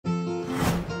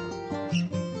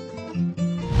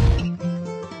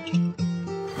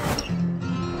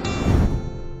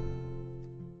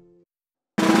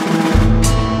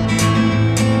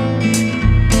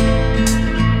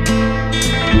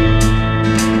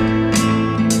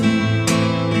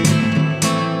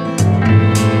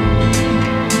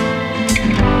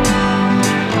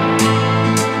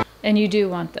And you do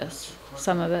want this,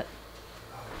 some of it.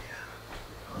 Oh,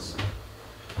 yeah.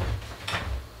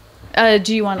 Awesome.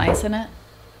 Do you want ice in it?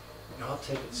 No, I'll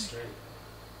take it straight.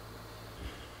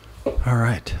 All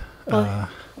right. Well,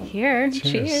 here.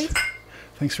 Cheers.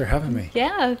 Thanks for having me.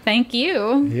 Yeah, thank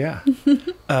you. Yeah.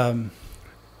 That's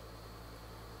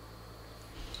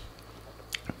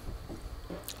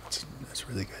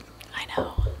really good. I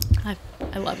know.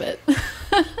 I love it.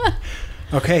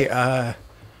 Okay.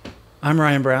 I'm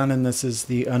Ryan Brown, and this is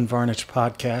the Unvarnished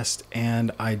podcast. And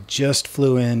I just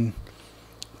flew in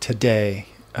today,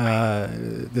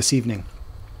 this evening,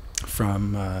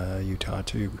 from Utah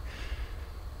to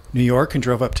New York, and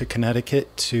drove up to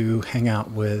Connecticut to hang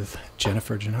out with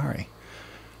Jennifer Gennnari.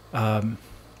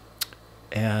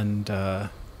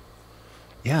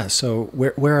 Yeah, so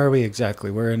where are we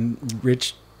exactly? We're in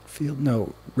Ridgefield?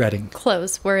 No, Reading.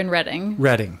 Close. We're in Reading.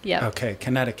 Reading. Yeah. Okay,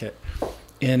 Connecticut.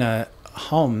 In a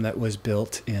home that was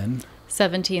built in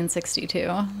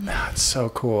 1762. That's so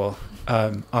cool.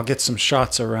 I'll get some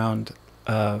shots around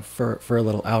for a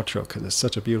little outro because it's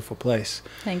such a beautiful place.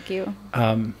 Thank you.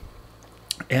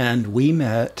 And we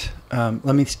met.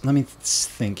 Let me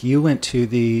think. You went to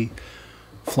the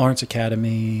Florence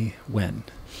Academy when?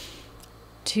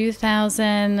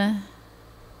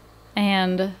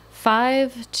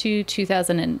 2005 to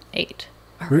 2008.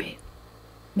 Or wait,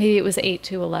 maybe it was 8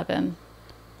 to 11.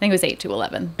 I think it was 8 to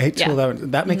 11. 8 to 11.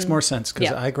 That makes more sense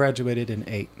because Yeah. I graduated in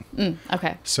 8.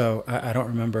 Okay. So I don't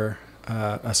remember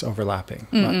us overlapping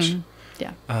much.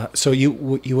 Yeah. So you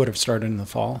would have started in the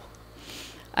fall?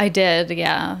 I did,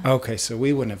 yeah. Okay, so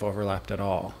we wouldn't have overlapped at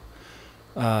all.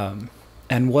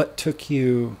 And what took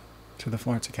you to the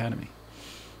Florence Academy?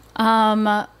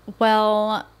 Well,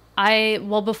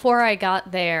 before I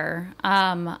got there,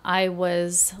 I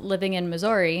was living in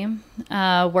Missouri,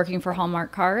 working for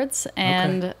Hallmark Cards,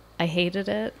 and I hated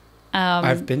it.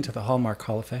 I've been to the Hallmark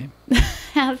Hall of Fame.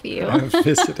 Have you? I've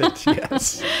visited,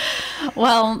 yes.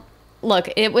 Well, look,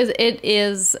 it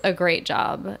is a great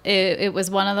job. It was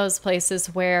one of those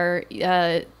places where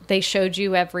they showed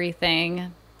you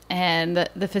everything, and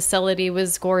the facility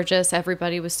was gorgeous.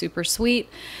 Everybody was super sweet.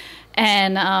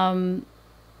 And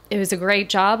it was a great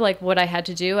job. Like what I had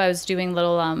to do, I was doing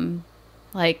little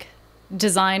like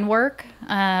design work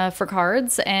for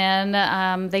cards,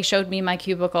 and they showed me my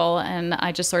cubicle, and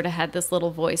I just sort of had this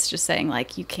little voice just saying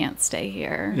like, you can't stay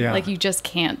here. Yeah. Like you just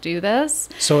can't do this.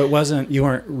 So you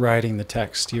weren't writing the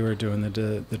text, you were doing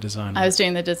the design. I was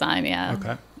doing the design, yeah.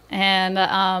 Okay.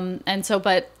 And so,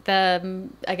 but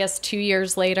I guess 2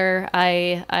 years later,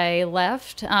 I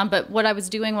left. But what I was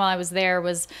doing while I was there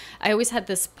was I always had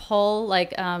this pull,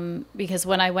 like, because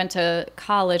when I went to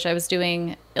college, I was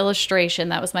doing illustration.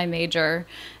 That was my major.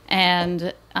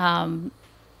 And,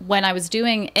 when I was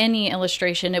doing any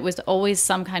illustration, it was always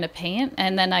some kind of paint.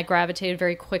 And then I gravitated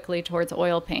very quickly towards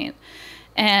oil paint.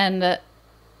 And,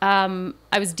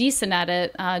 I was decent at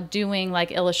it, doing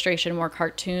like illustration, more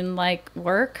cartoon-like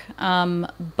work,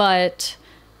 but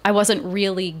I wasn't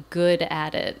really good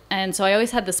at it. And so I always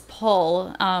had this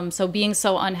pull. So being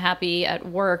so unhappy at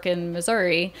work in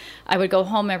Missouri, I would go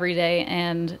home every day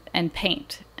and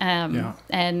paint.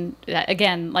 And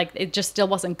again, like it just still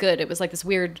wasn't good. It was like this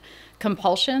weird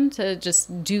compulsion to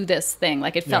just do this thing.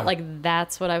 Like it felt like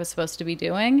that's what I was supposed to be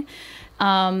doing.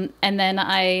 And then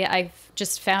I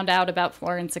just found out about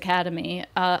Florence Academy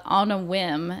on a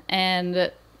whim,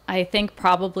 and I think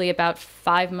probably about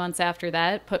 5 months after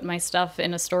that, put my stuff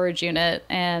in a storage unit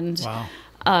and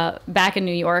back in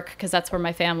New York, because that's where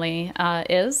my family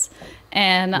is.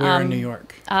 And where in New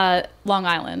York? Long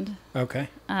Island. Okay.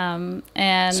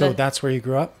 And so that's where you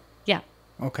grew up? Yeah.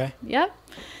 Okay. Yep.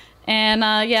 And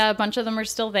a bunch of them are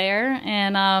still there,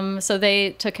 and so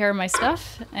they took care of my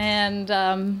stuff, and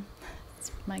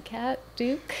my cat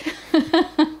Duke.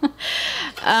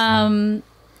 And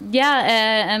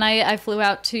I flew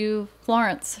out to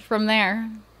Florence from there,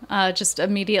 just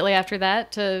immediately after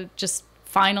that, to just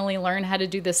finally learn how to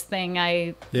do this thing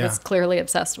I was clearly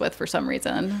obsessed with for some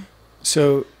reason.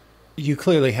 So you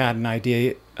clearly had an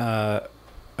idea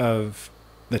of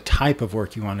the type of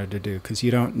work you wanted to do, because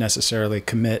you don't necessarily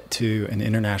commit to an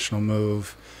international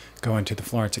move going to the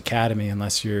Florence Academy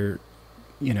unless you're,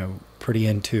 pretty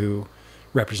into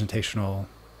representational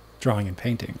drawing and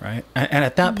painting, right? And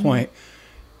at that point,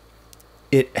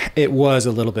 it was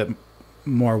a little bit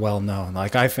more well known.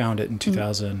 Like I found it in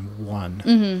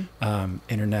 2001.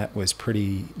 Internet was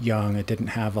pretty young. It didn't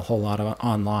have a whole lot of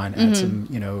online. It had some,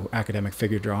 academic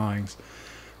figure drawings.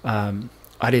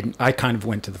 I kind of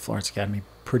went to the Florence Academy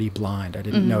pretty blind. I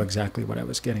didn't know exactly what I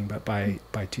was getting, but by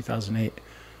 2008,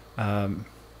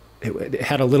 it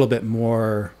had a little bit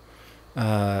more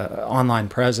online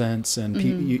presence, and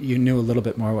you knew a little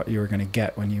bit more what you were going to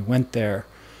get when you went there.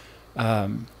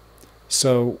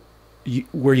 So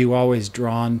were you always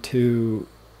drawn to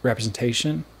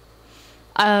representation?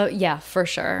 Yeah, for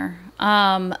sure.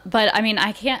 But I mean,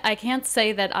 I can't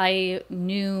say that I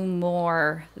knew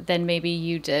more than maybe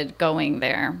you did going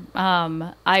there.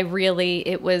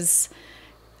 It was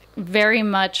very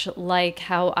much like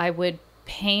how I would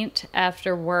paint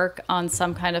after work on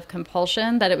some kind of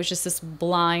compulsion, that it was just this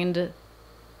blind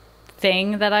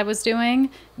thing that I was doing.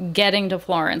 Getting to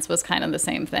Florence was kind of the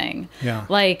same thing. Yeah.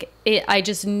 I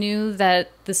just knew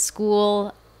that the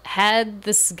school had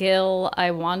the skill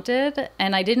I wanted,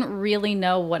 and I didn't really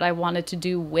know what I wanted to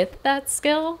do with that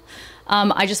skill.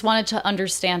 I just wanted to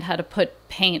understand how to put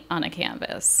paint on a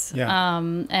canvas. Yeah.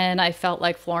 And I felt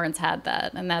like Florence had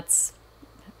that, and that's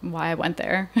why I went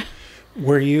there.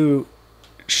 Were you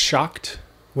shocked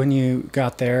when you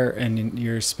got there and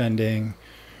you're spending,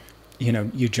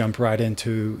 you jump right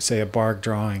into, say, a bark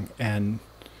drawing? And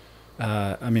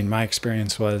I mean, my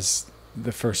experience was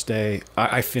the first day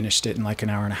I finished it in like an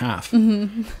hour and a half.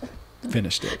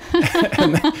 Finished it.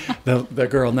 And the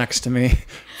girl next to me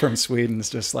from Sweden's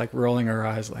just like rolling her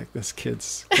eyes like, this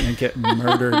kid's gonna get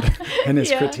murdered in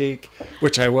his critique,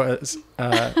 which I was.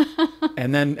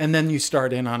 And then you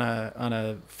start in on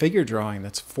a figure drawing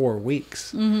that's 4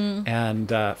 weeks, and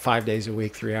 5 days a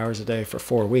week, 3 hours a day for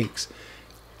 4 weeks,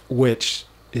 which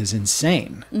is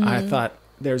insane. I thought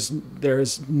there's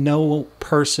no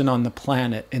person on the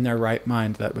planet in their right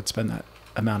mind that would spend that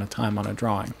amount of time on a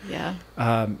drawing. Yeah.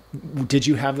 Did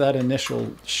you have that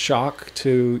initial shock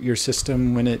to your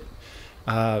system when it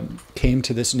came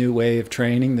to this new way of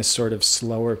training, this sort of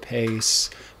slower pace,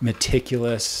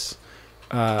 meticulous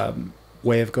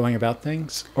way of going about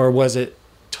things? Or was it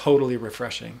totally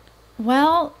refreshing?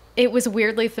 Well, it was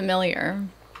weirdly familiar.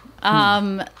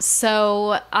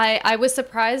 So I was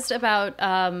surprised about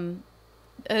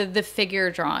the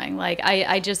figure drawing.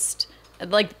 I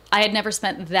had never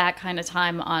spent that kind of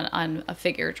time on a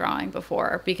figure drawing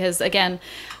before, because again,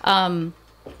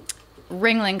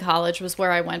 Ringling College was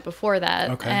where I went before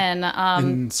that. Okay. And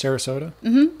in Sarasota?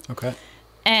 Mm-hmm. Okay.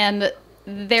 And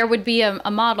there would be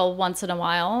a model once in a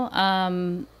while,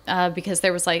 because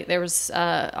there was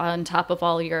on top of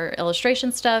all your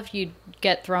illustration stuff, you'd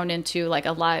get thrown into like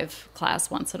a live class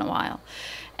once in a while.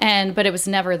 But it was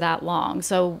never that long.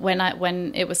 So when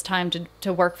it was time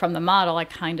to work from the model, I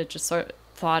kind of just sort of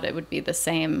thought it would be the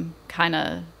same kind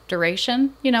of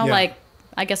duration, like,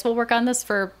 I guess we'll work on this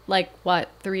for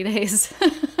 3 days.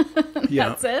 Yeah.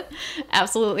 That's it.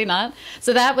 Absolutely not.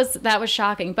 So that was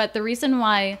shocking. But the reason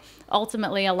why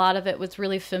ultimately a lot of it was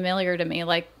really familiar to me,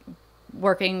 like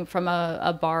working from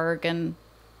a barg, and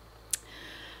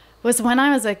was when I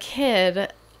was a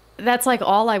kid. That's like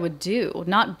all I would do,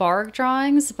 not barg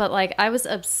drawings, but like I was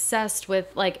obsessed with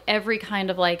like every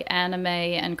kind of like anime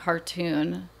and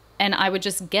cartoon, and I would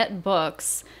just get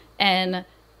books, and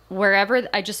wherever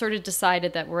I just sort of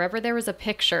decided that wherever there was a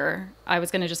picture, I was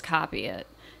going to just copy it,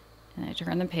 and I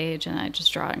turn the page and I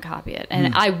just draw and copy it,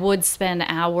 and I would spend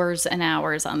hours and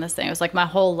hours on this thing. It was like my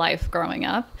whole life growing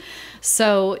up.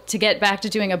 So to get back to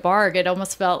doing a barg, it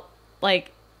almost felt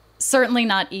like, certainly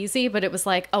not easy, but it was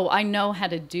like, oh, I know how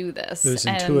to do this. It was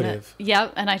intuitive.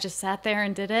 Yep. And I just sat there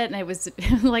and did it. And it was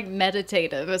like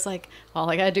meditative. It was like, all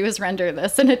I got to do is render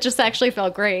this. And it just actually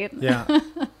felt great. Yeah.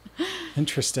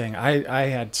 Interesting. I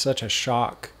had such a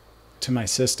shock to my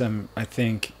system. I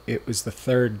think it was the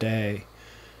third day.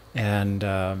 And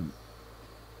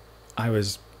I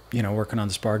was, working on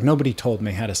this barg. Nobody told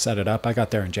me how to set it up. I got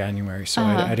there in January, so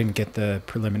I didn't get the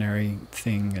preliminary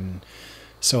thing. And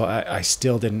so I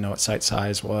still didn't know what site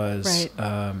size was. Right.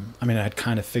 I mean, I'd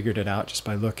kind of figured it out just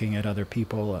by looking at other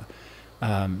people.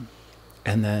 And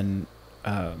then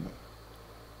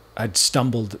I'd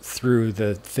stumbled through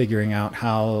the figuring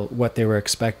out what they were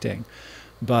expecting.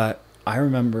 But I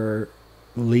remember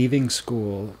leaving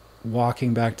school,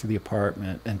 walking back to the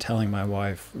apartment and telling my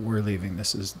wife, we're leaving.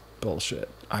 This is bullshit.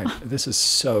 This is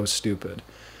so stupid.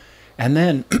 And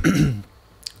then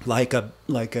like a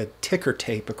ticker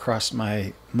tape across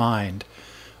my mind,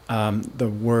 the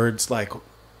words, like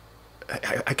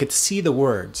I could see the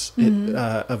words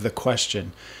of the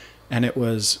question, and it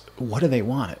was, what do they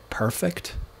want? It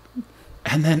perfect?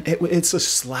 And then it's a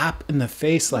slap in the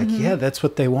face, like, yeah, that's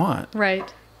what they want.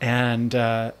 Right. And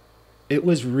it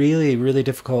was really, really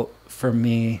difficult for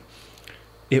me.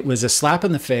 It was a slap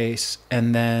in the face,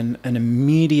 and then an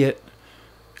immediate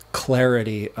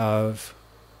clarity of,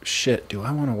 shit, do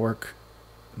I want to work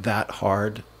that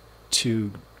hard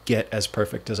to get as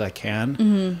perfect as I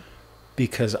can?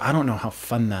 because I don't know how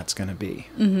fun that's going to be.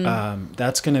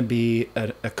 That's going to be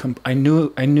I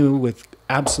knew with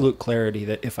absolute clarity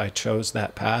that if I chose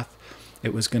that path,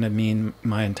 it was going to mean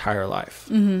my entire life,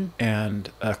 and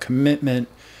a commitment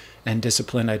and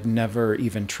discipline I'd never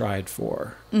even tried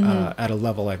for, at a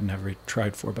level I've never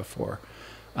tried for before.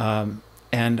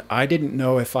 And I didn't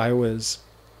know if I was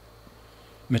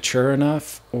mature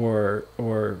enough or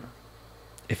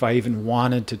if I even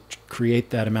wanted to create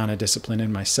that amount of discipline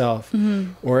in myself,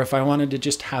 or if I wanted to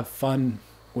just have fun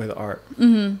with art.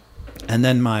 And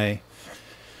then my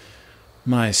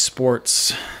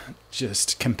sports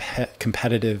just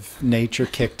competitive nature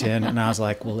kicked in, and I was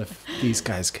like, well, if these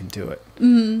guys can do it,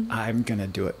 I'm gonna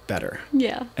do it better.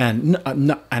 Yeah. And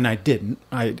and I didn't.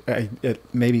 It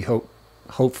maybe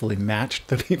hopefully matched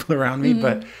the people around me,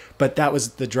 but that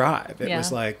was the drive. It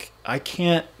was like, I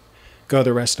can't go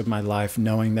the rest of my life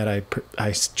knowing that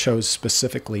I chose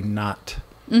specifically not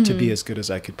to be as good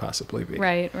as I could possibly be.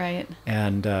 Right.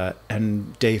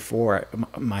 And day 4,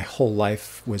 my whole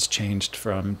life was changed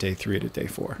from day 3 to day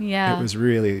 4. Yeah. It was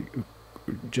really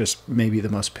just maybe the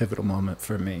most pivotal moment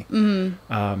for me.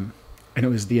 And it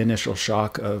was the initial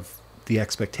shock of the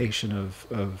expectation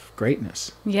of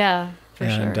greatness. Yeah, for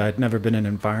sure. And I'd never been in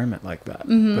an environment like that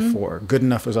before. Good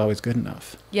enough was always good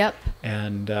enough. Yep.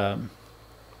 And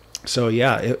so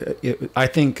yeah, I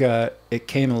think it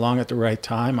came along at the right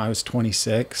time. I was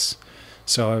 26,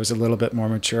 so I was a little bit more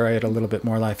mature. I had a little bit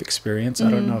more life experience. I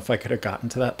don't know if I could have gotten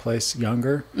to that place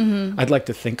younger. I'd like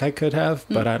to think I could have,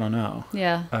 but I don't know.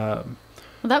 Yeah.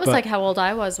 Well, that was like how old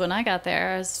I was when I got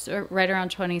there. I was right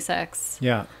around 26.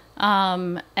 Yeah.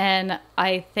 And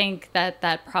I think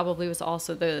that probably was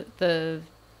also the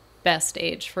best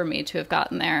age for me to have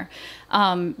gotten there,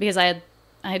 because I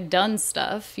had done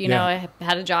stuff, you know, I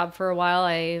had a job for a while.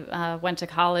 I went to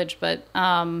college, but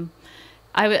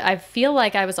I feel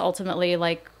like I was ultimately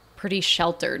like pretty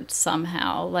sheltered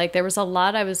somehow. Like there was a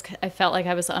lot I felt like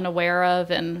I was unaware of,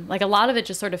 and like a lot of it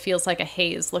just sort of feels like a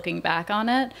haze looking back on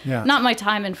it. Yeah. Not my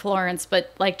time in Florence,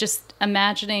 but like just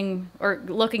imagining or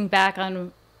looking back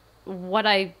on what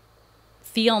I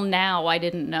feel now I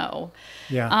didn't know.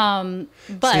 Yeah.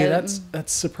 But see, that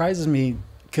surprises me,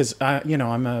 because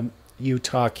I'm a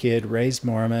Utah kid, raised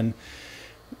Mormon.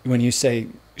 When you say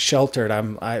sheltered,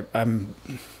 I'm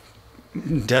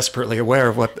desperately aware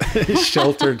of what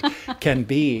sheltered can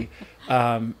be,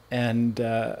 and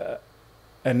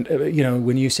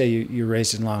when you say you're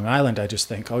raised in Long Island, I just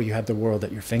think, oh, you have the world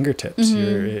at your fingertips.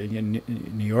 You're a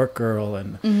New York girl,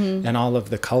 and all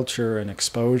of the culture and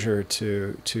exposure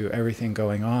to everything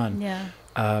going on. Yeah.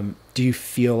 Do you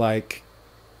feel like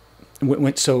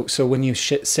when you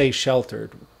say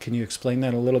sheltered, can you explain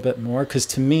that a little bit more? Because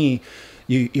to me,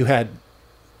 you had,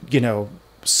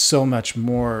 so much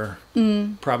more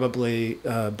probably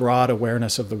broad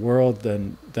awareness of the world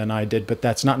than I did, but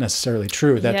that's not necessarily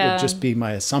true. That would just be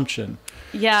my assumption.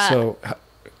 Yeah. So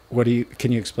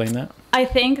can you explain that? I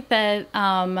think that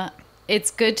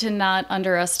it's good to not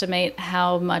underestimate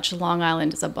how much Long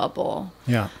Island is a bubble.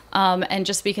 Yeah. And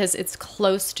just because it's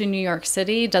close to New York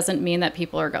City doesn't mean that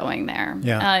people are going there.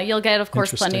 Yeah. You'll get, of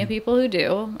course, plenty of people who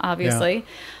do, obviously.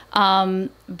 Yeah.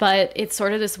 But it's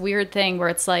sort of this weird thing where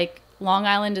it's like, Long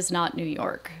Island is not New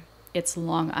York. It's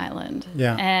Long Island.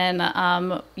 Yeah.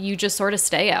 And you just sort of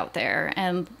stay out there.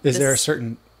 And is there a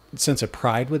certain sense of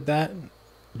pride with that?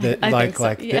 I think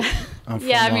so. Yeah.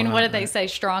 Yeah. I mean, Long what did Island. they say?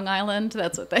 Strong Island.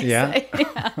 That's what they say. Yeah.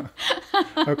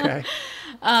 Okay.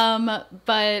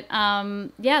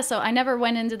 Yeah. So I never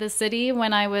went into the city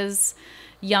when I was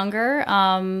younger.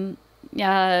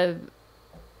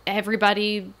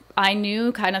 Everybody I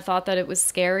knew kind of thought that it was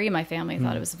scary. My family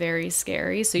thought it was very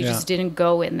scary. So you just didn't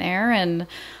go in there. And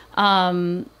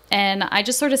I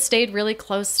just sort of stayed really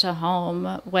close to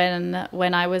home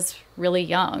when I was really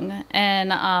young.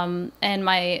 And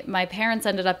my parents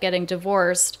ended up getting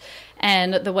divorced.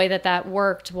 And the way that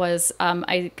worked was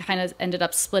I kind of ended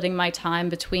up splitting my time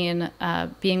between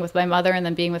being with my mother and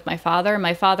then being with my father.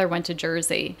 My father went to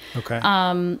Jersey. Okay.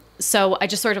 So I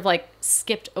just sort of like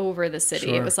skipped over the city.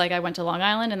 Sure. It was like I went to Long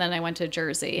Island and then I went to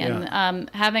Jersey. And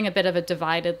having a bit of a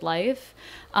divided life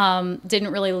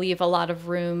didn't really leave a lot of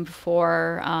room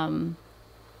for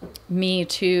me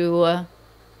to,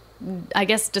 I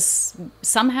guess, just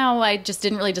somehow I just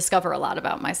didn't really discover a lot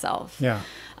about myself. Yeah.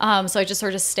 So I just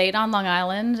sort of stayed on Long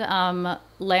Island,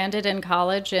 landed in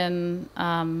college in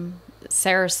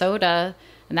Sarasota,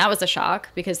 and that was a shock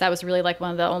because that was really like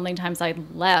one of the only times I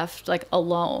left like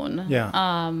alone.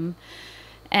 Yeah.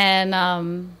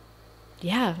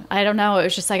 yeah, I don't know. It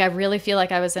was just like I really feel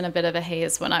like I was in a bit of a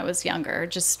haze when I was younger,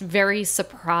 just very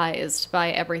surprised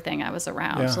by everything I was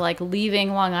around. Yeah. So like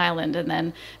leaving Long Island and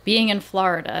then being in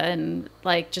Florida and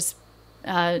like just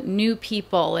new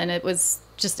people. And it was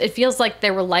just, it feels like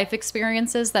there were life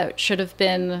experiences that should have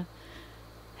been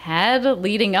had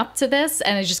leading up to this,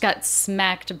 and I just got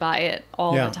smacked by it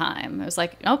all Yeah. the time. It was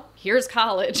like, oh, here's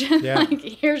college. Yeah. Like,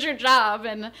 here's your job.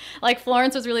 And like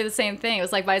Florence was really the same thing. It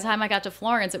was like by the time I got to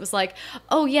Florence, it was like,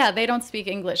 oh yeah, they don't speak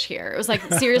English here. It was like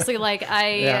seriously, like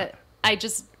Yeah. I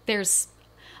just, there's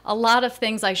a lot of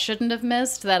things I shouldn't have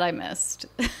missed that I missed.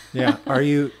 Yeah. Are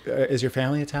you? Is your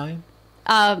family Italian?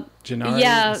 Gennari,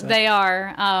 Yeah, is that- they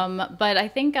are. But I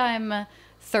think I'm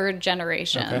third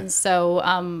generation. Okay. So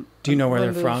Do you know where they're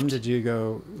removed. from? Did you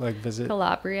go like visit?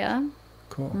 Calabria,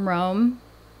 Cool. Rome,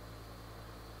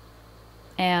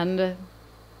 and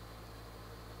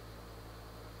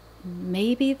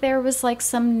maybe there was like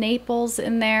some Naples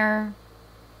in there,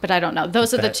 but I don't know.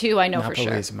 Those are the Bet two I know for sure.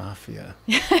 Napoli's mafia.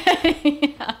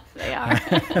 Yeah, they are.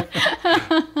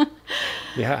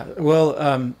 Yeah.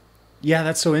 Well, yeah,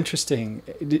 that's so interesting.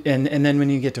 And then when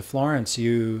you get to Florence,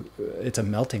 it's a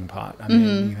melting pot. I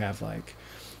mean, you have like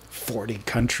 40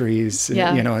 countries,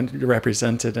 Yeah. you know, and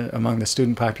represented among the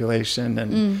student population.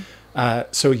 And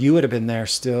so you would have been there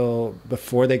still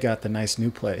before they got the nice new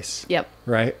place, Yep.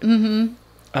 right?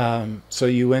 So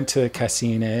you went to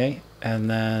Cassine and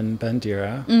then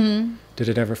Bandira. Did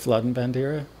it ever flood in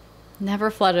Bandira?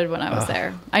 Never flooded when I was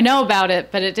there. I know about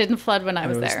it, but it didn't flood when I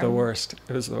was It was there. the worst.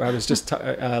 I was just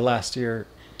last year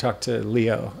talked to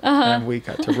Leo, and we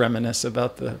got to reminisce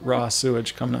about the raw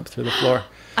sewage coming up through the floor.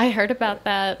 I heard about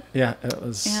that. Yeah, it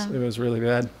was Yeah. it was really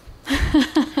bad.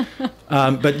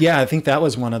 But yeah, I think that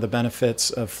was one of the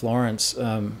benefits of Florence.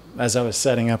 As I was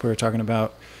setting up, we were talking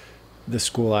about the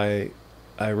school I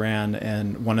ran,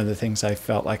 and one of the things I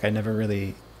felt like I never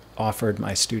really offered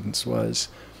my students was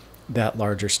that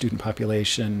larger student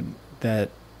population that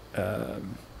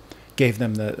gave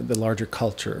them the larger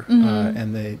culture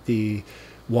and the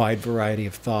wide variety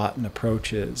of thought and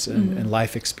approaches and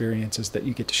life experiences that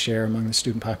you get to share among the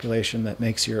student population that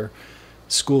makes your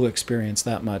school experience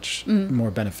that much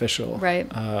more beneficial. Right.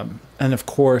 And of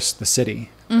course, the city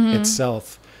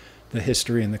itself, the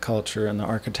history and the culture and the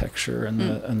architecture and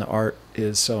the art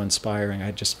is so inspiring.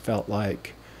 I just felt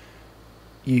like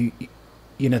you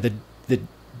know, the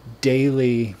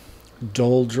daily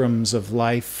doldrums of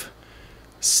life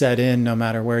set in no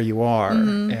matter where you are,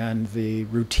 and the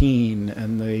routine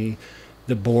and the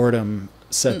boredom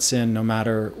sets in no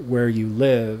matter where you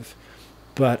live.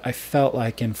 But I felt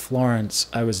like in Florence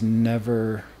I was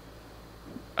never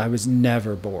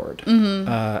bored.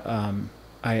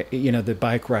 The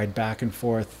bike ride back and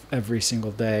forth every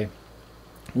single day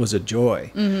was a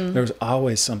joy. There was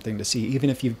always something to see, even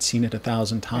if you'd seen it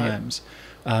 1,000 times.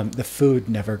 The food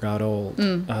never got old.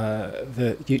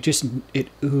 It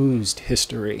oozed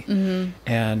history,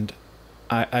 and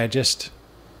I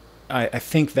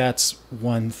think that's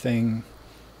one thing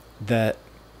that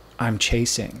I'm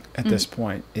chasing at this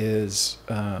point is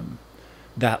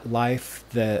that life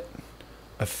that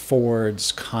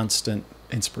affords constant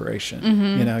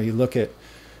inspiration. You know, you look at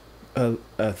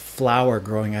a flower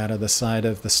growing out of the side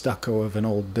of the stucco of an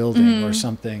old building or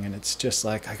something, and it's just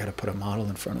like, I got to put a model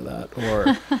in front of that,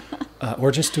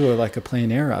 or just do a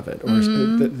plein air of it. Or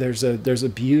there's a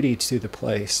beauty to the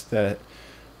place that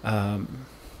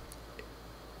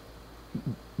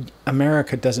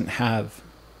America doesn't have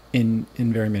in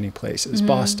very many places.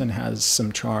 Boston has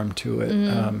some charm to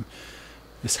it.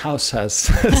 This house has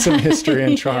some history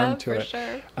and charm to it.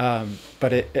 Sure.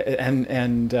 But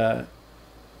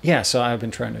yeah, so I've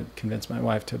been trying to convince my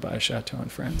wife to buy a chateau in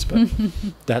France, but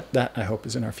that I hope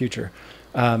is in our future.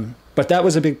 But that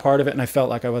was a big part of it, and I felt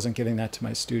like I wasn't giving that to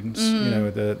my students. You know,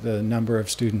 the number of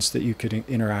students that you could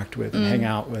interact with and hang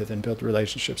out with and build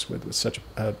relationships with was such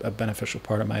a beneficial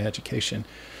part of my education.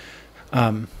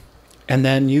 And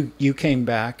then you came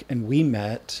back, and we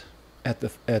met at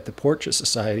the Portrait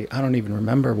Society. I don't even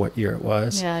remember what year it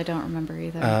was. Yeah, I don't remember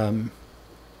either.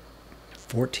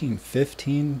 14,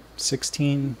 15,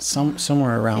 16,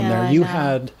 somewhere around there. I You know.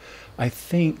 had, I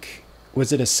think,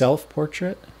 was it a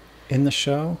self-portrait in the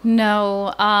show?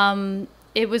 No,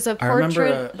 it was a I portrait.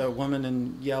 remember a woman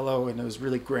in yellow, and it was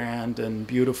really grand and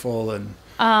beautiful. And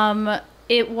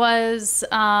It was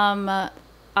a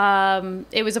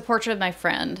portrait of my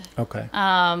friend. okay,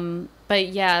 But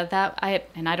yeah, I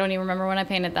don't even remember when I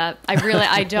painted that.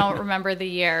 I don't remember the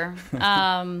year.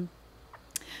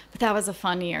 But that was a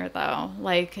fun year, though.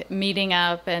 Like meeting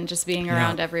up and just being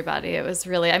around everybody. It was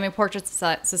really. I mean, Portrait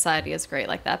Society is great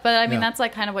like that. But I mean, that's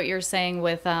like kind of what you're saying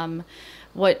with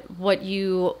what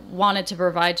you wanted to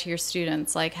provide to your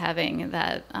students, like having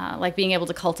that, like being able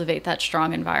to cultivate that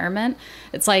strong environment.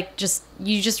 It's like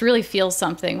you just really feel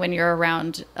something when you're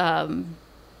around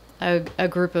a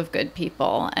group of good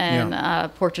people,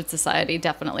 and Portrait Society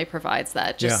definitely provides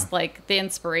that. Just like the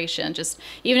inspiration, just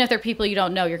even if they're people you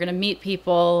don't know, you're going to meet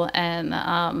people, and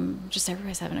just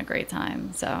everybody's having a great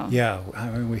time. So yeah, I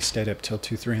mean, we stayed up till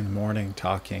 2, 3 in the morning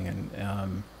talking,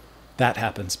 and that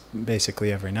happens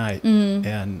basically every night.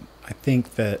 And I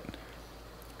think that,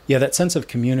 yeah, that sense of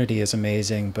community is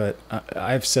amazing, but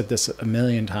I've said this a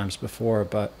million times before,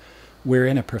 but we're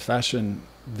in a profession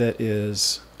that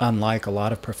is unlike a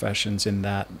lot of professions in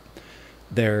that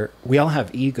we all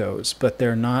have egos, but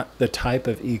they're not the type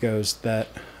of egos that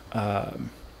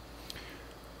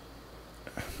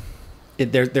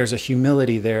there's a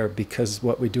humility there, because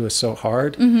what we do is so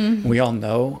hard. We all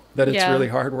know that it's really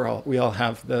hard. We all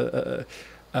have a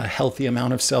healthy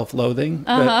amount of self-loathing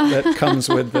that comes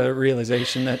with the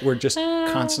realization that we're just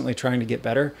constantly trying to get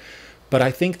better. But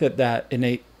I think that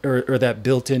innate or that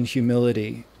built-in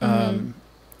humility,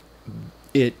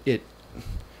 it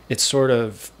sort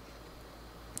of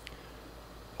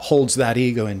holds that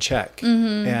ego in check.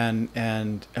 And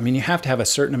I mean, you have to have a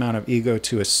certain amount of ego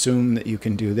to assume that you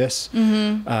can do this,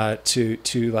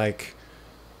 to like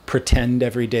pretend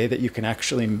every day that you can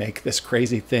actually make this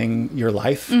crazy thing your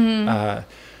life.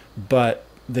 But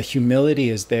the humility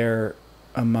is there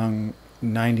among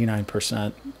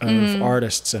 99% of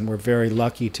artists, and we're very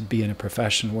lucky to be in a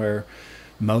profession where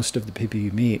most of the people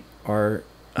you meet are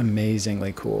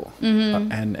amazingly cool,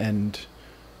 and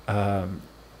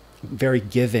very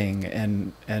giving,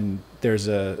 and there's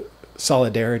a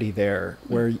solidarity there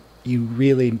where you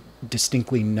really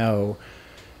distinctly know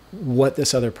what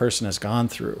this other person has gone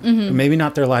through. Maybe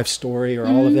not their life story or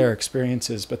all of their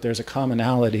experiences, but there's a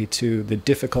commonality to the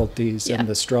difficulties and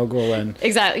the struggle. And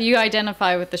exactly, you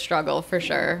identify with the struggle for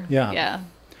sure.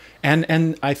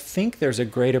 And I think there's a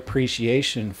great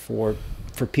appreciation for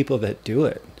people that do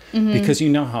it, because you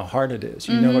know how hard it is.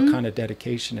 You know what kind of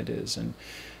dedication it is,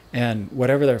 and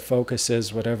whatever their focus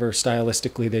is, whatever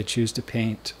stylistically they choose to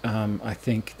paint, I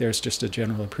think there's just a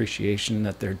general appreciation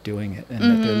that they're doing it, and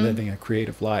that they're living a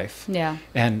creative life.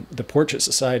 And the Portrait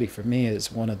Society for me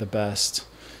is one of the best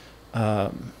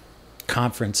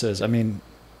conferences. I mean,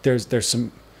 there's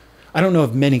some, I don't know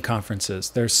of many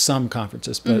conferences. There's some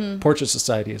conferences, but Portrait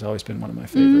Society has always been one of my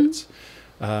favorites.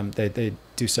 They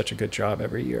do such a good job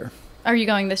every year. Are you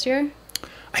going this year?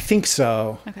 I think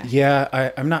so. Okay.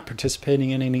 Yeah, I'm not participating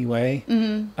in any way,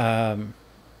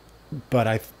 but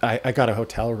I got a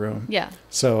hotel room.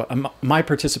 So my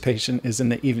participation is in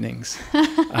the evenings.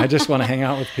 I just want to hang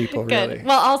out with people. Good. Really.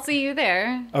 Well, I'll see you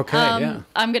there. Okay. Yeah.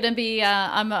 I'm gonna be.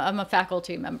 I'm a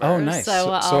faculty member. Oh, nice. So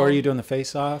are you doing the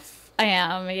face-off? I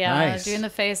am. Yeah. Nice. Doing the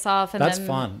face-off, and that's then,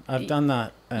 fun. I've done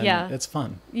that. And it's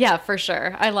fun. Yeah, for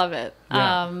sure. I love it.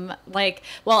 Yeah.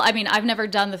 Well, I mean, I've never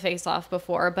done the face-off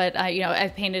before, but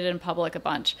I've painted in public a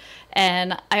bunch,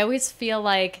 and I always feel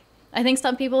like, I think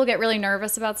some people get really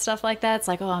nervous about stuff like that. It's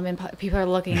like, oh, people are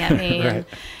looking at me. Right.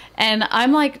 And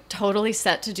I'm like totally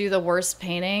set to do the worst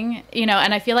painting,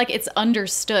 and I feel like it's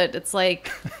understood. It's like,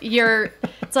 what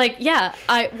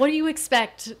do you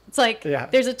expect? It's like,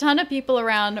 there's a ton of people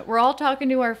around. We're all talking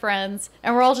to our friends,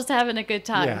 and we're all just having a good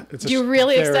time. Do you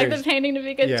really expect the painting to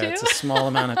be good too? Yeah, it's a small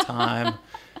amount of time.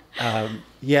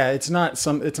 It's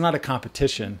not a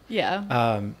competition.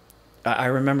 Yeah. I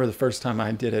remember the first time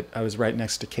I did it, I was right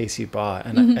next to Casey Baugh,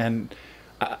 and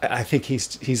I think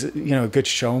he's a good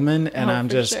showman, and I'm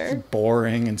just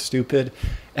boring and stupid,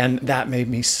 and that made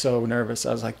me so nervous.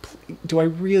 I was like,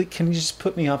 can you just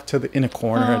put me up in a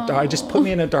corner? I just put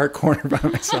me in a dark corner by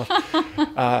myself.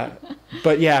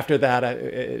 But yeah, after that,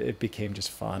 it became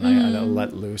just fun. I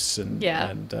let loose, and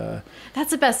that's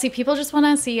the best. See, people just want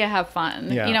to see you have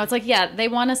fun. It's like, they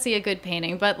want to see a good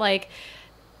painting, but like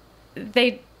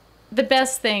the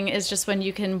best thing is just when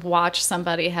you can watch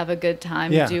somebody have a good time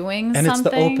doing something. And it's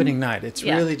the opening night. It's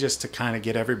really just to kind of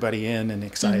get everybody in and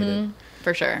excited.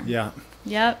 For sure. Yeah.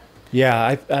 Yep.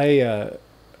 Yeah,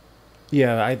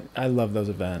 I love those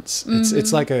events.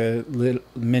 It's like a little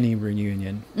mini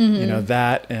reunion.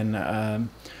 That, and I'm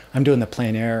doing the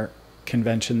plein air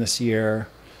convention this year.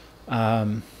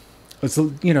 It's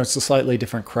a slightly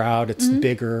different crowd. It's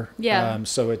bigger.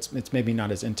 So it's maybe not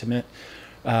as intimate.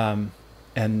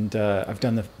 And I've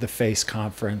done the face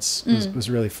conference. It was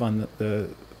really fun the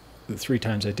 3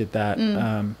 times I did that.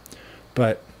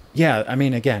 But yeah, I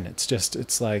mean, again,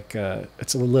 it's like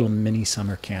it's a little mini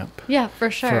summer camp. Yeah,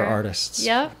 for sure. For artists.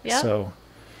 Yeah. So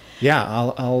Yeah,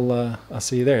 I'll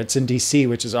see you there. It's in DC,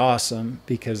 which is awesome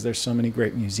because there's so many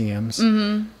great museums.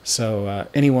 So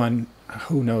anyone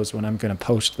who knows when I'm going to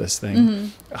post this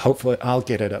thing, hopefully I'll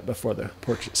get it up before the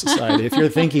Portrait Society. If you're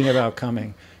thinking about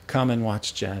coming, come and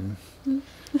watch Jen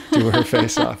do her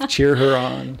face off. Cheer her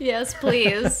on. Yes,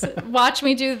 please. Watch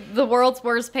me do the world's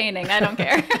worst painting. I don't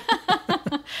care.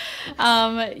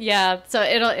 Yeah, so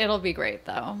it'll be great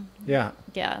though. Yeah.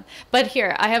 Yeah. But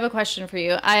here, I have a question for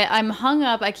you. I'm hung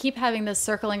up. I keep having this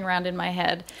circling around in my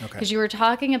head because you were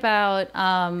talking about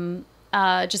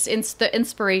just the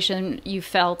inspiration you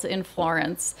felt in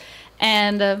Florence.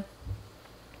 And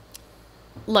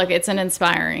look, it's an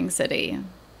inspiring city.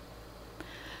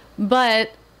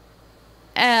 But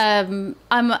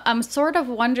I'm sort of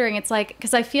wondering, it's like,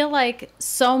 because I feel like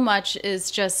so much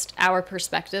is just our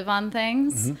perspective on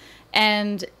things,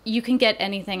 and you can get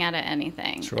anything out of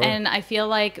anything. Sure. And I feel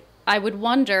like I would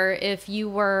wonder if you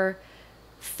were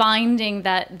finding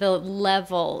that the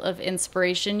level of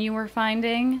inspiration you were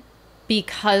finding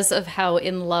because of how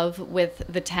in love with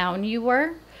the town you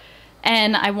were.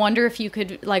 And I wonder if you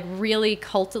could like really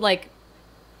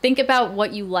think about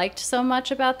what you liked so much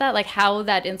about that, like how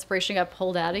that inspiration got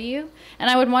pulled out of you. And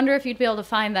I would wonder if you'd be able to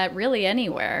find that really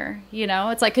anywhere, you know?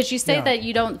 It's like, because you say that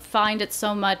you don't find it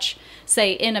so much,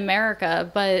 say, in America,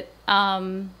 but,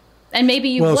 and maybe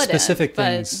you wouldn't. Specific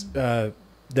things that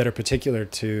are particular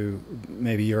to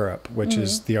maybe Europe, which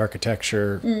is the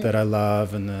architecture that I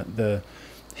love and the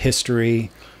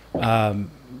history.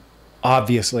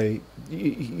 Obviously,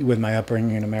 with my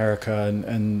upbringing in America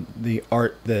and the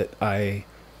art that I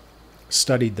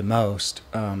studied the most,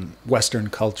 Western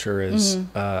culture is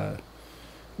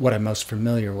what I'm most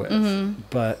familiar with.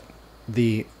 But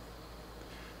the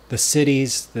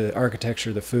cities, the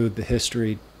architecture, the food, the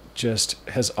history just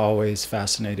has always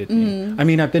fascinated me. I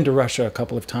mean, I've been to Russia a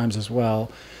couple of times as well.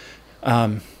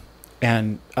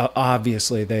 And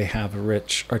obviously they have a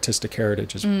rich artistic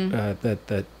heritage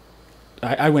that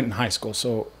I went in high school,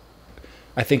 so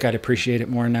I think I'd appreciate it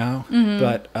more now.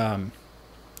 But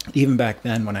even back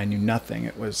then, when I knew nothing,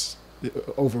 it was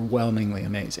overwhelmingly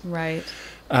amazing. Right.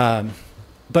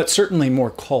 But certainly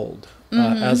more cold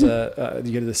as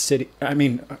the city. I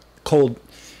mean, cold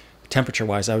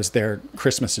temperature-wise. I was there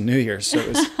Christmas and New Year's, so it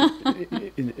was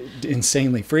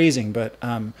insanely freezing. But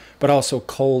also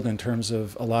cold in terms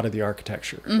of a lot of the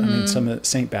architecture. I mean, some of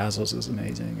St. Basil's is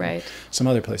amazing. Right. Some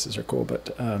other places are cool,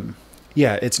 but.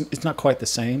 Yeah, it's not quite the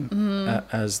same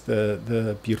as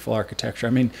the beautiful architecture. I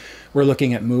mean, we're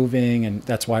looking at moving, and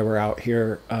that's why we're out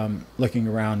here looking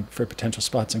around for potential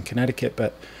spots in Connecticut.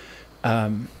 But,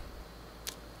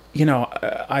 you know,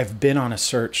 I've been on a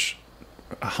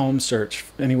home search,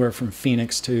 anywhere from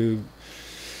Phoenix to,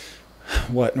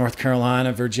 North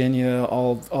Carolina, Virginia,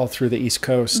 all through the East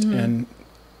Coast. And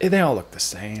they all look the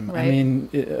same. Right. I mean,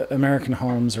 American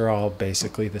homes are all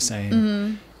basically the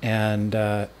same.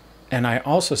 And I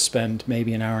also spend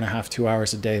maybe an hour and a half, 2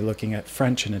 hours a day looking at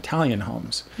French and Italian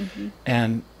homes.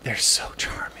 And they're so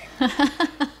charming.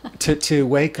 to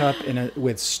wake up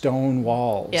with stone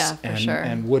walls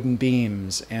and wooden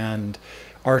beams and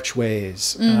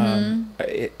archways,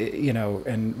 you know,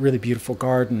 and really beautiful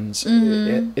gardens.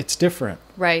 It's different.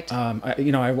 Right.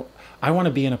 I want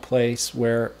to be in a place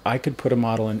where I could put a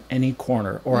model in any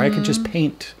corner, or I could just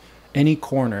paint any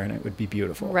corner and it would be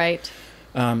beautiful. Right.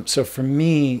 So for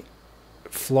me,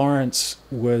 Florence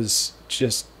was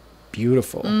just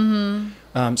beautiful.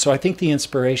 So I think the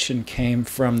inspiration came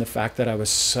from the fact that I was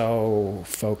so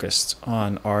focused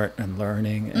on art and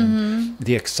learning and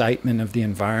the excitement of the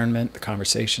environment, the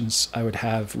conversations I would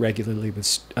have regularly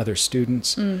with other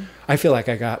students. I feel like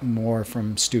I got more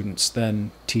from students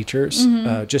than teachers,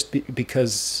 just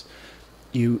because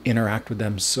you interact with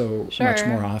them so much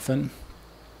more often.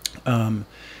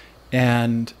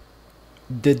 And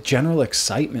the general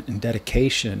excitement and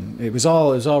dedication, it was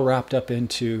all wrapped up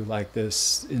into like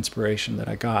this inspiration that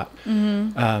I got.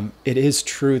 It is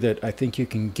true that I think you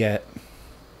can get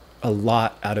a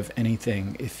lot out of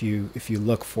anything if you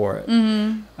look for it.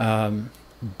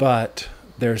 But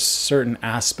there's certain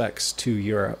aspects to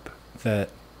Europe that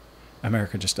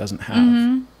America just doesn't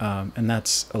have. And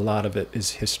that's, a lot of it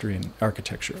is history and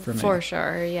architecture for me. For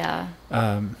sure, yeah.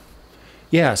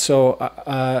 So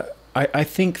I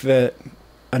think that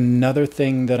another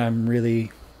thing that I'm really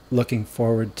looking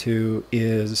forward to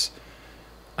is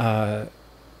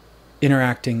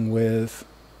interacting with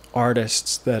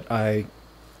artists that I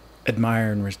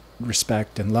admire and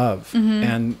respect and love.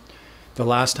 And the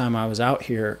last time I was out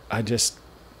here, I just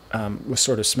was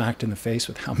sort of smacked in the face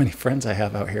with how many friends I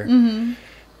have out here.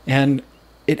 And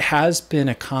it has been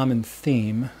a common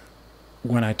theme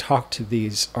when I talk to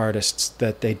these artists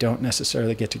that they don't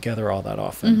necessarily get together all that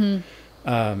often,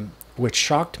 which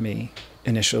shocked me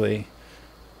initially.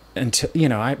 Until, you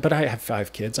know, but I have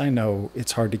 5 kids. I know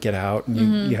it's hard to get out,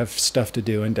 and you have stuff to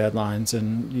do and deadlines,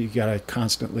 and you got to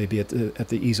constantly be at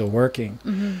the easel working.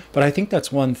 But I think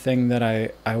that's one thing that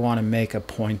I want to make a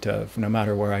point of, no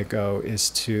matter where I go, is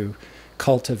to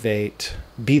cultivate,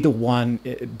 be the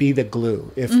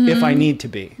glue, if I need to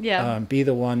be. Be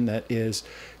the one that is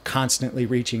constantly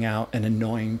reaching out and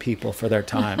annoying people for their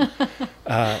time.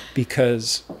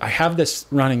 Because I have this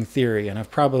running theory, and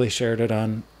I've probably shared it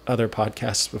on other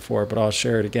podcasts before, but I'll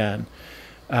share it again.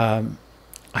 I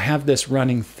have this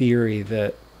running theory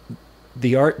that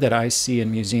the art that I see in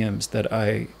museums that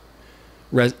that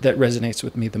resonates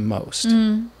with me the most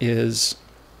is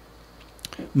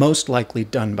most likely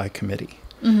done by committee.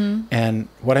 And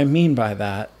what I mean by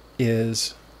that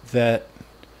is that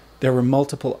there were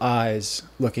multiple eyes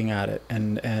looking at it,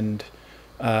 and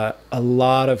a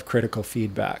lot of critical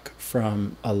feedback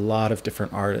from a lot of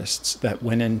different artists that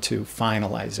went into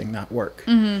finalizing that work.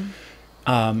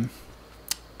 And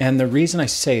the reason I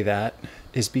say that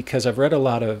is because I've read a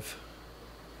lot of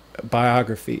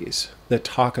biographies that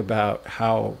talk about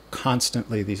how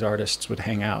constantly these artists would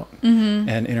hang out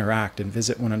and interact and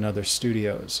visit one another's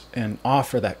studios and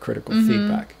offer that critical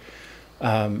feedback.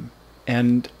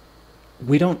 And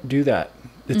we don't do that.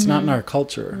 It's not in our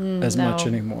culture as much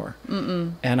anymore.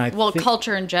 And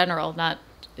culture in general, not,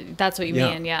 that's what you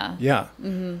mean. Yeah.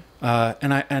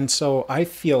 And so I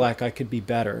feel like I could be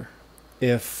better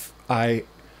if I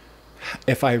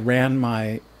ran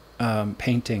my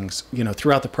paintings, you know,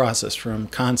 throughout the process from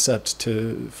concept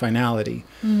to finality.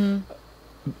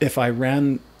 If I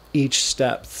ran each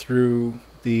step through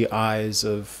the eyes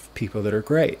of people that are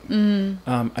great,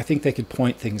 I think they could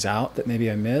point things out that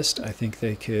maybe I missed. I think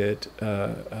they could,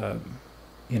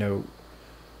 you know,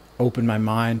 open my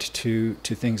mind to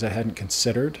things I hadn't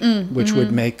considered, which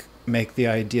would make the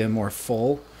idea more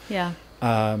full.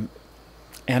 And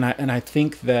I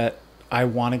think that I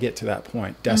want to get to that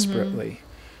point desperately,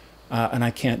 and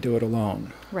I can't do it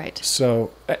alone. Right.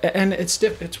 So, and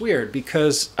it's weird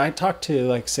because I talked to,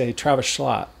 like, say, Travis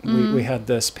Schlott. We had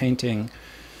this painting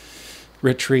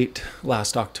retreat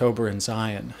last October in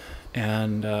Zion,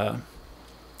 and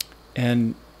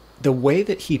the way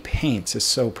that he paints is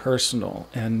so personal,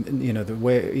 and you know, the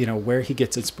way, you know, where he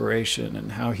gets inspiration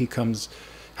and how he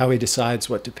decides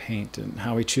what to paint and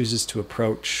how he chooses to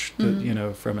approach the, you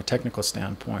know, from a technical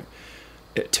standpoint,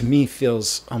 it, to me,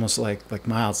 feels almost like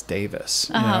Miles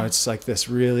Davis. You know, it's like this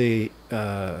really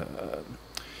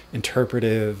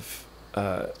interpretive,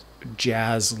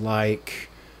 jazz-like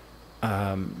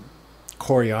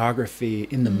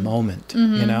choreography in the moment,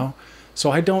 you know?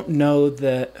 So I don't know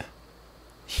that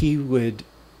he would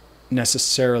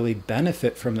necessarily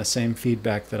benefit from the same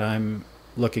feedback that I'm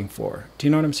looking for. Do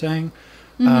you know what I'm saying?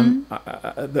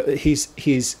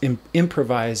 He's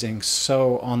improvising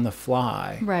so on the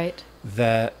fly, right,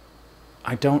 that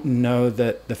I don't know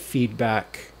that the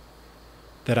feedback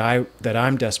that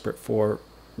I'm desperate for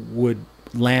would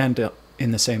land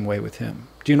in the same way with him.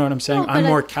 Do you know what I'm saying? I'm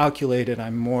more calculated.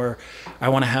 I want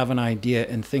to have an idea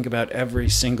and think about every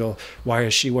single, why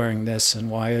is she wearing this, and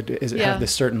why does it have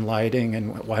this certain lighting,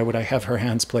 and why would I have her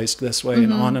hands placed this way,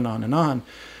 and on and on and on.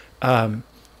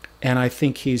 And I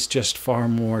think he's just far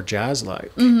more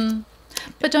jazz-like.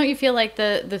 But don't you feel like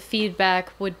the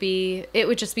feedback would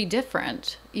just be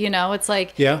different? You know, it's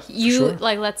like,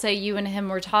 like, let's say you and him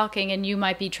were talking, and you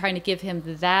might be trying to give him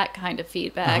that kind of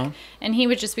feedback, and he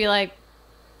would just be like,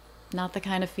 not the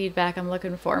kind of feedback I'm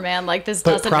looking for, man. Like, this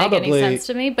doesn't make any sense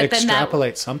to me. But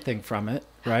extrapolate something from it,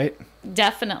 right?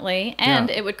 Definitely. And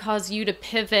it would cause you to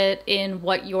pivot in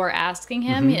what you're asking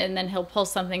him, and then he'll pull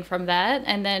something from that,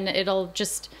 and then it'll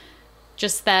just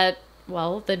that,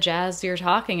 well, the jazz you're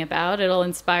talking about, it'll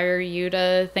inspire you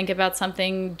to think about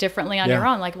something differently on your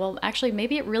own. Like, well, actually,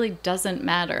 maybe it really doesn't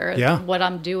matter what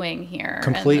I'm doing here.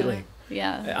 Completely.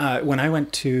 And, when I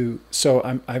went to, so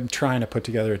I'm trying to put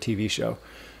together a TV show.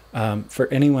 For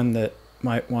anyone that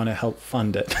might want to help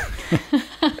fund it,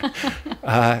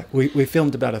 we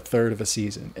filmed about a third of a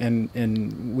season,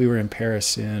 and we were in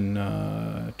Paris in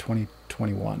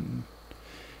 2021,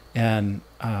 and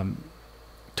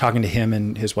talking to him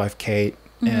and his wife Kate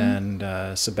and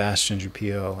Sebastian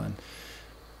Jupil, and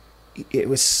it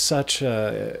was such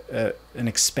an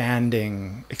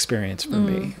expanding experience for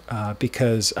me,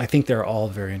 because I think they're all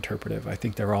very interpretive. I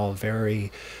think they're all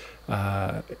very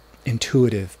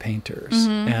intuitive painters,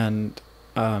 and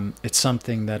it's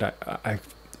something that I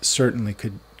certainly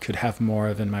could have more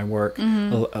of in my work,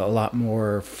 a lot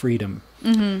more freedom.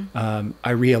 I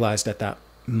realized at that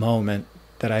moment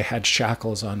that I had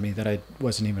shackles on me that I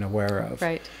wasn't even aware of.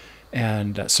 Right.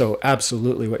 And so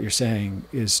absolutely what you're saying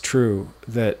is true,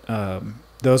 that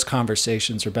those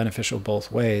conversations are beneficial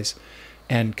both ways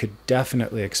and could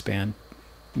definitely expand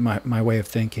my way of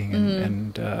thinking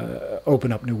and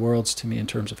open up new worlds to me in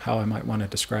terms of how I might want to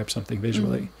describe something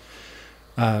visually.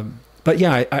 But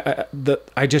yeah,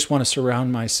 I just want to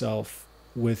surround myself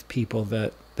with people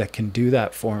that can do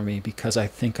that for me, because I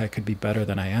think I could be better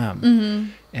than I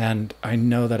am. And I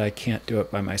know that I can't do it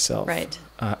by myself. Right.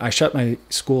 I shut my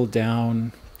school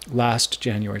down last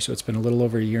January, so it's been a little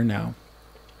over a year now.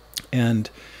 And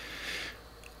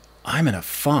I'm in a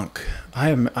funk. I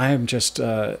am just,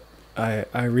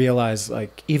 I realize,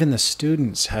 like, even the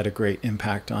students had a great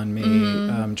impact on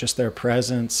me. Just their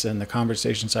presence and the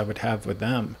conversations I would have with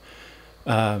them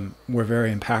were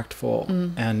very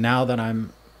impactful. And now that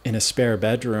I'm in a spare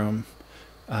bedroom,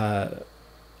 I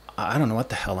don't know what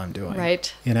the hell I'm doing.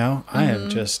 Right. You know, I am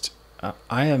just,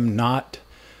 I am not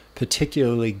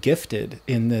particularly gifted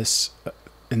in this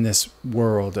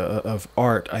world of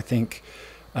art. I think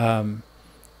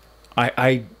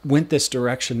I went this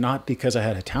direction not because I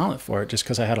had a talent for it, just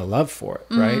because I had a love for it,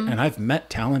 right? And I've met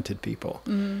talented people.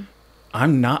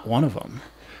 I'm not one of them.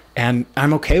 And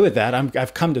I'm okay with that.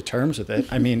 I've come to terms with it.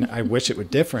 I mean, I wish it were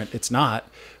different. It's not.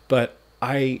 But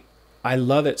I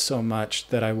love it so much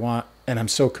that I want, and I'm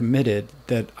so committed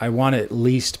that I want to at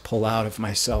least pull out of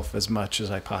myself as much as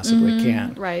I possibly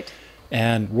can. Right.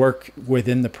 And work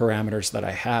within the parameters that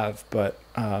I have, but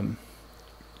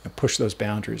push those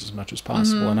boundaries as much as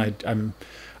possible. And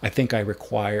I think I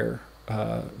require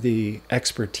the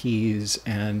expertise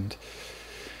and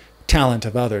talent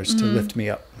of others to lift me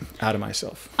up out of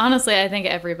myself. Honestly, I think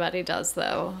everybody does,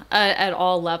 though, at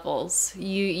all levels.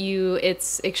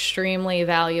 It's extremely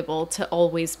valuable to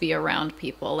always be around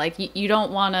people. Like, you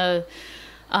don't want to,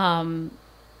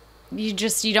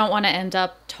 you don't want to end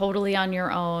up totally on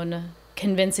your own,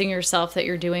 convincing yourself that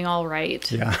you're doing all right.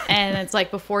 Yeah. And it's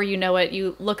like, before you know it,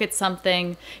 you look at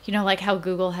something, you know, like how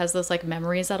Google has those like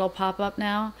memories that'll pop up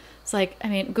now. It's like, I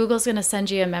mean, Google's going to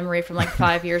send you a memory from like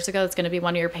 5 years ago. It's going to be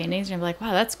one of your paintings. And you're like,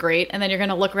 wow, that's great. And then you're going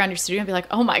to look around your studio and be like,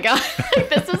 oh my God,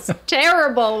 this is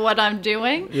terrible what I'm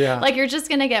doing. Yeah. Like, you're just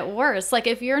going to get worse. Like,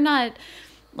 if you're not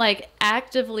like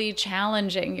actively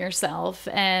challenging yourself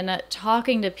and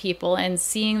talking to people and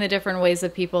seeing the different ways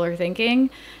that people are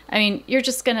thinking, I mean, you're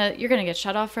going to get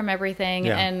shut off from everything.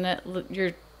 Yeah.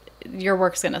 And your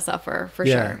work's going to suffer for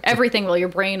sure. Everything will, your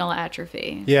brain will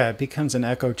atrophy. Yeah. It becomes an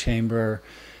echo chamber.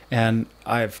 And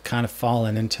I've kind of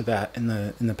fallen into that in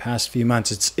the past few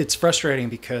months. It's frustrating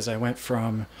because I went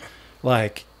from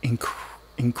like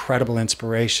incredible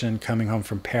inspiration coming home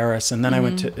from Paris, and then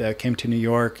I came to New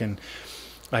York, and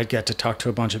I'd get to talk to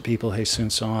a bunch of people, Hae-Soon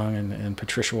Song and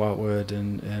Patricia Watwood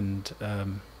and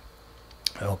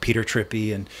Peter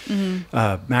Trippi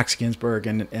and Max Ginsberg,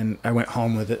 and I went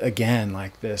home with it again,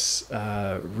 like this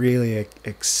really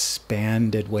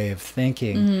expanded way of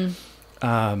thinking.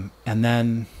 And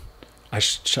then I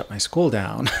shut my school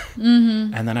down,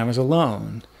 and then I was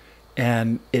alone,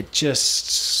 and it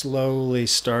just slowly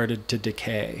started to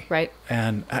decay. Right.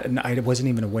 And I wasn't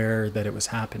even aware that it was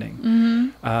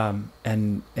happening.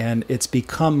 And it's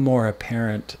become more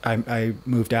apparent. I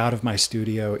moved out of my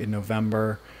studio in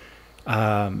November,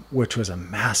 which was a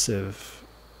massive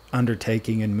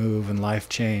undertaking and move and life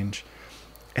change.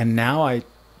 And now I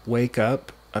wake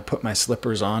up, I put my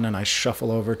slippers on, and I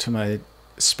shuffle over to my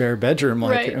spare bedroom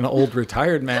like an old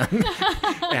retired man.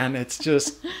 And it's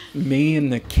just me in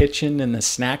the kitchen and the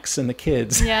snacks and the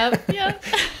kids. Yep.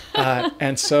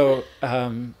 And so,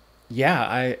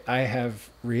 I have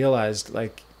realized,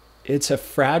 like, it's a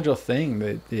fragile thing,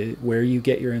 where you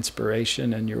get your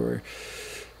inspiration and your,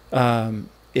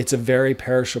 it's a very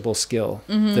perishable skill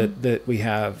that we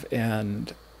have,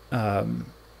 and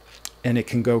it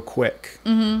can go quick.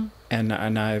 And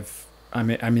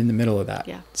I'm in the middle of that.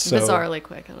 Yeah. So, bizarrely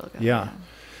quick. It'll go. Yeah.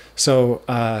 So,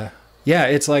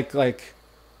 it's like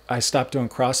I stopped doing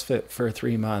CrossFit for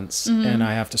 3 months and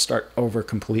I have to start over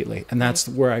completely. And that's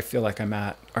where I feel like I'm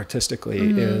at artistically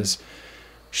is,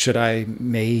 should I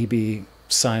maybe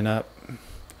sign up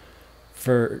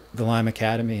for the Lime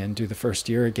Academy and do the first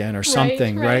year again or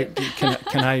something, right? Can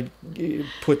I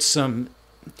put some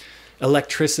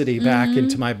electricity back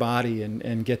into my body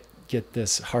and get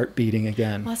this heart beating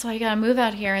again? Well, that's why you got to move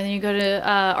out here, and then you go to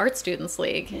Art Students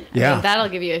League. I mean, that'll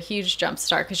give you a huge jump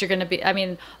start, because you're going to be, I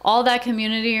mean, all that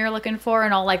community you're looking for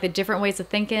and all like the different ways of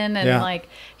thinking, and like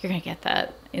you're going to get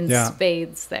that in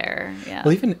spades there. Yeah.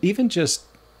 Well, even just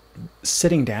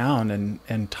sitting down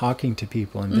and talking to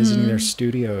people and visiting their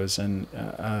studios, and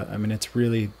I mean, it's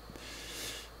really,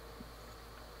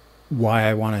 why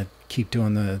I want to keep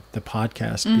doing the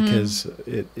podcast, because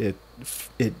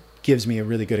it gives me a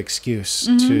really good excuse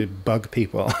to bug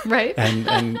people, right?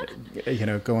 and you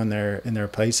know, go in their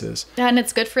places. Yeah, and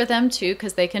it's good for them too,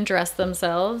 because they can dress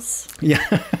themselves.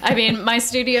 Yeah. I mean, my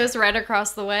studio's right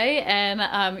across the way,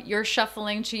 and you're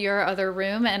shuffling to your other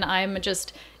room, and I'm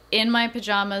just in my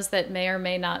pajamas that may or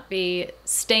may not be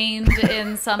stained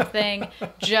in something,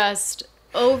 just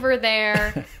over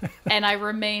there, and I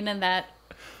remain in that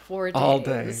for days. All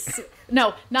day.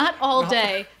 No, not all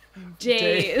day.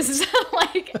 Days.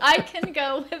 Like, I can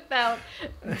go without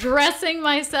dressing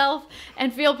myself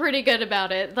and feel pretty good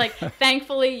about it. Like,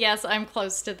 thankfully, yes, I'm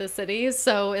close to the city,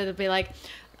 so it'll be like,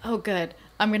 oh, good,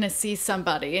 I'm gonna see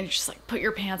somebody, and you just like put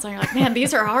your pants on. You're like, man,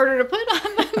 these are harder to put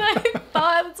on than I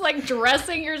thought. It's like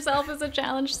dressing yourself is a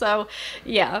challenge. So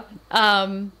yeah,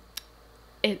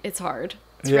 it's hard.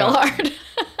 It's real hard.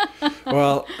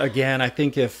 Well, again, I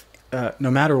think if no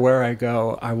matter where I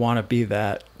go, I want to be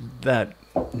that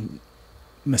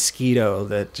mosquito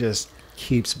that just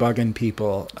keeps bugging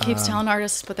people. Keeps telling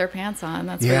artists to put their pants on.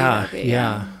 That's where you gotta be.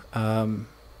 Yeah.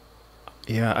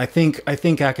 I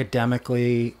think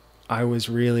academically, I was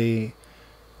really,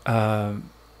 I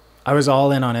was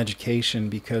all in on education,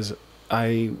 because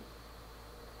I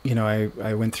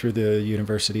went through the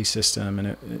university system, and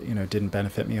it, you know, didn't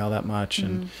benefit me all that much.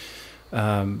 And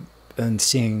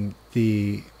seeing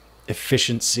the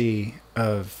efficiency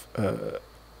of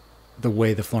the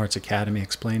way the Florence Academy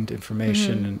explained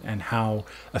information and how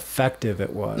effective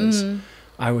it was,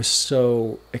 I was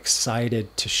so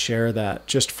excited to share that,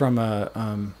 just from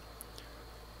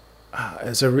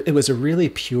it was a really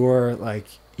pure, like,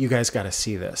 you guys got to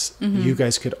see this. You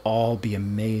guys could all be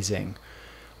amazing,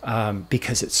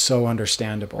 because it's so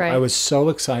understandable. Right. I was so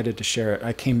excited to share it.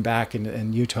 I came back,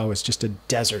 and Utah was just a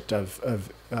desert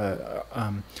of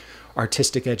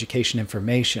artistic education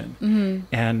information.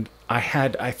 And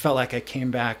I felt like I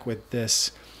came back with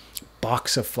this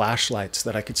box of flashlights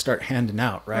that I could start handing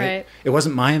out, right? It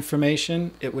wasn't my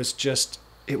information. It was just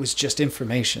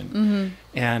information.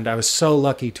 And I was so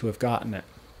lucky to have gotten it.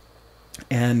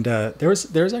 And there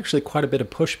was actually quite a bit of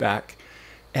pushback,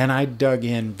 and I dug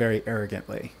in very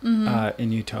arrogantly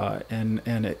in Utah, and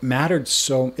it mattered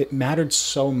so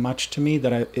much to me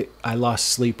that I lost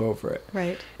sleep over it.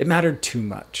 Right. It mattered too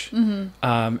much. And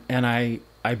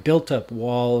I built up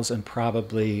walls, and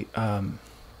probably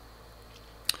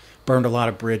burned a lot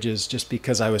of bridges, just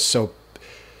because I was so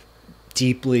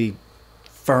deeply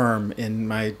firm in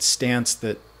my stance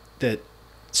that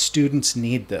students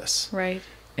need this. Right.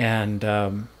 And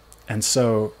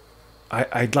so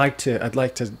I'd like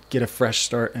to get a fresh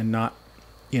start, and not,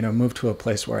 you know, move to a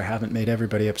place where I haven't made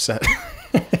everybody upset,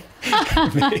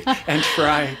 and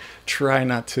try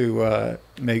not to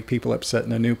make people upset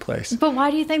in a new place. But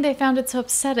why do you think they found it so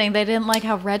upsetting? They didn't like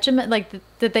how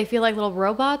did they feel like little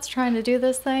robots trying to do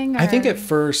this thing? Or? I think at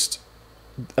first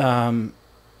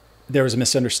there was a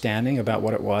misunderstanding about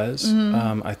what it was.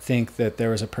 I think that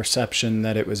there was a perception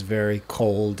that it was very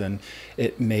cold, and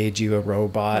it made you a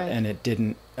robot, and it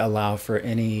didn't allow for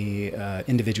any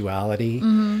individuality,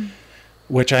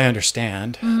 which I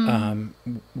understand.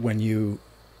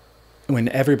 When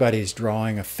everybody's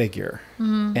drawing a figure,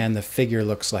 and the figure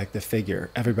looks like the figure,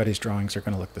 everybody's drawings are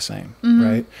going to look the same,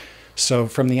 right? So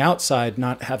from the outside,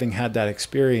 not having had that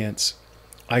experience,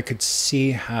 I could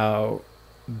see how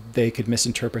they could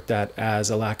misinterpret that as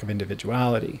a lack of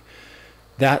individuality.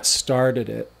 That started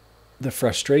it. The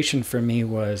frustration for me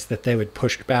was that they would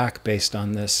push back based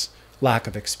on this lack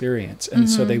of experience, and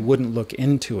so they wouldn't look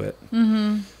into it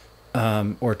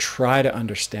or try to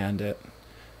understand it,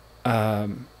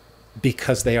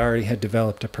 because they already had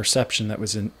developed a perception that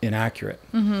was inaccurate.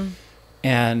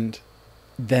 And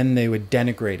then they would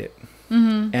denigrate it.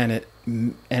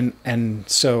 And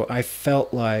so I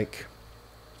felt like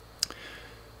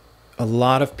a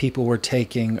lot of people were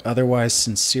taking otherwise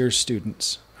sincere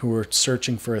students who were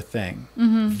searching for a thing,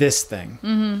 this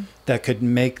thing, that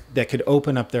could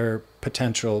open up their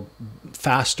potential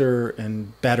faster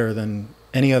and better than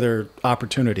any other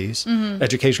opportunities,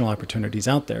 educational opportunities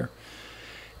out there.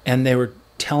 And they were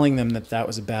telling them that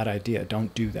was a bad idea.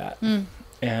 Don't do that.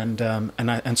 And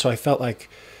so I felt like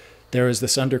there was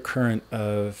this undercurrent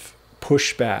of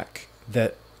pushback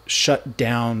that shut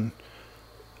down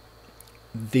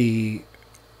the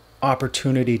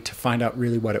opportunity to find out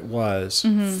really what it was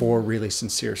for really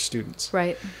sincere students.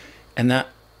 Right. And that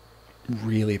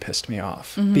really pissed me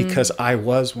off, because I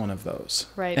was one of those.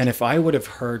 Right. And if I would have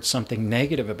heard something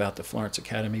negative about the Florence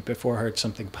Academy before I heard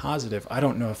something positive, I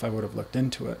don't know if I would have looked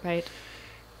into it. Right.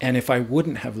 And if I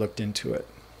wouldn't have looked into it,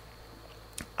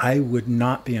 I would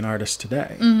not be an artist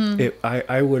today.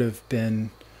 I would have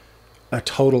been a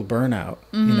total burnout,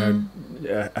 you know,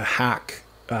 a hack,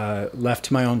 left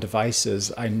to my own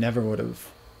devices. I never would have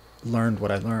learned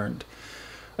what I learned.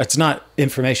 It's not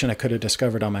information I could have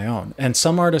discovered on my own. And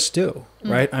some artists do,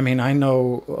 right? I mean, I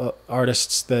know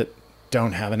artists that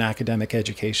don't have an academic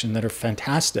education that are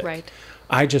fantastic. Right.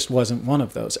 I just wasn't one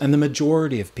of those. And the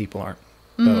majority of people aren't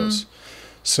those.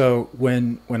 So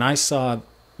when I saw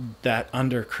that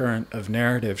undercurrent of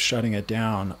narrative shutting it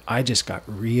down, I just got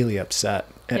really upset,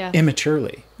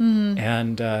 immaturely.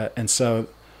 And so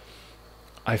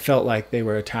I felt like they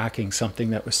were attacking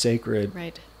something that was sacred.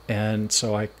 Right. And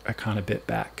so I kind of bit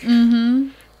back.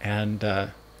 And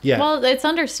yeah. Well, it's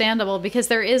understandable because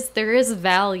there is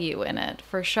value in it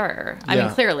for sure. I mean,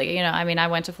 clearly, you know, I mean, I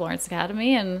went to Florence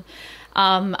Academy and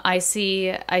I see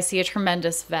a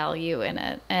tremendous value in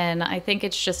it. And I think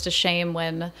it's just a shame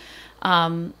when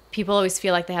people always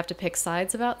feel like they have to pick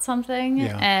sides about something,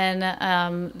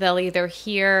 and they'll either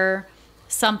hear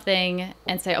something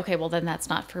and say, okay, well then that's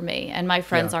not for me, and my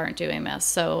friends aren't doing this,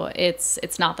 so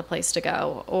it's not the place to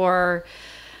go, or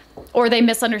they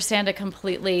misunderstand it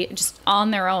completely just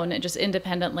on their own and just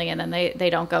independently, and then they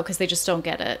don't go because they just don't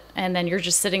get it, and then you're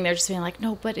just sitting there just being like,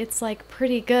 no, but it's like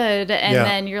pretty good, and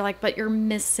then you're like, but you're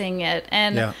missing it.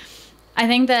 And I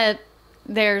think that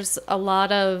there's a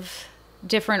lot of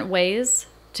different ways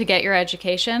to get your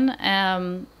education,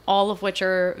 all of which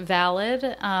are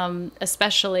valid,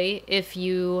 especially if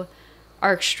you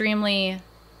are extremely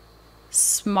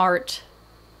smart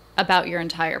about your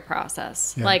entire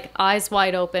process. Like eyes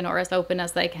wide open, or as open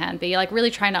as they can be, like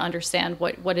really trying to understand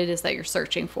what it is that you're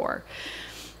searching for.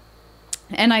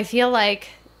 And I feel like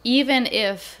even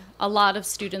if a lot of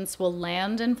students will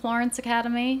land in Florence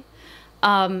Academy,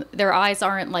 their eyes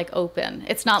aren't like open.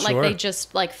 It's not like they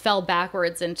just like fell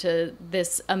backwards into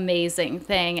this amazing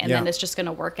thing and then it's just going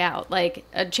to work out. Like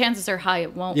chances are high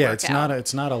it won't work out.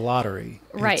 It's not a lottery.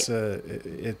 Right.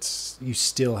 It's you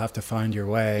still have to find your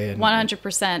way. And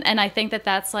 100%. And I think that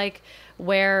that's like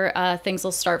where things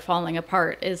will start falling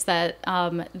apart, is that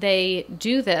they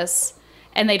do this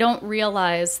and they don't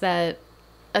realize that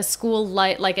a school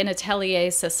like an atelier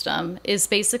system is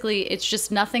basically, it's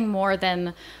just nothing more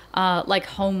than like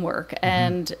homework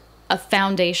and a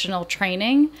foundational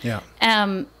training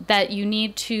that you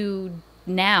need to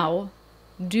now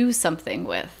do something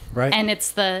with. Right. And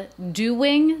it's the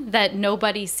doing that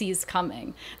nobody sees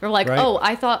coming. They're like, oh,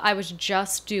 I thought I was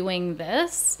just doing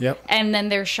this. Yep. And then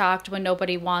they're shocked when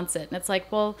nobody wants it. And it's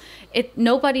like, well,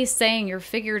 nobody's saying your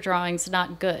figure drawing's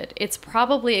not good. It's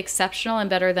probably exceptional and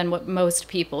better than what most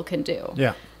people can do.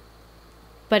 Yeah.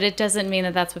 But it doesn't mean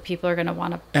that that's what people are going to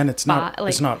want to And it's not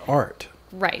it's not art.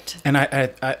 Right. And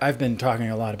I've been talking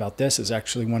a lot about this. Is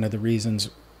actually one of the reasons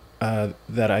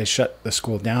that I shut the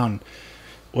school down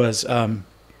was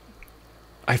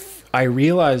I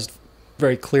realized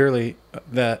very clearly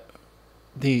that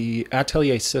the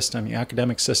atelier system, the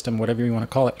academic system, whatever you want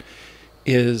to call it,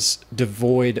 is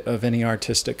devoid of any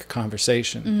artistic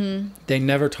conversation. They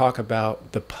never talk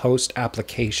about the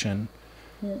post-application,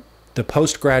 the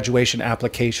post-graduation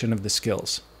application of the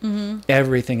skills.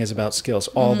 Everything is about skills.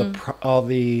 All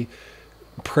the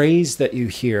praise that you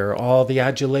hear, all the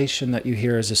adulation that you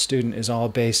hear as a student is all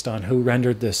based on who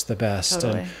rendered this the best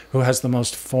and who has the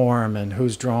most form and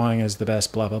whose drawing is the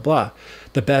best, blah, blah, blah.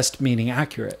 The best meaning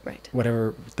accurate,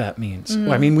 whatever that means.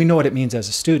 Well, I mean, we know what it means as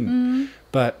a student,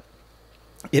 but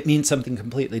it means something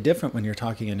completely different when you're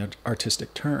talking in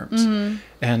artistic terms.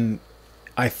 And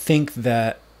I think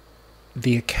that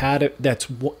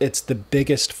it's the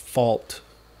biggest fault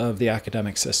of the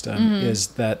academic system is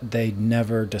that they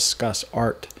never discuss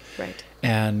art. Right.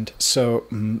 And so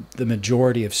the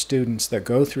majority of students that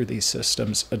go through these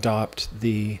systems adopt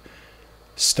the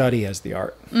study as the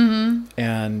art. And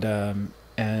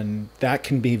that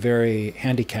can be very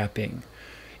handicapping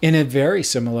in a very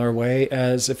similar way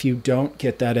as if you don't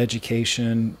get that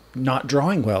education, not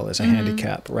drawing well is a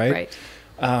handicap, right?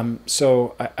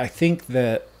 So I think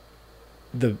that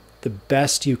the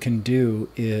best you can do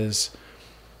is,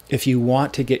 if you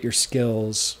want to get your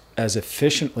skills as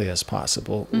efficiently as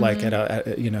possible, like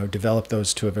develop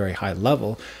those to a very high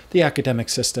level, the academic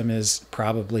system is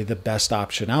probably the best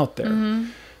option out there.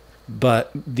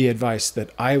 But the advice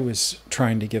that I was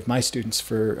trying to give my students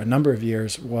for a number of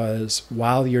years was,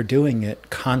 while you're doing it,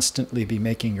 constantly be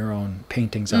making your own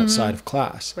paintings outside of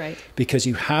class. Right. Because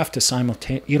you have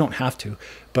to you don't have to,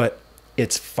 but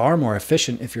it's far more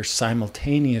efficient if you're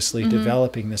simultaneously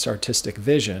developing this artistic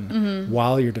vision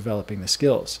while you're developing the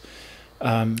skills.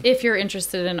 If you're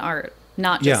interested in art,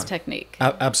 not just technique.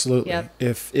 Absolutely. Yep.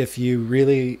 If you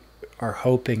really are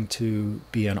hoping to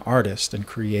be an artist and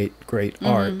create great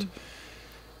art,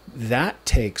 that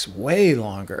takes way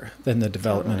longer than the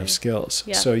development of skills.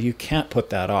 Yeah. So you can't put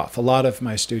that off. A lot of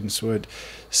my students would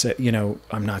say, you know,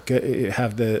 I'm not good,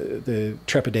 have the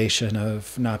trepidation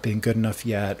of not being good enough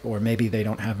yet, or maybe they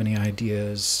don't have any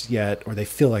ideas yet, or they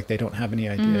feel like they don't have any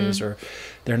ideas, or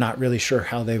they're not really sure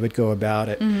how they would go about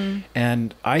it.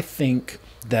 And I think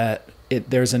that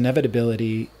there's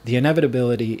inevitability. The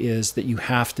inevitability is that you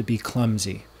have to be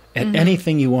clumsy at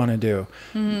anything you want to do.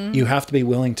 You have to be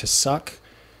willing to suck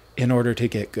in order to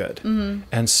get good.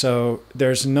 And so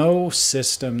there's no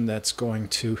system that's going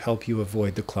to help you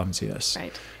avoid the clumsiness.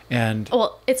 Right. And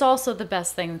well, it's also the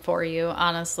best thing for you,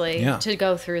 honestly, to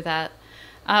go through that.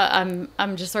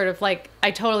 I'm just sort of like,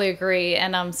 I totally agree.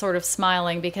 And I'm sort of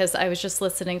smiling because I was just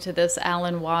listening to this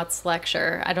Alan Watts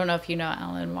lecture. I don't know if you know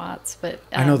Alan Watts, but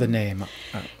I know the name.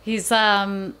 He's,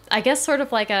 I guess, sort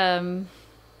of like a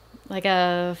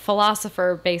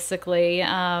philosopher, basically,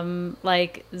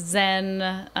 like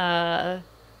Zen,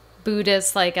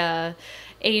 Buddhist, like a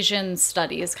Asian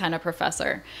studies kind of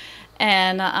professor.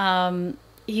 And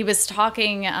he was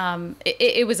talking,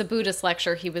 it was a Buddhist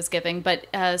lecture he was giving, but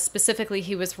specifically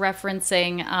he was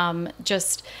referencing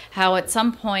just how at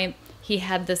some point he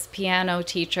had this piano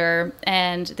teacher,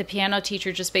 and the piano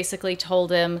teacher just basically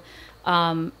told him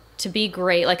to be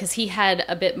great, like, because he had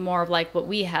a bit more of like what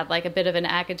we had, like a bit of an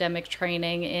academic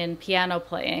training in piano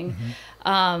playing,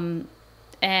 and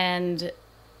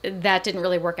that didn't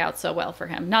really work out so well for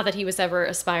him. Not that he was ever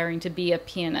aspiring to be a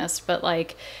pianist, but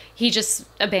like he just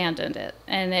abandoned it,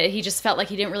 and he just felt like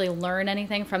he didn't really learn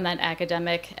anything from that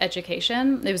academic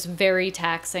education. It was very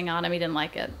taxing on him. He didn't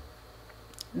like it.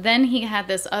 Then he had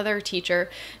this other teacher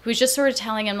who was just sort of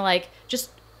telling him, like, just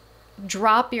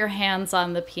drop your hands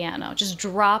on the piano, just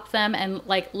drop them, and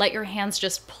like let your hands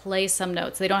just play some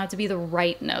notes. They don't have to be the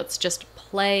right notes, just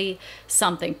play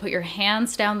something. Put your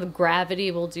hands down, the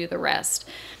gravity will do the rest.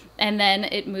 And then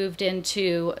it moved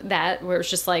into that where it was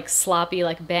just like sloppy,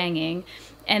 like banging.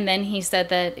 And then he said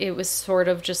that it was sort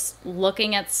of just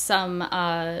looking at some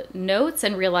notes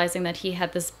and realizing that he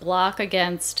had this block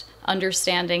against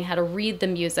understanding how to read the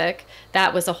music.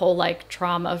 That was a whole like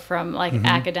trauma from like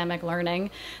academic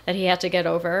learning that he had to get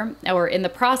over, or in the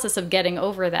process of getting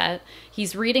over that,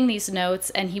 he's reading these notes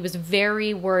and he was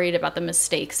very worried about the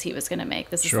mistakes he was going to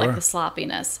make. This is like the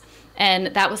sloppiness. And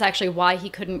that was actually why he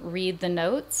couldn't read the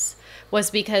notes, was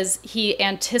because he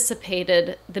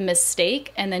anticipated the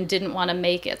mistake and then didn't want to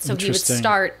make it. So he would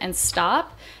start and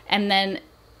stop, and then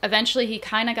eventually he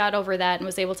kind of got over that and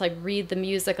was able to like read the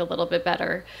music a little bit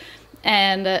better.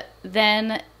 And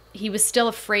then he was still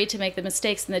afraid to make the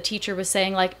mistakes, and the teacher was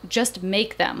saying, like, just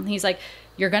make them. He's like,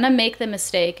 you're going to make the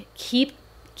mistake, keep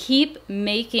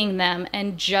making them,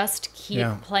 and just keep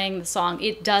playing the song.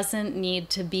 It doesn't need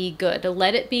to be good.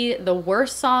 Let it be the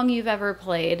worst song you've ever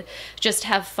played. Just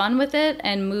have fun with it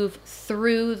and move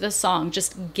through the song.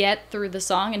 Just get through the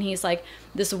song. And he's like,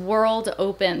 this world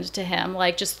opened to him,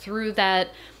 like just through that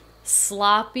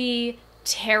sloppy,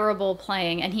 terrible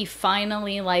playing. And he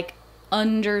finally like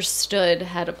understood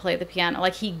how to play the piano.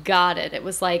 Like he got it. It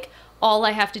was like, all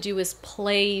I have to do is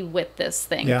play with this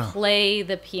thing, play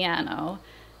the piano,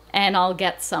 and I'll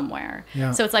get somewhere.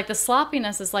 So it's like the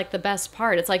sloppiness is like the best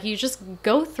part. It's like you just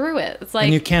go through it. It's like,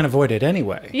 and you can't avoid it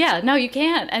anyway. Yeah, no, you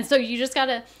can't. And so you just got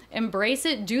to embrace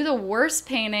it. Do the worst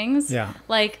paintings.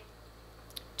 Like,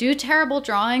 do terrible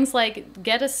drawings. Like,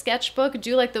 get a sketchbook.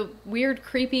 Do like the weird,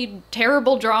 creepy,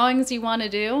 terrible drawings you want to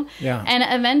do. And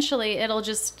eventually it'll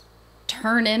just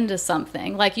turn into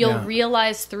something. Like you'll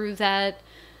realize through that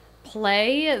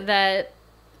play that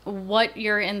what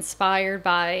you're inspired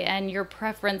by and your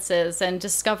preferences, and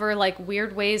discover like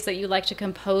weird ways that you like to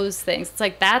compose things. It's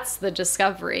like that's the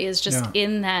discovery, is just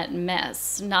in that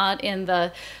mess, not in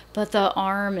the but the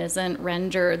arm isn't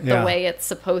rendered the way it's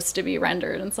supposed to be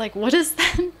rendered. And it's like, what does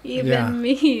that even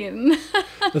mean?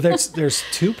 Well, there's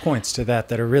 2 points to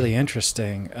that are really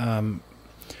interesting.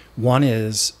 One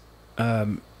is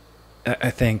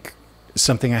I think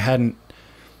something I hadn't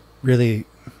really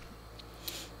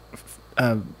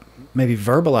maybe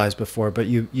verbalized before, but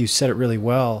you said it really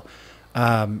well,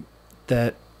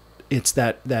 that it's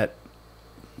that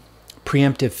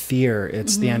preemptive fear,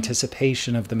 it's the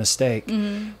anticipation of the mistake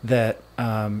that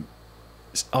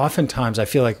oftentimes I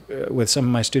feel like with some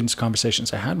of my students'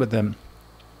 conversations I had with them,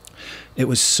 it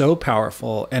was so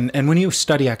powerful. And when you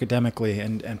study academically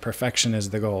and perfection is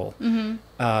the goal,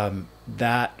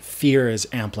 that fear is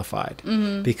amplified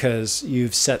because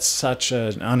you've set such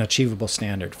an unachievable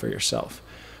standard for yourself.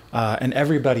 And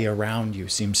everybody around you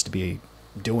seems to be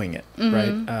doing it,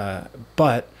 right?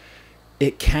 But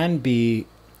it can be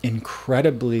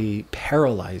incredibly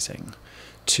paralyzing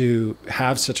to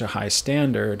have such a high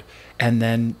standard, and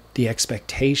then the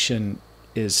expectation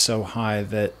is so high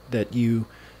that you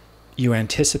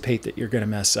anticipate that you're going to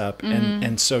mess up,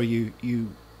 and so you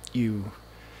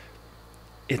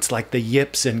it's like the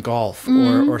yips in golf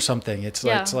or something. It's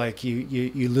like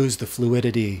you lose the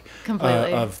fluidity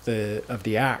of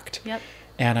the act. Yep.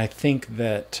 And I think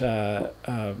that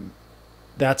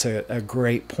that's a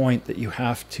great point, that you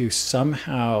have to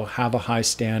somehow have a high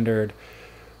standard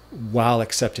while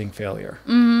accepting failure.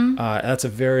 That's a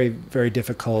very, very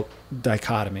difficult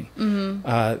dichotomy.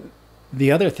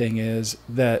 The other thing is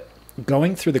that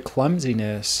going through the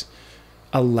clumsiness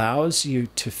allows you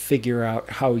to figure out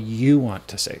how you want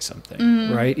to say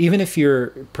something, right? Even if you're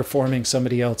performing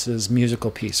somebody else's musical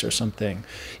piece or something,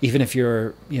 even if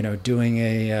you're, doing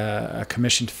a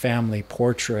commissioned family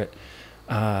portrait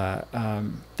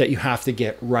that you have to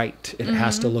get right, it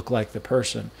has to look like the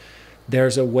person.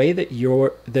 There's a way that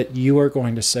you are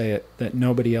going to say it that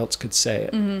nobody else could say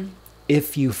it,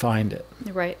 if you find it.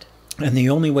 Right. And the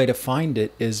only way to find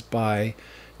it is by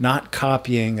not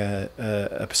copying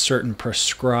a certain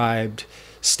prescribed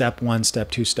step 1,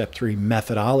 step 2, step 3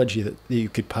 methodology that you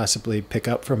could possibly pick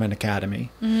up from an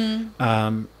academy.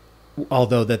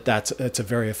 Although it's a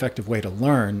very effective way to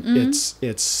learn.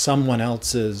 It's someone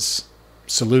else's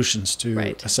solutions to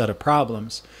a set of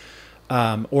problems,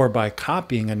 or by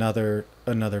copying another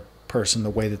person, the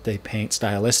way that they paint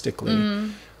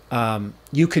stylistically.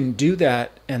 You can do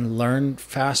that and learn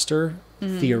faster.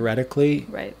 Theoretically,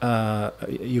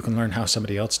 you can learn how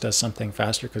somebody else does something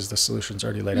faster because the solution's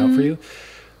already laid out for you.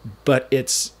 But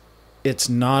it's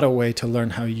not a way to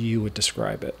learn how you would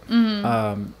describe it.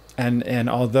 And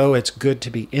although it's good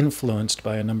to be influenced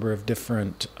by a number of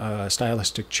different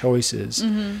stylistic choices,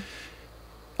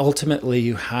 ultimately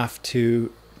you have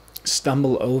to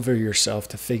stumble over yourself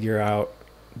to figure out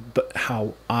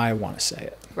how I want to say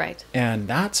it. Right.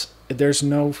 And there's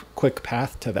no quick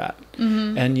path to that.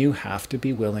 And you have to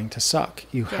be willing to suck.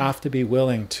 You have to be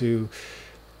willing to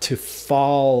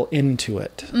fall into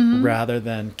it rather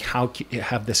than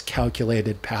have this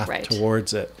calculated path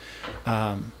towards it.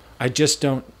 I just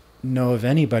don't know of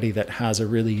anybody that has a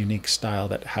really unique style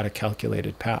that had a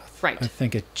calculated path. Right. I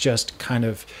think it just kind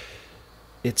of,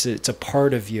 it's a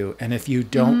part of you. And if you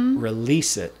don't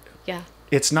release it,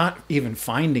 it's not even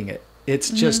finding it.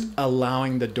 It's just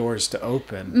allowing the doors to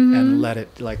open and let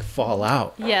it fall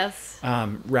out. Yes.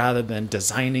 Rather than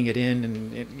designing it in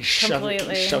and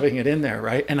shoving it in there,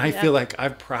 right? And I feel like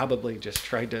I've probably just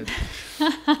tried to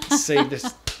say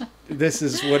this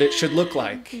is what it should look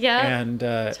like. Yeah. And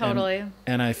totally.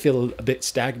 And I feel a bit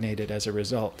stagnated as a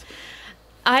result.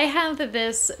 I have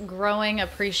this growing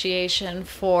appreciation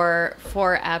for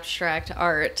abstract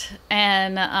art,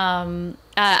 and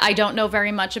I don't know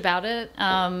very much about it,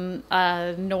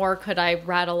 nor could I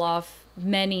rattle off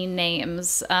many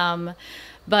names,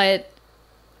 but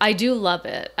I do love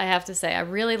it. I have to say, I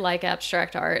really like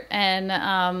abstract art,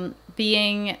 and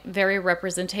being very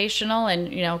representational,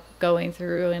 and going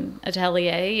through an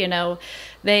atelier,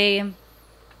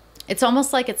 it's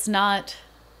almost like it's not.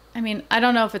 I mean, I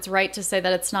don't know if it's right to say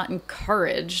that it's not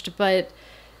encouraged, but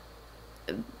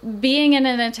being in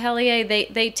an atelier,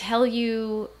 they tell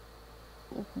you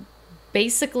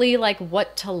basically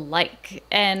what to like,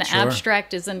 and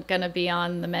abstract isn't going to be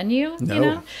on the menu,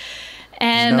 No.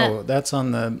 And no, that's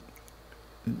on the,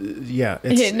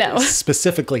 it's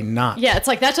specifically not. Yeah, it's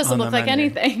like, that doesn't look like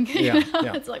menu. Anything.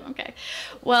 It's like, okay.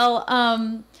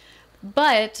 Well,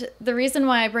 but the reason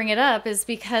why I bring it up is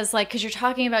because you're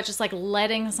talking about just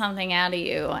letting something out of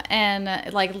you,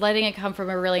 and letting it come from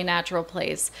a really natural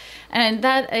place. And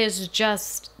that is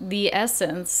just the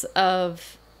essence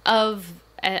of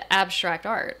abstract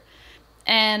art.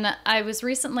 And I was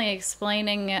recently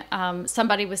explaining,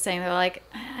 somebody was saying, they're like,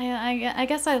 I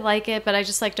guess I like it, but I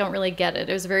just don't really get it.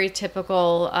 It was a very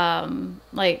typical,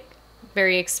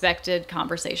 very expected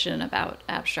conversation about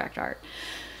abstract art.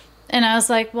 And I was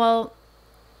like, well,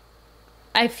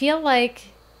 I feel like,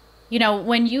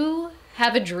 when you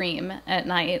have a dream at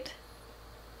night,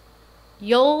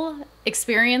 you'll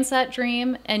experience that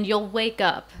dream and you'll wake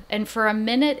up. And for a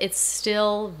minute, it's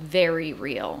still very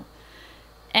real.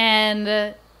 And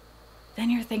then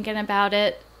you're thinking about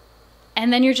it.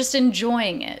 And then you're just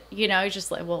enjoying it. You're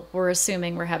just like, well, we're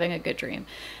assuming we're having a good dream.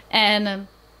 And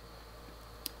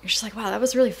you're just like, wow, that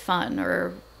was really fun,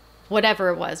 or whatever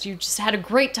it was. You just had a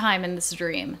great time in this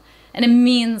dream, and it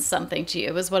means something to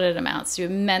you, is what it amounts to.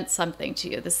 It meant something to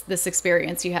you, this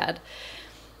experience you had.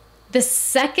 The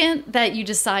second that you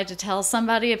decide to tell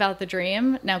somebody about the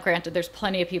dream, now granted, there's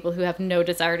plenty of people who have no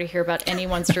desire to hear about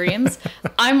anyone's dreams.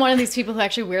 I'm one of these people who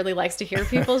actually weirdly likes to hear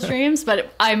people's dreams,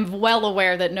 but I'm well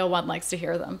aware that no one likes to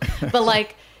hear them. But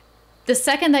like the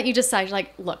second that you decide,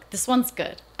 like, look, this one's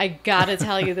good. I gotta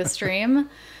tell you this dream.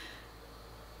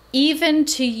 Even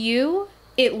to you,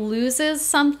 it loses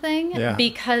something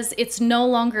because it's no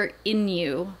longer in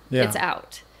you. Yeah. It's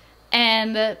out.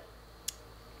 And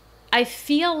I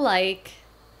feel like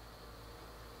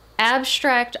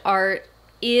abstract art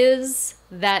is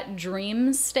that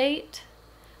dream state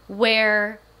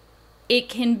where it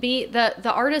can be,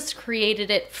 the artist created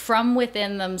it from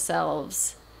within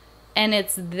themselves and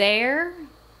it's there.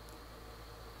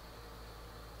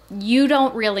 You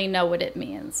don't really know what it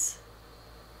means.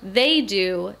 They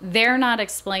do. They're not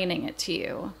explaining it to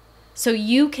you. So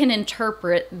you can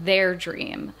interpret their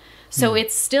dream. So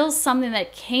it's still something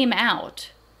that came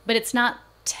out, but it's not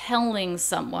telling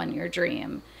someone your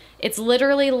dream. It's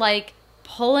literally like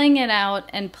pulling it out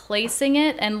and placing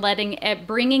it and letting it,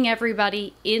 bringing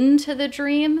everybody into the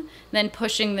dream, then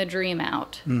pushing the dream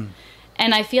out. And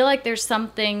I feel like there's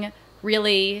something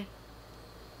really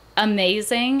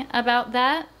amazing about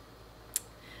that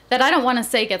I don't want to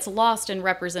say gets lost in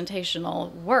representational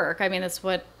work. I mean, that's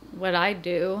what I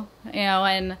do, you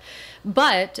know,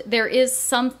 but there is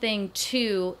something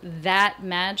to that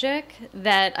magic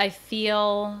that I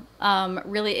feel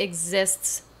really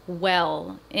exists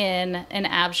well in an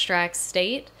abstract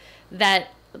state that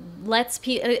lets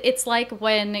people, it's like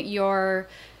when you're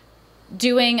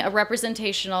doing a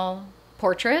representational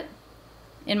portrait,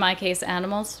 in my case,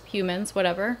 animals, humans,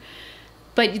 whatever,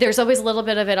 but there's always a little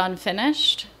bit of it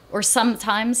unfinished, or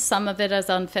sometimes some of it is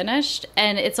unfinished.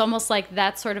 And it's almost like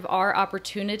that's sort of our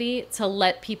opportunity to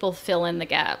let people fill in the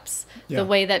gaps. Yeah. The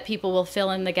way that people will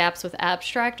fill in the gaps with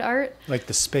abstract art. Like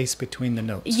the space between the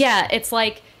notes. Yeah, it's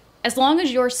like, as long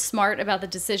as you're smart about the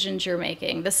decisions you're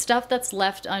making, the stuff that's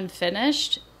left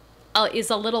unfinished is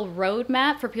a little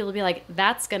roadmap for people to be like,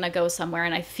 that's going to go somewhere.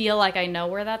 And I feel like I know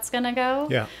where that's going to go.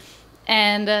 Yeah.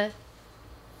 And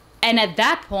at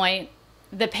that point,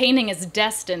 the painting is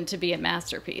destined to be a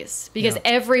masterpiece because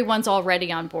everyone's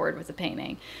already on board with the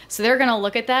painting. So they're going to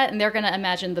look at that and they're going to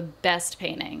imagine the best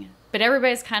painting. But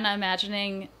everybody's kind of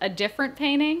imagining a different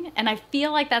painting. And I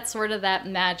feel like that's sort of that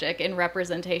magic in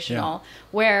representational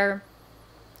where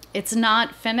it's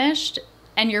not finished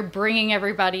and you're bringing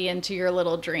everybody into your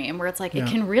little dream where it's like it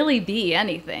can really be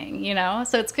anything, you know?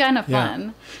 So it's kind of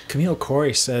fun. Camille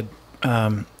Corey said...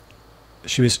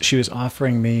 she was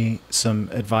offering me some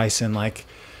advice in like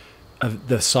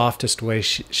the softest way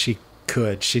she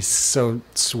could. She's so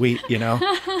sweet, you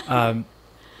know.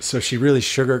 So she really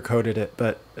sugarcoated it,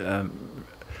 but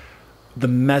the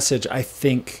message I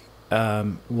think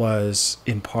was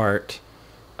in part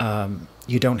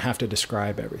you don't have to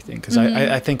describe everything because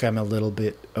I think I'm a little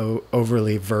bit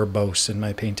overly verbose in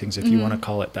my paintings, if you want to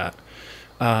call it that.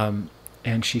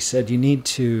 And she said you need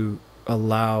to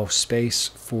allow space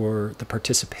for the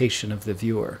participation of the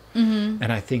viewer.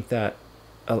 And I think that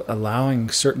allowing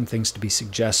certain things to be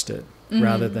suggested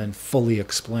rather than fully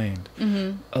explained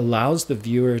allows the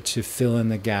viewer to fill in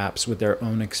the gaps with their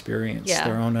own experience,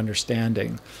 their own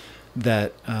understanding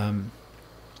that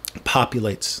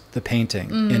populates the painting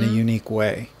in a unique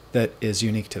way that is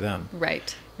unique to them.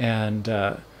 Right. And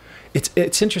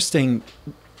it's interesting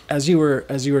as you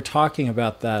were talking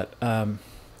about that.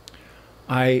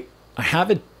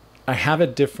 I have a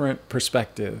different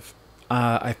perspective.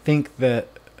 I think that,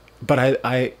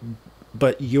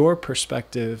 but your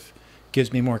perspective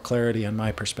gives me more clarity on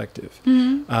my perspective.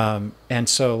 And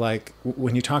so, like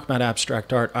when you talk about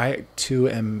abstract art, I too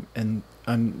am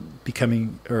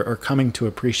becoming or coming to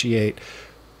appreciate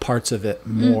parts of it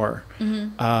more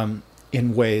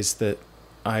in ways that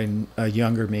a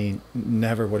younger me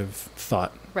never would have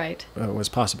thought was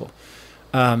possible.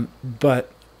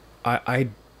 But I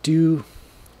do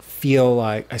feel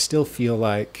like, I still feel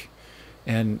like,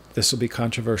 and this will be a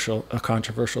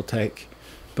controversial take,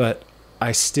 but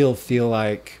I still feel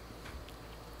like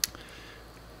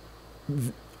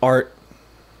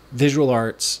visual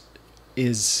arts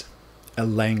is a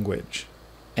language,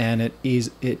 and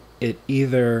it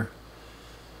either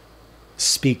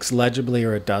speaks legibly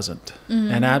or it doesn't.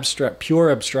 And pure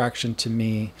abstraction to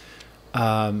me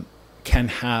can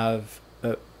have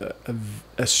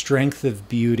a strength of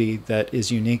beauty that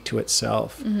is unique to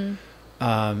itself,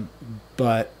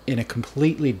 but in a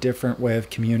completely different way of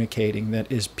communicating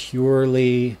that is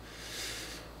purely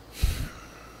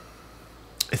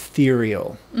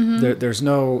ethereal. There's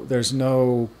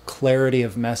no clarity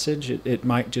of message. It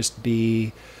might just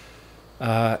be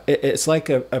It's like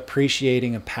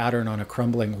appreciating a pattern on a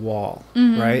crumbling wall,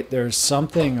 Mm-hmm. right? There's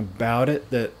something about it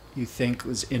that you think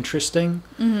was interesting,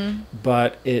 Mm-hmm.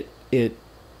 but it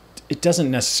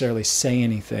doesn't necessarily say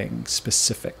anything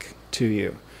specific to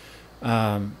you,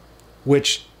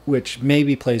 which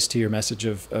maybe plays to your message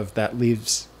of that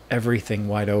leaves everything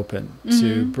wide open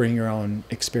to bring your own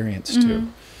experience to,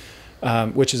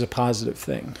 which is a positive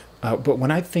thing. But when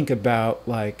I think about,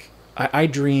 like, I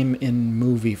dream in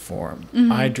movie form.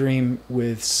 I dream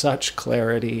with such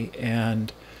clarity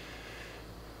and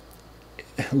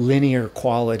linear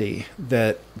quality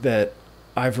that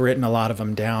I've written a lot of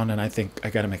them down, and I think I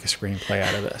got to make a screenplay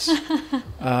out of this.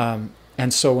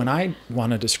 And so when I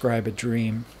want to describe a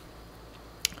dream,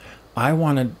 I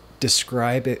want to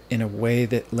describe it in a way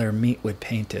that Lermite would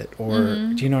paint it, or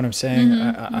do you know what I'm saying?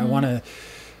 I want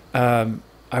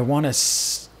to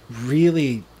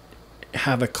really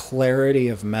have a clarity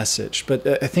of message.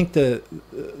 But I think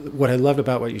what I loved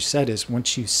about what you said is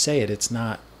once you say it, it's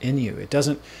not in you. It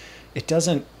doesn't,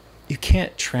 you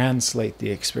can't translate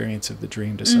the experience of the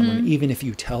dream to someone, even if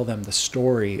you tell them the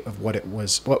story of what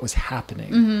was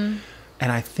happening.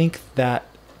 And I think that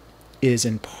is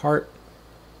in part,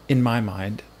 in my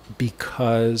mind,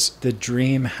 because the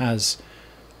dream has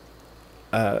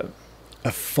a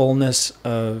fullness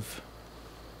of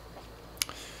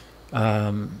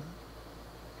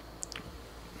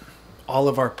all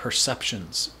of our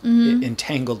perceptions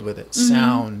entangled with it,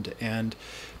 sound and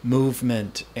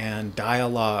movement and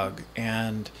dialogue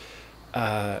and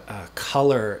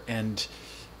color and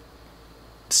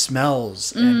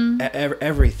smells and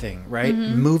everything, right?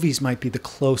 Movies might be the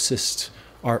closest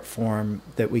art form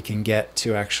that we can get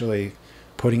to actually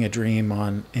putting a dream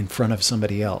on in front of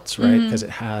somebody else, right? Because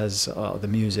it has the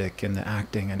music and the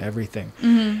acting and everything.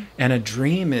 And a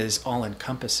dream is all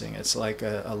encompassing. It's like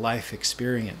a life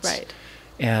experience. Right.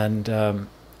 And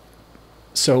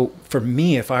so for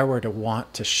me, if I were to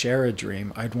want to share a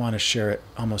dream, I'd want to share it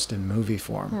almost in movie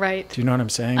form. Right. Do you know what I'm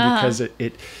saying? Because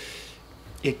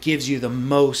it gives you the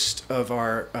most of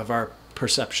our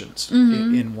perceptions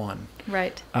in one.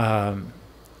 Right. But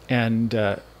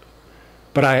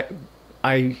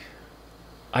I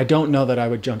don't know that I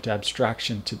would jump to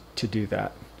abstraction to do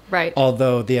that. Right.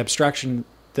 Although the abstraction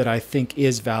that I think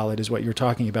is valid is what you're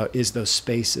talking about, is those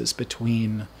spaces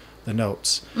between the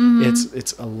notes.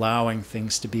 It's allowing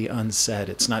things to be unsaid.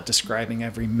 It's not describing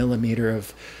every millimeter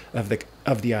of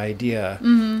the idea.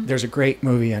 There's a great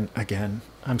movie, and again,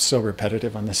 I'm so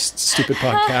repetitive on this stupid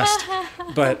podcast,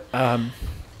 but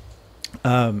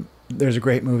there's a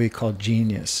great movie called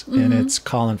Genius, and it's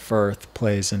Colin Firth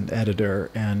plays an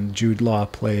editor, and Jude Law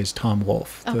plays Tom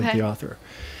Wolfe, the author.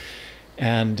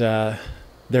 And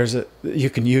you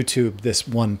can YouTube this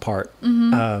one part.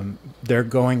 They're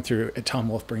going through, Tom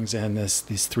Wolfe brings in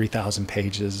these 3,000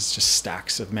 pages, just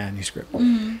stacks of manuscript,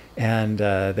 and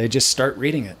they just start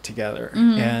reading it together,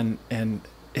 and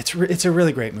it's a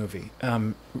really great movie.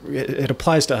 It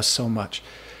applies to us so much,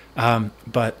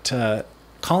 but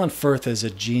Colin Firth is a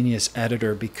genius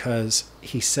editor because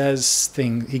he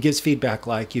gives feedback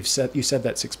like, you said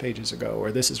that 6 pages ago,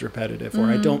 or this is repetitive, or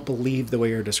I don't believe the way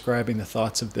you're describing the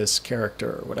thoughts of this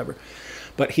character, or whatever.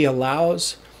 But he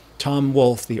allows Tom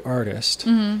Wolfe, the artist,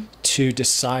 to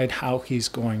decide how he's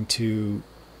going to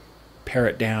pare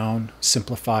it down,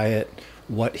 simplify it,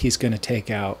 what he's going to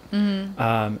take out,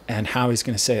 and how he's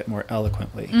going to say it more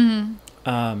eloquently.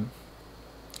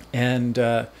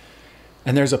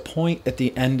 And there's a point at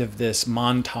the end of this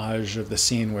montage of the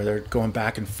scene where they're going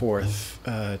back and forth,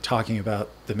 talking about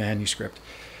the manuscript.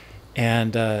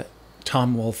 And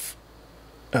Tom Wolfe,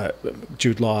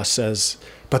 Jude Law says,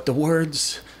 but the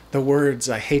words,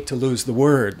 I hate to lose the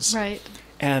words. Right.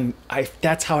 And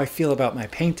that's how I feel about my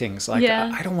paintings. Like,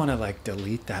 Yeah. I don't want to like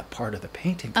delete that part of the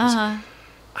painting, 'cause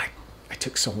I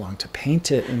took so long to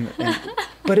paint it,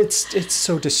 but it's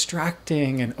so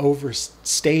distracting and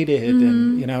overstated,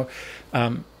 and you know.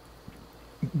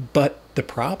 But the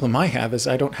problem I have is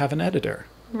I don't have an editor.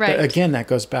 Right. Again, that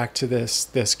goes back to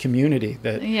this community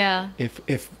that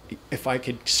if I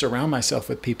could surround myself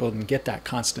with people and get that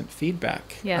constant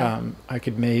feedback, I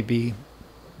could maybe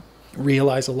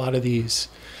realize a lot of these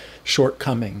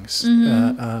shortcomings.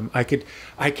 I could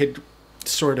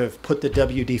sort of put the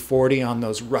WD-40 on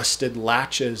those rusted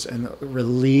latches and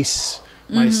release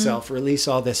myself, release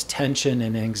all this tension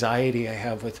and anxiety I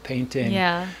have with painting,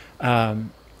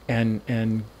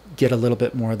 and get a little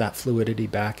bit more of that fluidity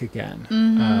back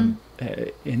again.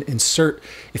 Insert,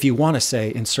 if you want to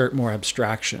say, insert more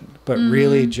abstraction, but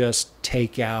really just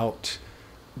take out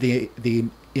the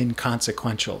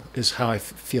inconsequential is how I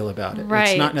feel about it. Right.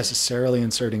 It's not necessarily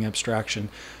inserting abstraction.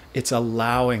 it's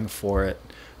allowing for it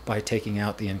by taking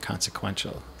out the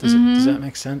inconsequential. Does that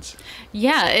make sense?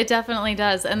 Yeah, it definitely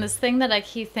does. And this thing that I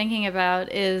keep thinking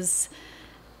about is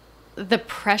the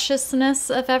preciousness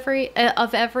of everything.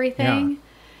 Yeah.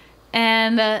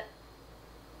 And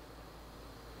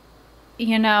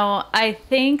you know, I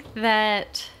think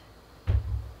that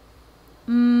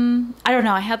I don't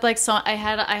know. I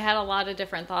had a lot of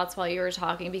different thoughts while you were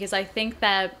talking, because I think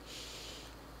that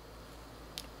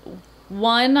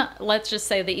one, let's just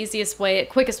say the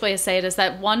quickest way to say it is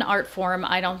that one art form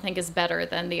I don't think is better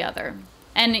than the other.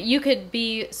 And you could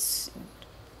be,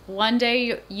 one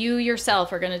day you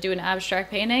yourself are going to do an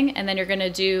abstract painting, and then you're going to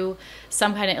do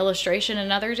some kind of illustration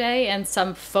another day, and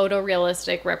some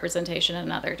photorealistic representation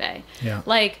another day. Yeah.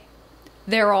 Like,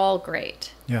 they're all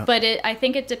great. Yeah. But I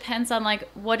think it depends on like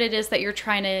what it is that you're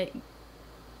trying to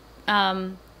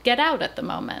get out at the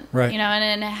moment. Right. You know,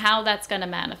 and how that's going to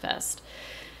manifest.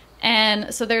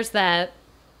 And so there's that.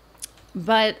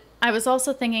 But I was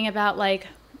also thinking about, like,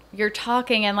 you're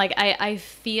talking, and like I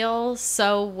feel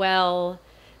so well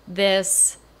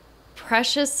this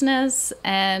preciousness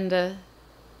and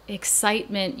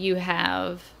excitement you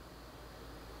have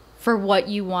for what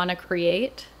you want to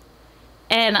create.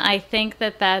 And I think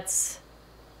that that's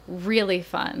really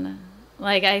fun.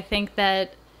 Like, I think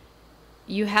that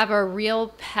you have a real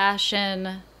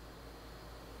passion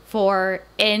for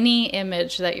any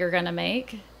image that you're going to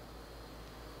make.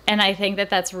 And I think that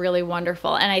that's really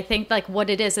wonderful. And I think like what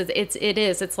it is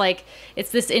it's like,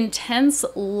 it's this intense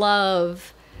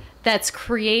love that's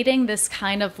creating this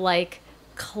kind of like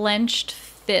clenched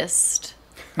fist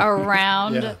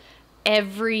around yeah.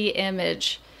 every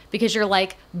image, because you're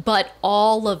like, but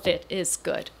all of it is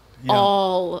good. Yeah.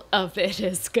 All of it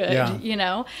is good, yeah. you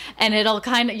know? And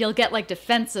you'll get like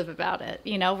defensive about it,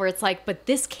 you know, where it's like, but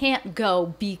this can't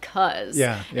go because,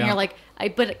 yeah. and you're like,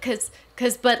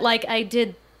 but like I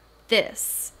did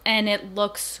this and it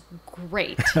looks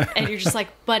great. And you're just like,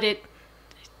 but it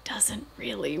doesn't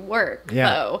really work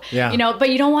though, yeah. you know,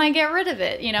 but you don't want to get rid of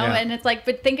it, you know? Yeah. And it's like,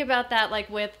 but think about that, like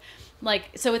with,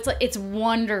 like, so it's like, it's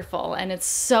wonderful and it's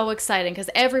so exciting because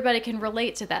everybody can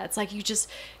relate to that. It's like,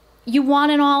 you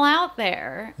want it all out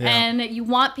there, yeah. and you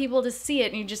want people to see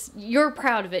it, and you're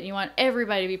proud of it, and you want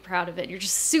everybody to be proud of it. You're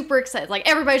just super excited. Like,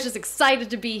 everybody's just excited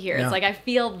to be here. Yeah. It's like, I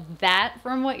feel that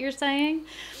from what you're saying.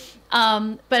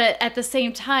 But at the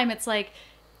same time, it's like,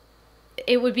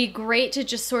 it would be great to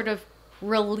just sort of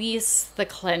release the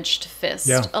clenched fist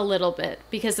yeah. a little bit,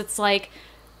 because it's like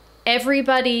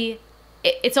everybody,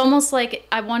 it's almost like,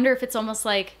 I wonder if it's almost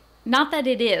like, not that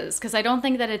it is, because I don't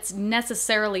think that it's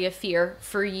necessarily a fear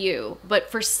for you, but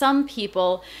for some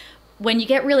people, when you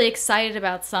get really excited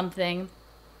about something,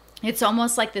 it's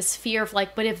almost like this fear of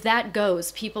like, but if that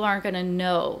goes, people aren't going to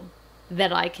know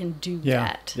that I can do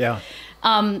that. Yeah.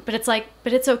 But it's like,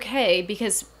 but it's okay,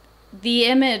 because the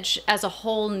image as a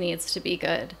whole needs to be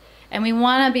good. And we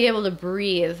want to be able to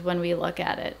breathe when we look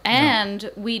at it. And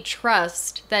we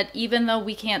trust that even though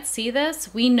we can't see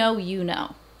this, we know you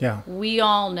know. Yeah. We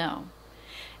all know.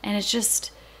 And it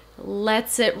just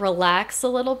lets it relax a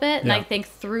little bit. And yeah. I think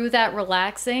through that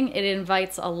relaxing, it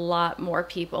invites a lot more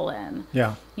people in.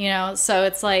 Yeah. You know, so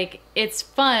it's like, it's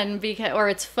fun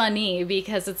it's funny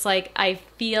because it's like, I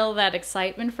feel that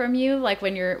excitement from you, like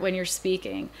when you're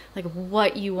speaking, like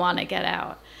what you want to get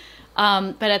out.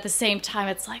 But at the same time,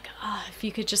 it's like, if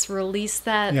you could just release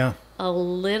that yeah. a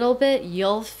little bit,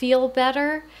 you'll feel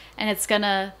better, and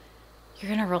you're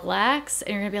going to relax,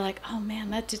 and you're going to be like, oh man,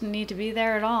 that didn't need to be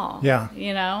there at all. Yeah.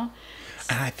 You know?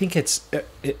 And I think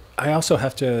I also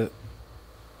have to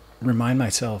remind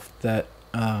myself that,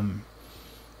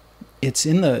 it's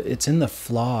in the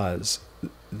flaws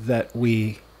that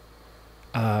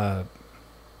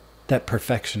that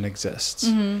perfection exists.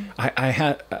 Mm-hmm. I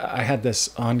had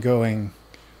this ongoing,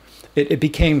 it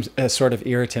became a sort of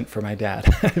irritant for my dad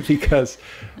because,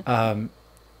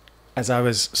 as I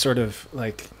was sort of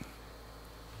like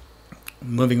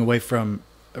moving away from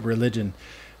religion,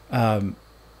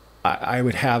 I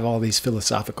would have all these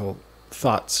philosophical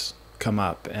thoughts come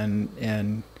up,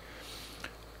 and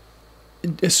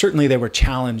certainly there were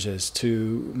challenges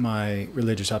to my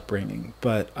religious upbringing,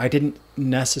 but I didn't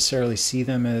necessarily see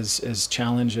them as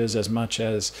challenges as much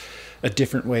as a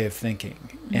different way of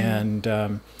thinking.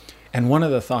 Mm-hmm. And one of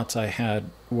the thoughts I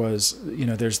had was, you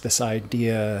know, there's this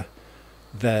idea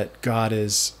that God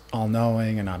is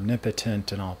all-knowing and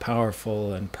omnipotent and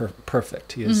all-powerful and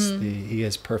perfect. He is mm-hmm. He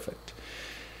is perfect.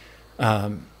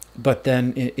 But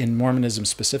then in Mormonism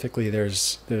specifically,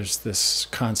 there's this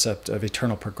concept of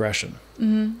eternal progression.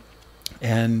 Mm-hmm.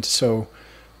 And so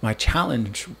my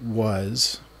challenge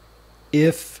was,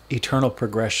 if eternal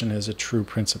progression is a true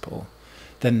principle,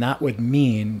 then that would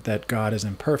mean that God is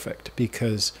imperfect,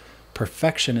 because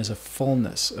perfection is a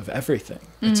fullness of everything.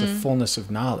 Mm-hmm. It's a fullness of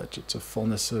knowledge. It's a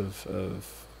fullness of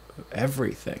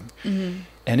everything. Mm-hmm.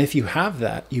 And if you have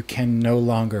that, you can no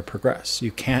longer progress.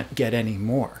 You can't get any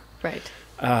more. Right.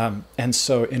 And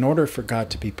so in order for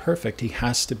God to be perfect, he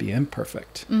has to be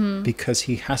imperfect, because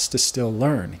he has to still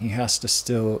learn. He has to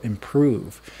still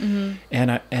improve.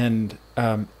 Mm-hmm. And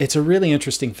it's a really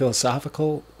interesting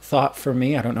philosophical thought for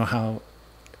me. I don't know how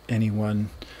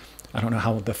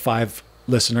the 5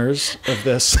 listeners of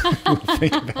this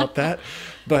think about that.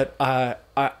 But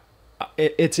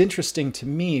it's interesting to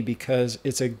me because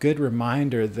it's a good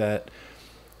reminder that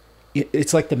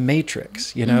it's like the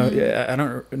Matrix, you know. Mm-hmm. I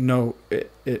don't know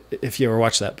if you ever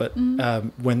watched that, but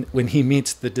when he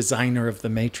meets the designer of the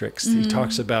Matrix, he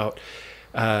talks about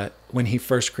when he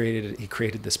first created it, he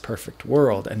created this perfect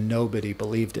world, and nobody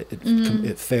believed it.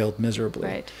 It failed miserably,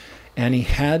 right. And he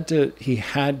had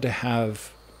to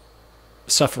have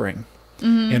suffering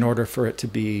in order for it to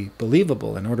be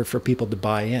believable, in order for people to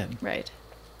buy in, right.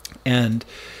 And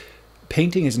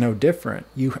painting is no different.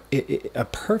 A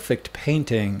perfect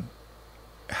painting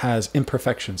has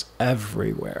imperfections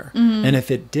everywhere, and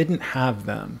if it didn't have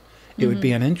them, it would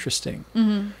be uninteresting.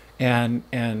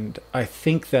 And I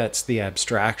think that's the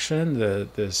abstraction,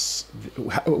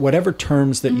 whatever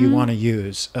terms that you want to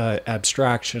use,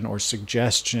 abstraction or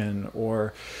suggestion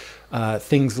or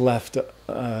things left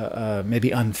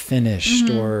maybe unfinished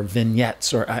or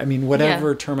vignettes, or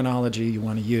whatever terminology you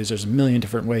want to use. There's a million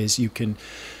different ways you can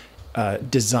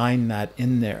design that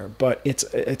in there, but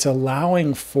it's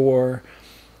allowing for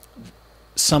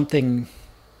something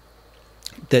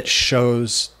that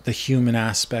shows the human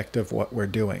aspect of what we're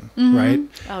doing, right?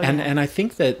 Oh, and I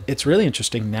think that it's really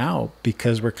interesting now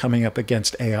because we're coming up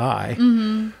against AI,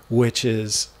 which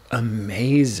is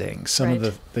amazing. Some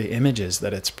of the images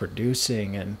that it's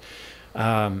producing, and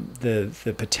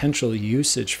the potential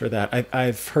usage for that.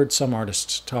 I've heard some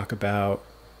artists talk about,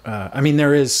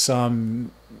 there is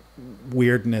some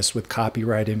weirdness with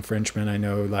copyright infringement. I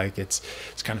know, like, it's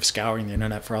kind of scouring the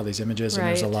internet for all these images, and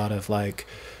there's a lot of like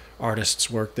artists'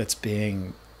 work that's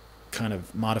being kind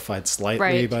of modified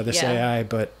slightly by this AI,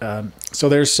 but so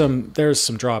there's some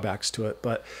drawbacks to it,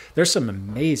 but there's some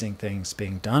amazing things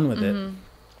being done with it.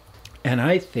 And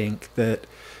I think that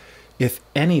if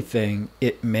anything,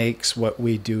 it makes what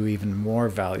we do even more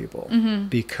valuable,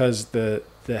 because the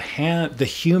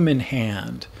human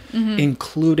hand,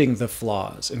 including the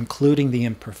flaws, including the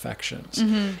imperfections,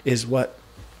 is what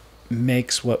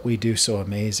makes what we do so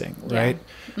amazing, right?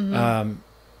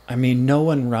 No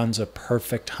one runs a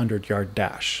perfect 100-yard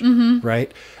dash,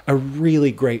 right? A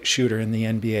really great shooter in the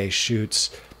NBA shoots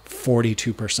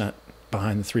 42%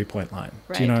 behind the three-point line.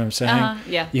 Right. Do you know what I'm saying?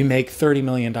 Yeah. You make $30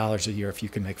 million a year if you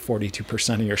can make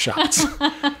 42% of your shots.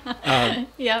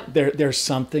 There's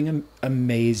something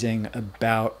amazing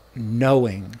about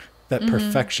knowing that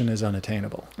perfection is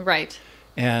unattainable. Right.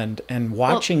 And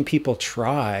watching people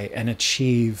try and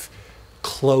achieve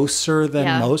closer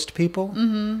than most people,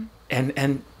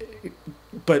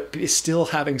 but still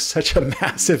having such a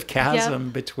massive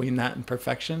chasm between that and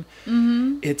perfection,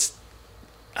 it's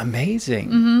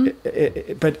amazing.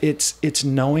 But it's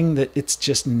knowing that it's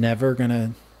just never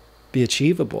gonna be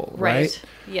achievable, right?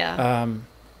 Yeah. And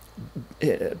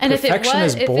perfection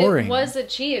is boring. If it was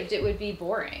achieved, it would be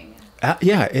boring.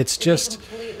 It's just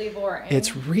completely boring.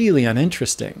 It's really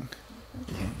uninteresting.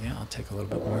 Yeah, I'll take a little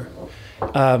bit more.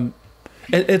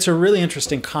 It's a really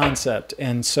interesting concept,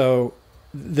 and so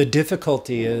the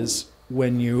difficulty is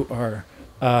when you are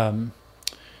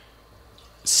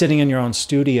sitting in your own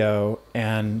studio,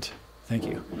 and thank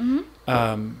you.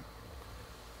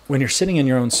 When you're sitting in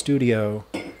your own studio,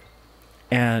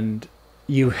 and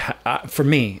for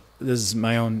me, this is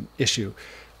my own issue.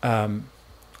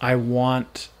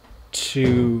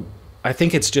 I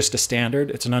think it's just a standard.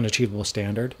 It's an unachievable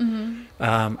standard.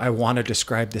 I want to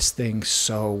describe this thing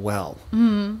so well.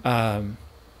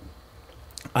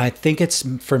 I think it's,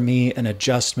 for me, an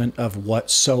adjustment of what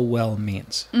so well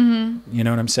means. You know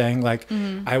what I'm saying? Like,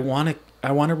 I want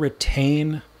to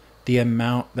retain the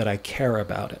amount that I care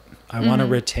about it. I want to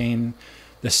retain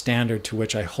the standard to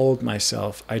which I hold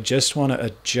myself. I just want to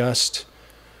adjust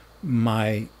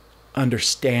my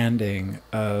understanding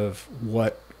of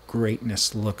what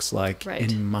greatness looks like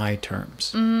in my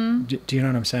terms. Do you know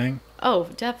what I'm saying? Oh,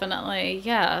 definitely.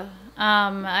 Yeah.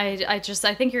 I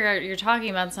think you're talking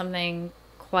about something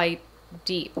quite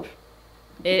deep.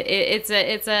 It's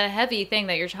a heavy thing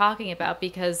that you're talking about,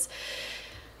 because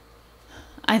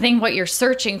I think what you're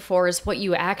searching for is what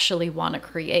you actually want to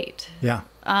create. Yeah.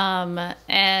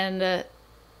 And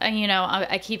you know,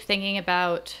 I keep thinking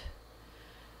about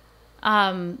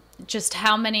just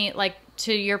how many, like,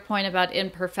 to your point about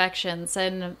imperfections,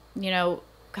 and, you know,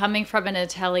 coming from an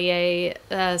atelier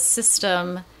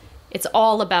system, it's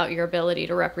all about your ability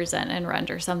to represent and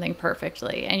render something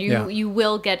perfectly. And you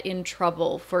will get in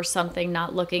trouble for something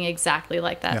not looking exactly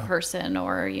like that person,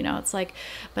 or, you know, it's like,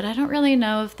 but I don't really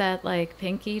know if that, like,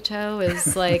 pinky toe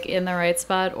is like in the right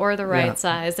spot or the right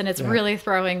size, and it's really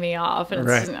throwing me off. And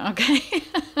it's okay.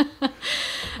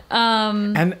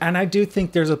 And I do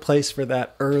think there's a place for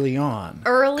that early on.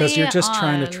 Because you're just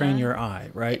trying to train your eye,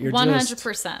 right? You're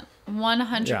 100%.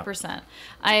 100%.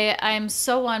 I'm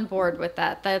so on board with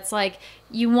that. That's like,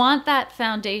 you want that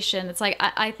foundation. It's like,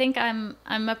 I think I'm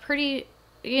a pretty,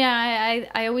 I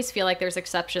always feel like there's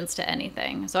exceptions to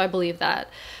anything. So I believe that.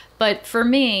 But for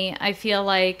me, I feel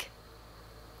like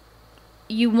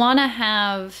you want to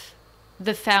have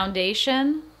the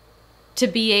foundation to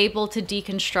be able to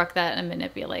deconstruct that and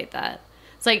manipulate that.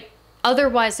 It's like,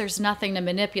 otherwise there's nothing to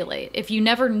manipulate. If you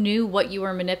never knew what you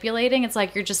were manipulating, it's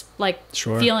like you're just like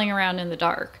feeling around in the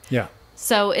dark. Yeah.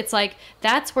 So it's like,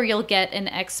 that's where you'll get an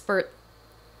expert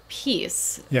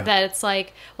piece that it's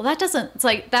like, well, that doesn't, it's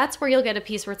like, that's where you'll get a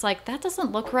piece where it's like, that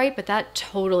doesn't look right, but that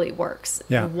totally works.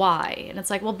 Yeah. Why? And it's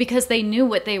like, well, because they knew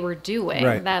what they were doing.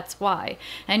 Right. That's why.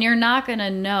 And you're not going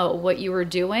to know what you were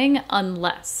doing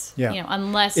unless, you know,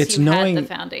 unless you had the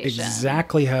foundation.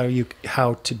 Exactly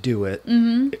how to do it,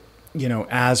 you know,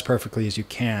 as perfectly as you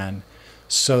can,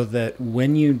 so that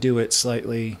when you do it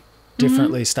slightly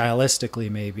differently, stylistically,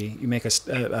 maybe you make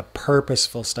a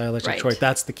purposeful stylistic choice.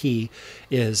 That's the key.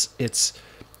 Is it's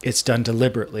done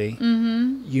deliberately.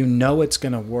 You know it's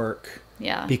going to work.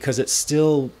 Yeah. Because it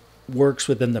still works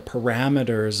within the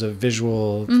parameters of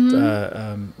visual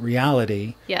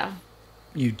reality. Yeah.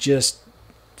 You just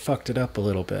fucked it up a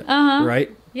little bit,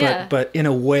 right? Yeah. But in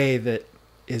a way that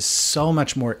is so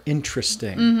much more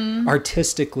interesting,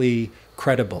 artistically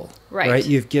credible, right?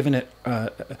 You've given it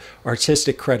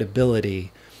artistic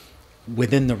credibility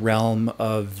within the realm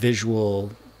of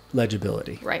visual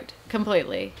legibility. Right,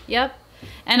 completely. Yep.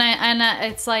 And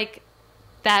it's like,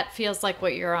 that feels like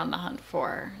what you're on the hunt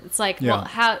for. It's like, well,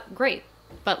 great,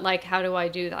 but like, how do I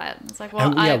do that? It's like,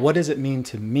 well, what does it mean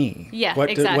to me? Yeah,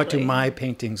 exactly. What do my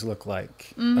paintings look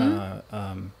like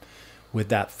with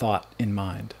that thought in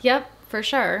mind? Yep, for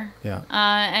sure. Yeah.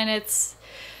 And it's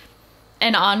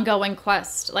an ongoing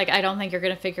quest. Like, I don't think you're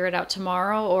going to figure it out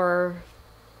tomorrow or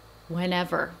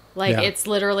whenever. Like, it's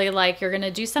literally like, you're going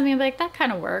to do something and be like, that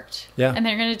kind of worked. Yeah. And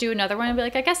then you're going to do another one and be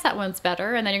like, I guess that one's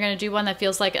better. And then you're going to do one that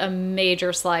feels like a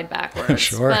major slide backwards.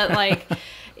 Sure. But like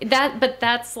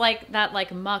that's like that,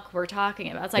 like, muck we're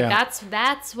talking about. It's like,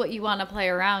 that's what you want to play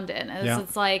around in.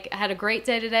 It's like, I had a great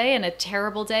day today and a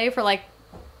terrible day for like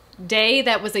day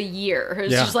that was a year.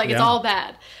 It's just like, it's all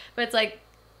bad. But it's like,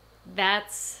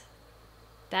 that's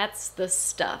the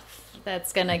stuff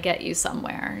that's going to get you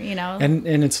somewhere, you know? And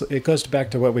it goes back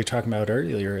to what we were talking about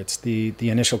earlier. It's the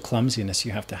initial clumsiness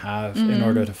you have to have in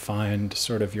order to find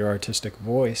sort of your artistic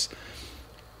voice.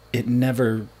 It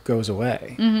never goes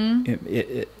away.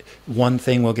 One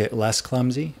thing will get less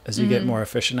clumsy as you get more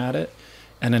efficient at it.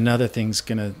 And another thing's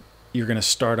you're going to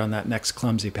start on that next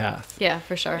clumsy path. Yeah,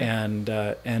 for sure.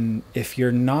 And if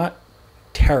you're not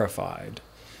terrified,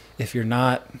 if you're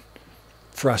not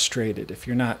frustrated, if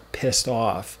you're not pissed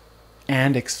off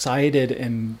and excited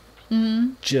and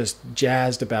just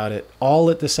jazzed about it all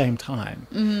at the same time,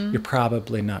 you're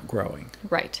probably not growing.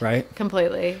 Right?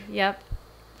 Completely. Yep.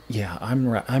 Yeah, I'm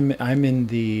in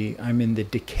the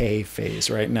decay phase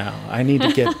right now. I need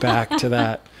to get back to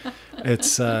that.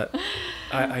 It's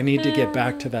I need to get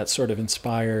back to that sort of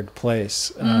inspired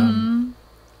place.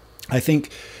 I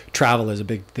think travel is a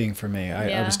big thing for me.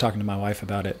 I was talking to my wife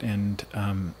about it, and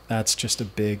that's just a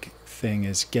big thing,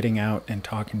 is getting out and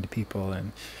talking to people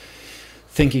and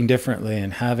thinking differently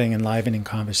and having enlivening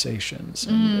conversations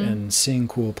and seeing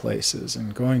cool places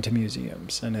and going to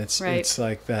museums. And it's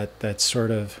like that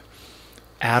sort of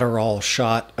Adderall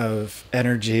shot of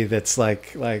energy that's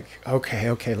like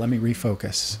okay, let me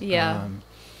refocus.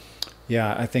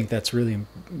 Yeah, I think that's really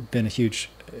been a huge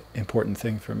important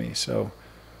thing for me. So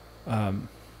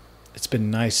it's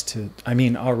been nice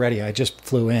already I just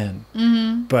flew in,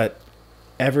 but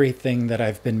everything that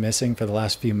I've been missing for the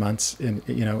last few months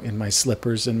in my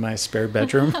slippers in my spare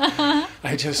bedroom,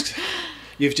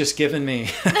 you've just given me.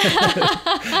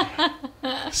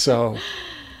 So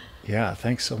yeah,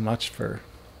 thanks so much for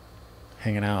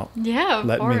hanging out. Yeah,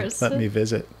 of course. Let me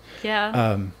visit.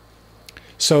 Yeah.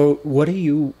 So what do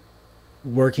you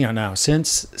working on now?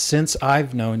 Since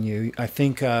I've known you, I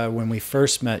think when we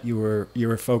first met, you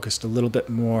were focused a little bit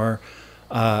more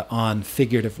on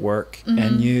figurative work, Mm-hmm.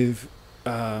 and you've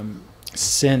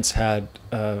since had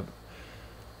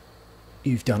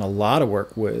you've done a lot of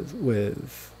work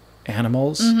with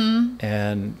animals, Mm-hmm.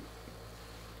 and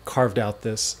carved out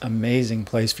this amazing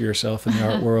place for yourself in the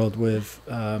art world with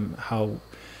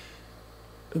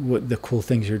what the cool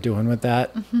things you're doing with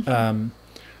that.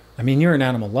 I mean, you're an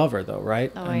animal lover, though,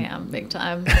 right? Oh, I am, big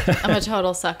time. I'm a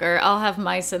total sucker. I'll have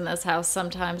mice in this house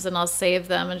sometimes, and I'll save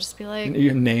them and just be like...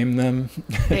 You name them.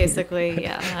 Basically,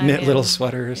 yeah. Knit little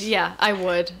sweaters. Yeah, I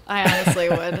would. I honestly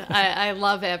would. I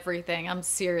love everything. I'm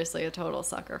seriously a total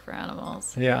sucker for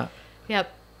animals. Yeah.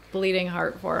 Yep. Bleeding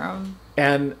heart for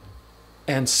them.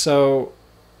 And so,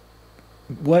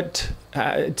 what?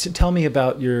 Tell me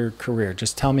about your career.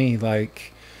 Just tell me,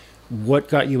 like, what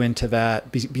got you into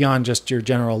that beyond just your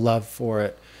general love for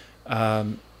it.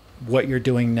 What you're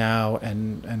doing now,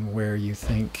 and where you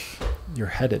think you're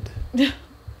headed.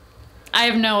 I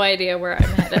have no idea where I'm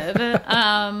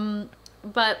headed.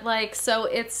 But like, so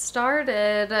it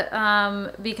started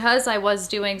because I was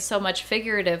doing so much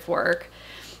figurative work,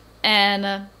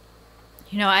 and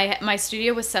you know, my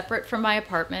studio was separate from my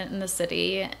apartment in the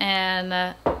city,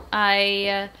 and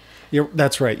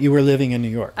that's right. You were living in New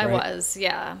York, right? I was,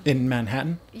 yeah. In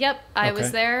Manhattan? Yep, I Okay.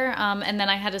 was there, and then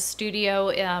I had a studio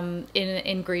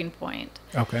in Greenpoint.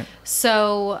 Okay.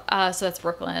 So that's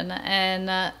Brooklyn,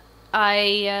 and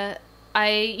I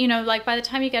you know, like, by the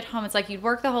time you get home, it's like you'd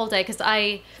work the whole day, because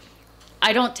I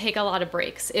don't take a lot of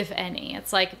breaks, if any.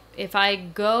 It's like, if I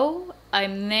go,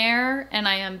 I'm there and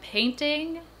I am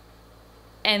painting,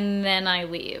 and then I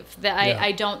leave.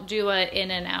 I don't do a in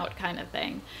and out kind of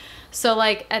thing. So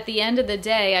like, at the end of the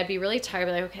day, I'd be really tired,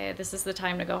 like, okay, this is the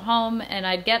time to go home. And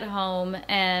I'd get home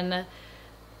and,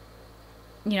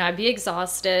 you know, I'd be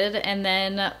exhausted. And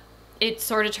then it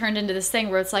sort of turned into this thing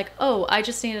where it's like, oh, I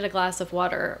just needed a glass of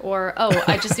water, or, oh,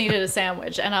 I just needed a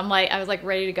sandwich. And I was like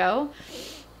ready to go.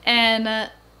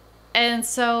 And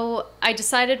so I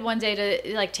decided one day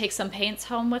to like take some paints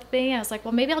home with me. I was like,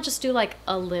 well, maybe I'll just do like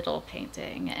a little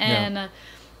painting. And I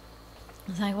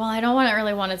was like, well, I don't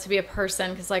really want it to be a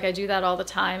person, because like I do that all the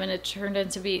time. And it turned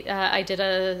into be, I did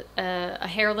a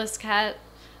hairless cat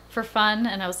for fun.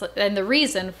 And the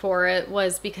reason for it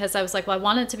was because I was like, well, I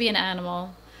want it to be an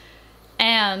animal.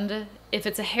 And if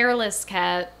it's a hairless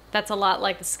cat, that's a lot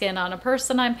like the skin on a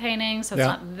person I'm painting. So it's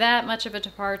not that much of a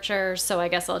departure. So I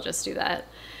guess I'll just do that.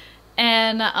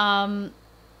 And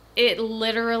it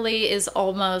literally is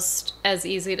almost as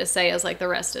easy to say as like the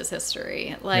rest is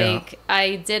history. Like,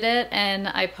 I did it and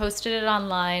I posted it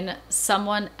online.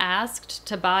 Someone asked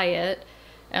to buy it.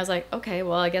 And I was like, okay,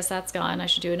 well, I guess that's gone. I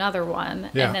should do another one.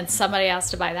 Yeah. And then somebody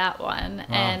asked to buy that one. Wow.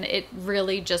 And it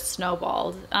really just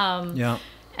snowballed.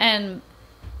 And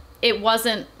it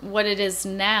wasn't what it is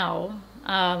now.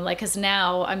 Like, because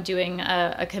now I'm doing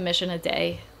a commission a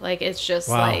day. Like, it's just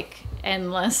like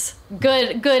endless,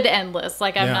 good endless.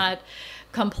 Like, I'm not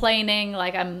complaining.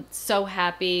 Like, I'm so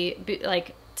happy,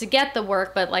 like, to get the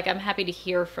work, but like, I'm happy to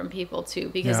hear from people too,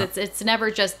 because it's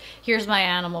never just, here's my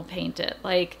animal, paint it.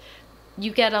 Like,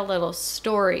 you get a little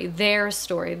story, their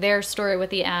story with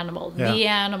the animal, the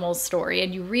animal's story,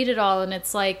 and you read it all, and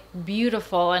it's like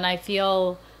beautiful. And I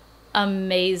feel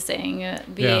amazing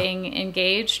being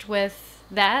engaged with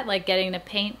that, like getting to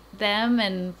paint them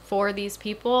and for these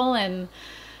people. And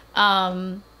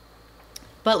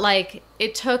but like,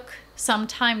 it took some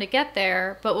time to get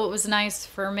there. But what was nice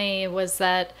for me was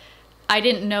that I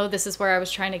didn't know this is where I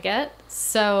was trying to get,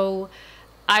 so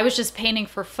I was just painting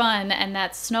for fun. And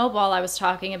that snowball I was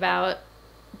talking about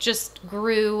just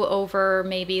grew over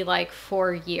maybe like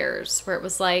 4 years, where it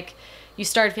was like, you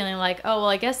start feeling like, oh, well,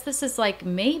 I guess this is like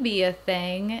maybe a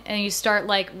thing. And you start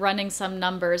like running some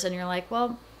numbers, and you're like,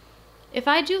 well, if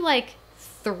I do like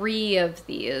 3 of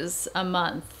these a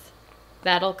month,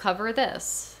 that'll cover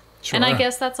this. Sure. And I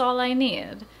guess that's all I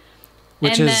need.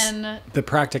 Which is the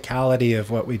practicality of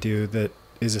what we do that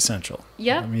is essential.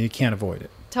 Yeah. I mean, you can't avoid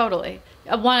it. Totally.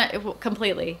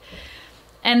 Completely.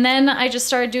 And then I just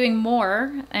started doing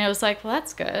more, and I was like, well,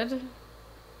 that's good.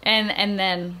 And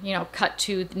then, you know, cut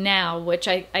to now, which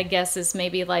I guess is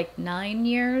maybe like 9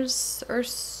 years or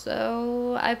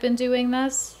so I've been doing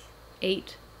this.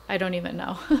 8. I don't even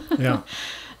know. Yeah.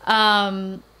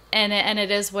 And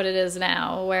it is what it is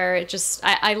now, where it just,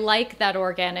 I like that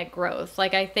organic growth.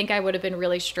 Like, I think I would have been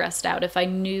really stressed out if I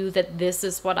knew that this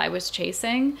is what I was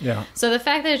chasing. Yeah. So the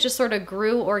fact that it just sort of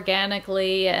grew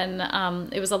organically,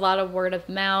 and it was a lot of word of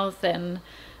mouth, and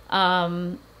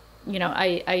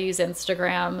I use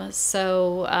Instagram,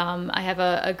 so I have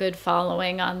a good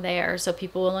following on there. So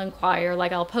people will inquire,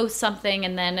 like I'll post something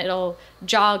and then it'll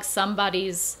jog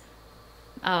somebody's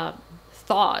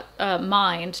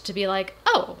mind to be like,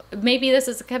 oh, maybe this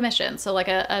is a commission. So like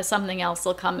a something else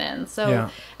will come in. So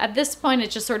at this point,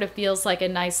 it just sort of feels like a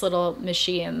nice little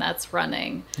machine that's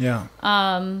running. Yeah.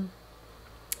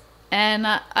 And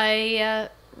I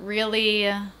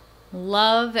really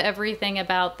love everything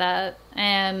about that.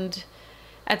 And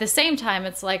at the same time,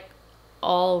 it's like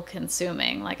all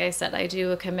consuming. Like I said, I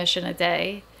do a commission a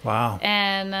day. Wow.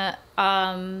 And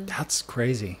that's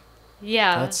crazy.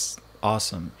 Yeah. That's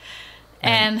awesome.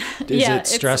 And is it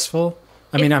stressful?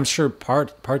 I mean, I'm sure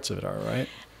parts of it are, right?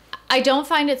 I don't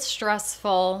find it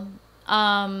stressful.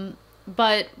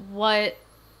 But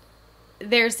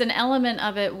there's an element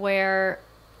of it where,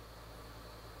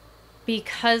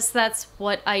 because that's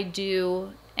what I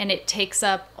do and it takes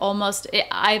up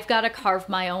I've got to carve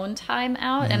my own time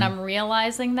out, and I'm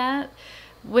realizing that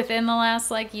within the last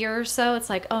like year or so. It's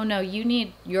like, oh no, you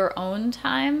need your own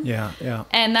time. Yeah.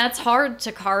 And that's hard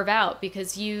to carve out,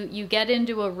 because you get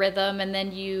into a rhythm and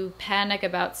then you panic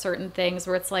about certain things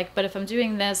where it's like, but if I'm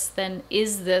doing this, then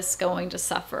is this going to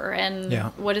suffer? And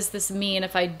what does this mean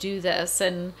if I do this?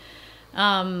 And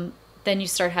then you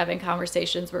start having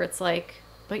conversations where it's like,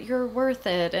 but you're worth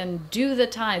it, and do the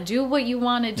time, do what you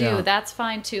want to do. Yeah. That's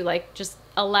fine too. Like just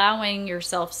allowing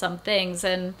yourself some things.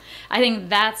 And I think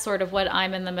that's sort of what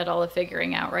I'm in the middle of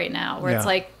figuring out right now, where it's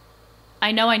like,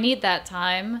 I know I need that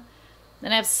time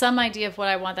and I have some idea of what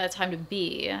I want that time to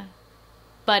be,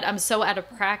 but I'm so out of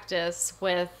practice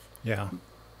with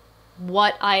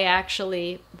what I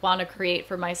actually want to create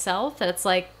for myself that it's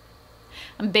like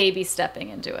I'm baby stepping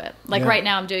into it. Like right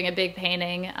now I'm doing a big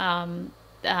painting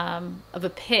of a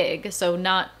pig, so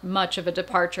not much of a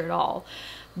departure at all.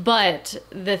 But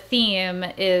the theme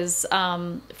is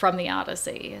from the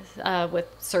Odyssey, with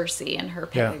Circe and her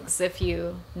pigs, if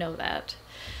you know that.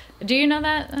 Do you know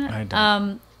that? I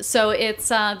don't. So it's,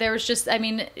 there was just, I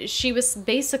mean, she was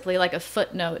basically like a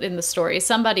footnote in the story.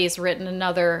 Somebody's written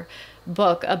another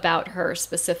book about her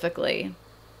specifically.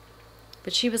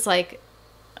 But she was like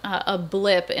a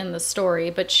blip in the story.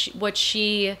 But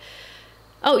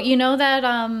oh, you know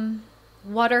that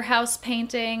Waterhouse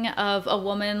painting of a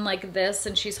woman like this,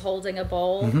 and she's holding a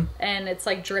bowl and it's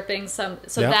like dripping some.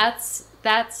 So that's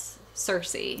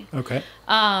Circe. Okay.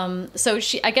 So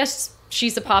I guess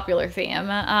she's a popular theme.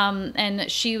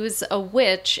 And she was a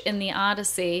witch in the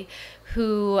Odyssey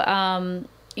who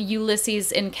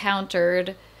Ulysses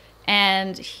encountered.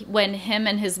 And when him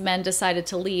and his men decided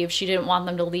to leave, she didn't want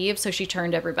them to leave, so she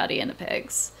turned everybody into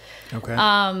pigs. Okay.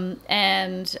 I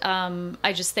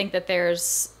just think that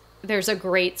there's a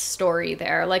great story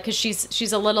there, like, because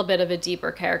she's a little bit of a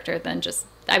deeper character than just,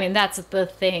 I mean, that's the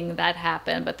thing that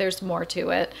happened, but there's more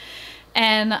to it.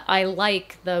 And I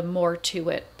like the more to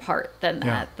it part than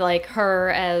that. Like her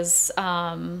as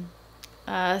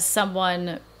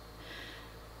someone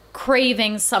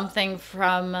craving something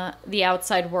from the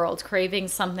outside world, craving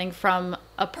something from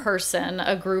a person,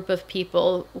 a group of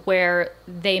people where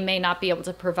they may not be able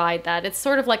to provide that. It's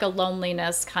sort of like a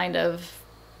loneliness kind of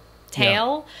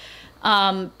tale.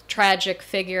 Tragic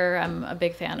figure. I'm a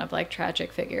big fan of like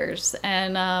tragic figures.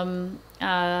 And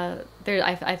I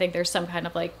think there's some kind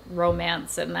of like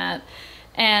romance in that.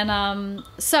 And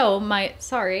so my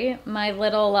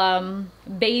little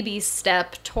baby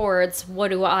step towards what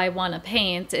do I want to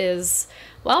paint is,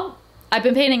 well, I've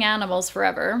been painting animals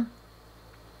forever.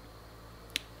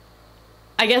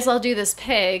 I guess I'll do this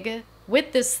pig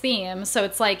with this theme. So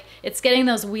it's like, it's getting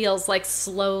those wheels like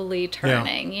slowly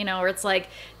turning, you know, or it's like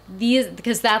these,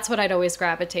 because that's what I'd always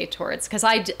gravitate towards. Because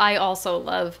I also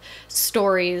love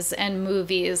stories and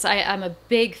movies. I'm a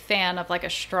big fan of like a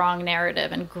strong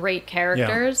narrative and great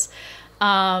characters.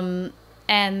 And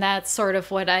that's sort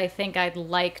of what I think I'd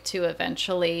like to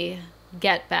eventually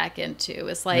get back into,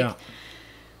 is like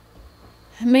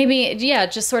maybe,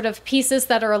 just sort of pieces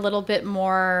that are a little bit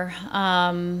more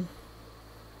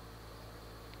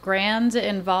grand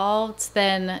involved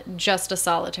than just a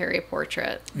solitary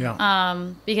portrait.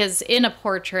 Because in a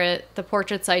portrait, the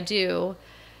portraits I do,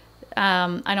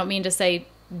 I don't mean to say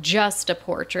just a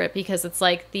portrait, because it's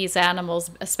like these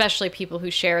animals, especially people who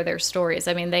share their stories,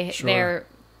 I mean, they're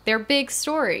big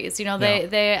stories, you know.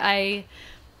 I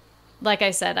like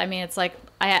I said, I mean, it's like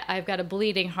I've got a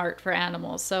bleeding heart for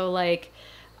animals, so like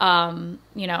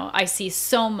you know, I see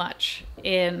so much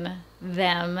in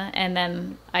them, and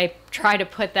then I try to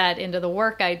put that into the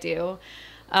work I do.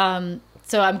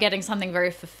 So I'm getting something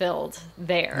very fulfilled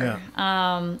there.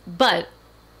 But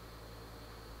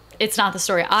it's not the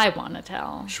story I want to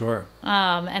tell. Sure.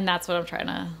 And that's what I'm trying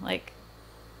to like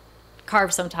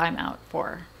carve some time out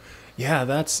for. Yeah,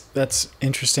 that's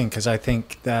interesting, because I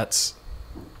think that's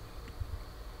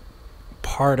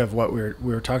part of what we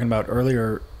were talking about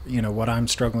earlier. You know, what I'm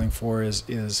struggling for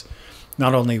is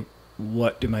not only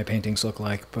what do my paintings look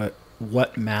like, but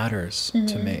what matters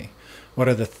to me. What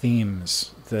are the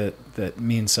themes that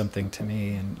mean something to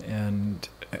me, and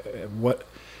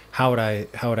how would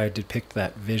I depict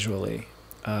that visually?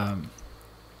 And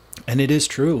it is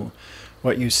true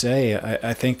what you say.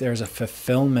 I think there's a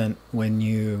fulfillment when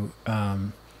you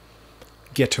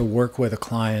get to work with a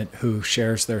client who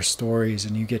shares their stories,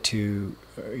 and you get to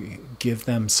give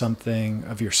them something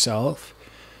of yourself,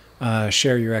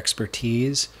 share your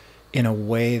expertise in a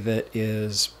way that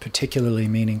is particularly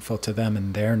meaningful to them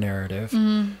and their narrative.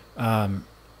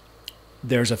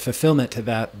 There's a fulfillment to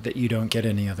that you don't get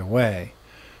any other way.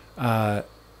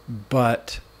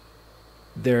 But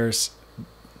there's,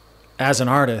 as an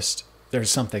artist, there's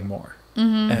something more.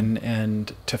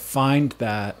 And to find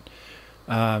that,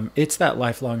 it's that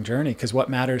lifelong journey, because what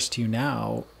matters to you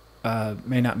now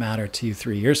may not matter to you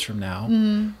 3 years from now.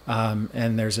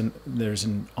 And there's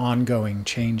an ongoing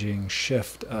changing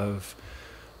shift of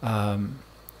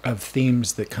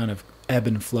themes that kind of ebb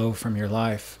and flow from your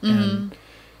life, and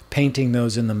painting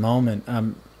those in the moment,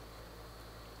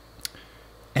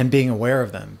 and being aware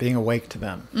of them, being awake to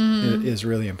them is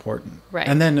really important. Right.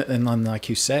 And then like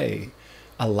you say,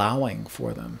 allowing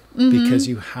for them, because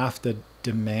you have to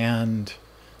demand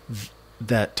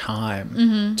that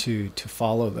time to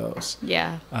follow those.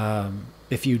 Yeah.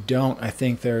 If you don't, I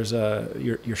think there's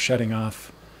you're shutting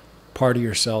off part of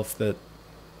yourself that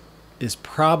is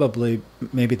probably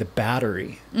maybe the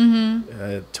battery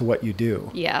to what you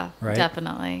do. Yeah, right?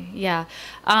 Definitely. Yeah.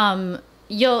 I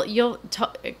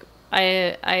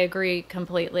agree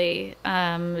completely.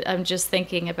 I'm just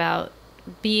thinking about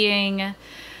being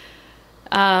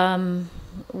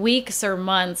weeks or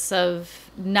months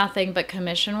of nothing but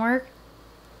commission work,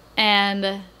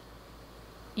 and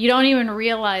you don't even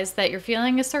realize that you're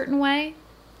feeling a certain way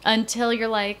until you're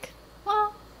like,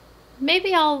 well,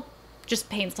 maybe I'll just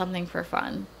paint something for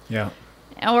fun. Yeah.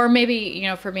 Or maybe, you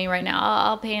know, for me right now,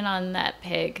 I'll paint on that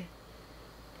pig.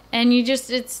 And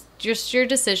it's just your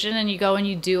decision, and you go and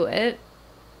you do it.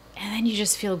 And then you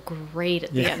just feel great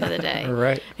at the end of the day.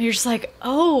 Right. And you're just like,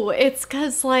 oh, it's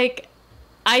because, like,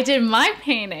 I did my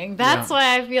painting. That's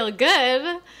why I feel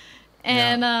good.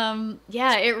 And,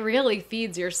 it really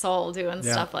feeds your soul doing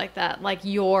stuff like that, like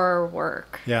your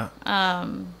work. Yeah.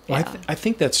 Well, I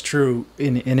think that's true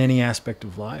in any aspect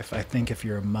of life. I think if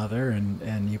you're a mother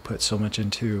and you put so much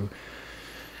into,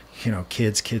 you know,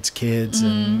 kids,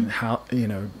 and how, you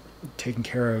know, taking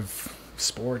care of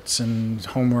sports and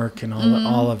homework and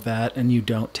all of that, and you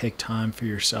don't take time for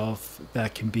yourself,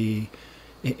 that can be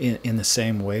in the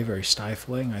same way very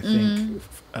stifling. I think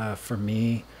for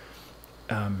me,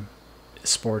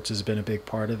 sports has been a big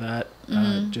part of that.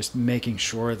 Just making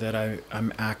sure that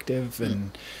I'm active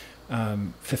and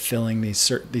fulfilling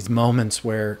these moments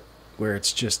where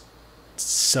it's just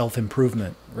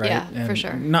self-improvement, right? Yeah, and for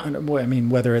sure. I mean,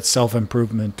 whether it's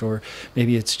self-improvement or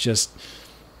maybe it's just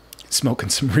smoking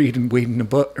some reading a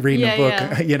book,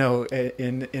 you know,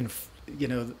 in you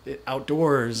know,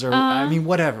 outdoors, or I mean,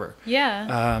 whatever.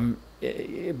 Yeah.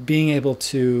 Being able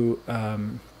to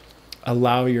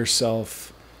allow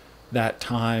yourself that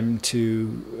time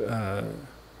to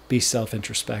be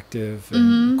self-introspective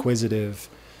and inquisitive,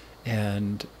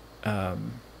 and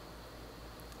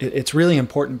it's really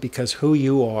important, because who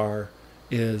you are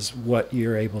is what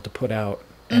you're able to put out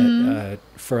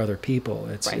for other people.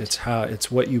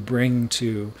 It's what you bring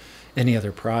to any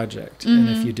other project, and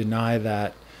if you deny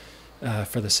that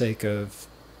for the sake of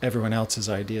everyone else's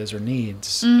ideas or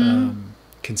needs too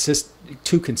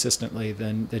consistently,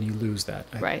 then you lose that.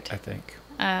 I think.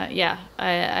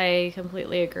 I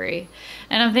completely agree.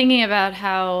 And I'm thinking about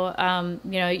how,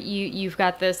 you know, you've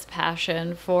got this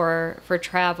passion for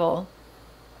travel,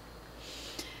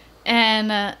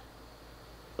 and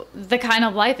the kind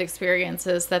of life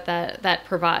experiences that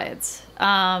provides.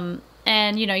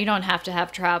 And, you know, you don't have to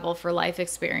have travel for life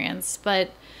experience,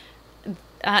 but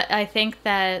I think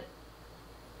that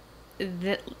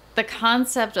the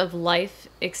concept of life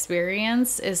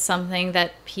experience is something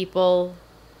that people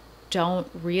don't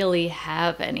really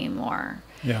have anymore.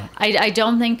 Yeah. I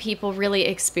don't think people really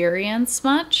experience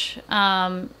much. You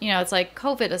know, it's like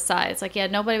COVID aside, it's like, yeah,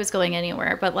 nobody was going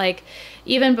anywhere. But like,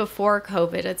 even before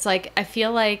COVID, it's like, I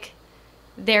feel like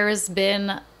there has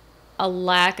been a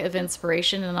lack of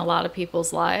inspiration in a lot of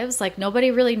people's lives. Like, nobody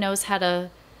really knows how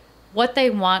to what they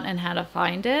want and how to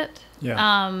find it.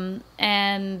 Yeah.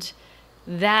 And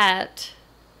that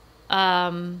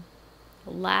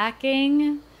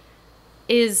lacking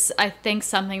is, I think,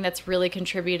 something that's really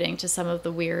contributing to some of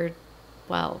the weird,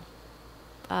 bad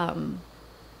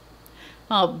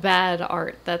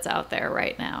art that's out there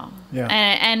right now. Yeah.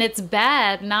 And it's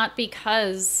bad not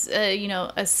because,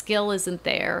 a skill isn't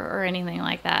there or anything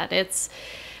like that. It's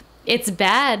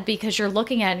bad because you're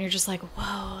looking at it and you're just like,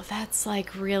 whoa, that's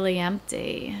like really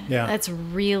empty. Yeah. That's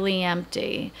really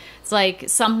empty. It's like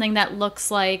something that looks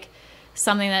like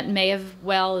something that may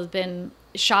have been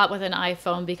shot with an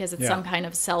iPhone because it's some kind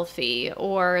of selfie,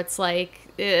 or it's like,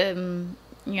 me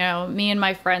and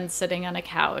my friends sitting on a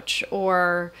couch,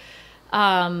 or,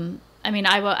 I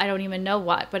don't even know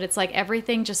what, but it's like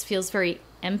everything just feels very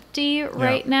empty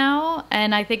right now.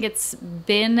 And I think it's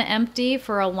been empty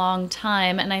for a long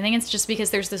time. And I think it's just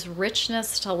because there's this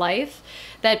richness to life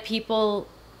that people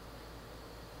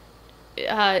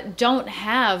don't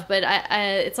have, but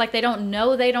it's like they don't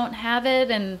know they don't have it,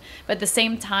 but at the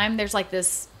same time there's like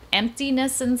this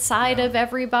emptiness inside of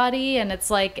everybody, and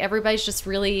it's like everybody's just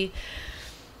really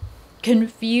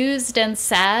confused and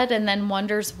sad, and then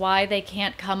wonders why they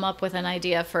can't come up with an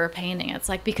idea for a painting. It's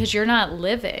like, because you're not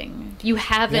living, you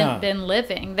haven't been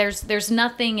living. There's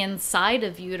nothing inside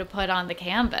of you to put on the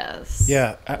canvas.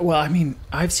 Well,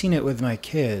 I've seen it with my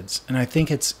kids, and I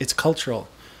think it's cultural.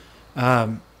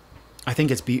 I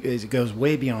think it goes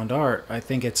way beyond art. I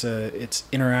think it's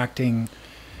interacting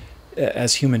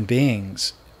as human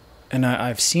beings, and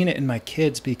I've seen it in my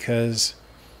kids because,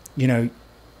 you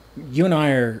and I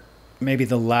are maybe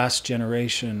the last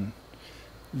generation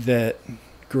that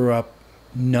grew up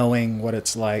knowing what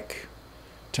it's like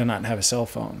to not have a cell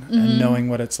phone, and knowing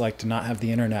what it's like to not have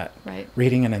the internet,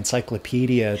 reading an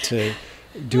encyclopedia to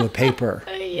do a paper.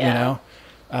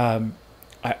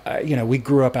 We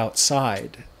grew up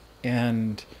outside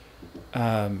and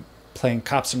playing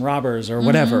cops and robbers or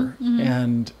whatever.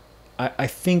 And I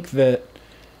think that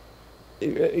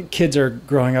kids are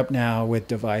growing up now with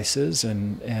devices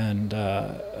and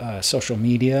social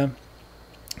media,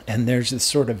 and there's this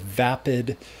sort of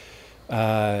vapid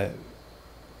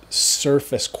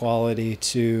surface quality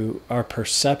to our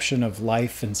perception of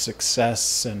life and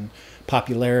success and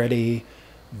popularity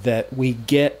that we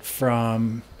get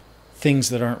from things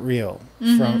that aren't real,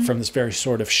 from this very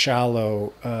sort of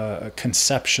shallow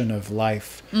conception of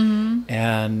life.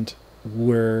 And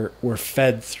we're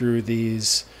fed through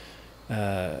these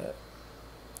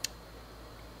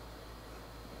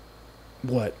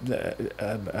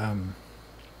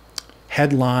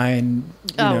headline,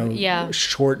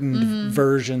 shortened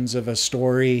versions of a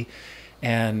story,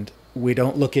 and we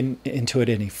don't look into it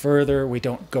any further. We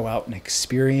don't go out and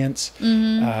experience.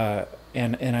 And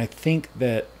I think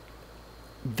that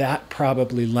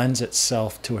probably lends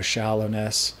itself to a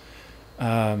shallowness,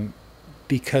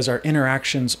 because our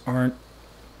interactions aren't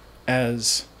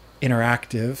as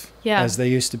interactive as they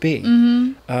used to be.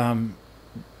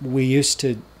 We used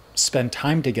to spend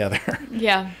time together,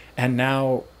 and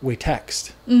now we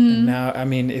text. And now,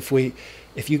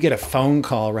 if you get a phone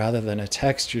call rather than a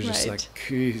text, you're just like,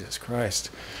 Jesus Christ,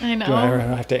 I know. Do I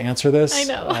have to answer this? I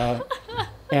know.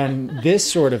 And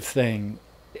this sort of thing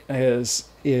is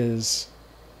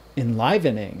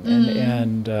enlivening,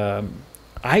 and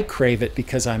I crave it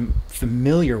because I'm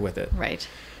familiar with it. Right.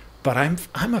 But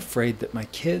I'm afraid that my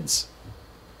kids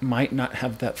might not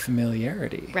have that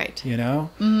familiarity. Right.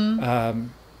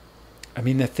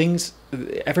 The things,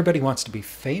 everybody wants to be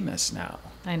famous now.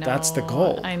 I know. That's the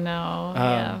goal. I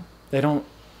know. They don't,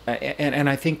 and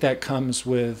I think that comes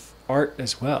with art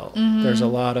as well. There's a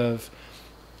lot of,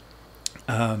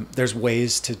 there's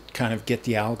ways to kind of get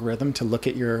the algorithm to look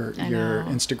at your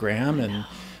Instagram and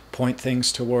point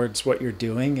things towards what you're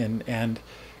doing, and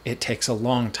it takes a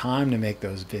long time to make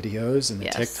those videos and the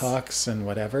TikToks and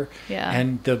whatever.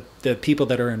 And the people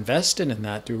that are invested in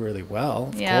that do really well.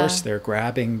 Of course, they're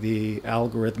grabbing the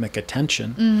algorithmic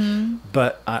attention,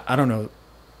 but I don't know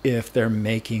if they're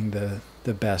making the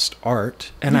best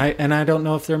art, and I don't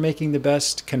know if they're making the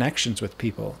best connections with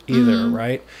people either.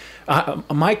 Right.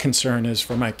 My concern is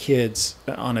for my kids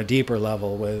on a deeper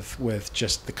level with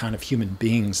just the kind of human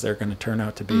beings they're going to turn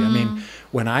out to be.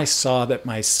 When I saw that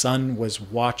my son was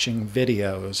watching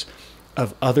videos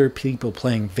of other people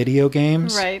playing video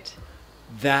games,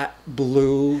 that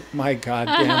blew my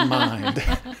goddamn mind.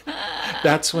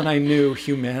 That's when I knew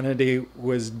humanity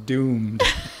was doomed.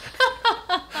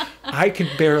 I could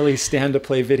barely stand to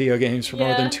play video games for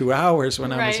more than 2 hours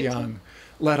when I was young.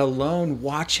 let alone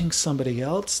watching somebody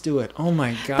else do it. Oh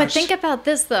my gosh. But think about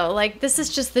this though, like this is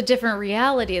just the different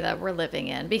reality that we're living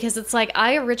in, because it's like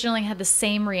I originally had the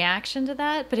same reaction to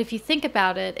that, but if you think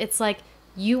about it, it's like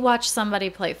you watch somebody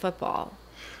play football.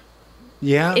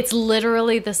 Yeah. It's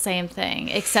literally the same thing,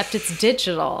 except it's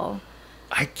digital.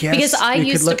 I guess because I you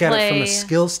used could look to at play... it from a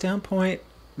skill standpoint,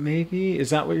 maybe. Is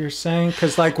that what you're saying?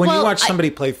 Because like when you watch somebody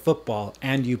play football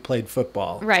and you played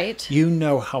football, right? You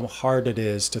know how hard it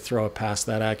is to throw a pass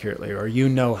that accurately, or you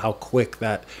know how quick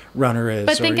that runner is.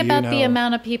 But think about the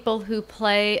amount of people who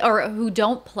play or who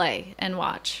don't play and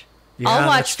watch. Yeah, I'll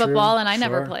watch football true. and I Sure.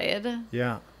 never played.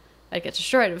 Yeah. I'd get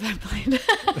destroyed if I played.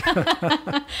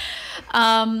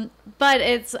 But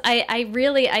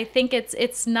I think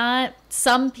it's not,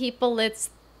 some people it's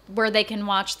where they can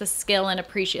watch the skill and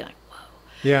appreciate, like, whoa.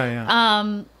 Yeah,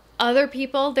 yeah. Other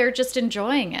people, they're just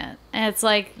enjoying it. And it's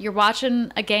like you're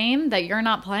watching a game that you're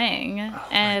not playing. Oh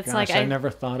and my it's gosh, like I never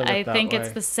thought of it that think way.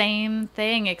 it's the same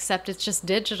thing, except it's just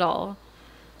digital.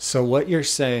 So what you're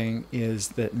saying is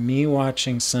that me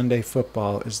watching Sunday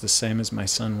football is the same as my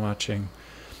son watching.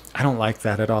 I don't like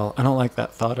that at all. I don't like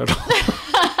that thought at all.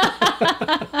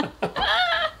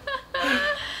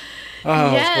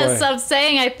 Oh, yes, boy. I'm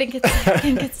saying I think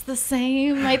it's the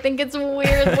same. I think it's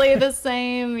weirdly the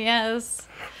same. Yes.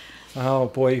 Oh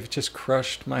boy, you've just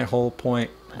crushed my whole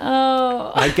point.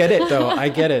 Oh. I get it though. I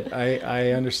get it.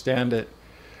 I understand it.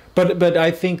 But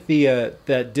I think the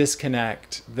that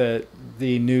disconnect that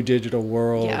the new digital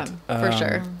world for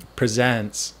sure.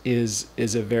 presents is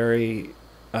a very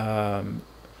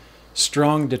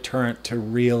strong deterrent to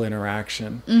real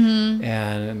interaction,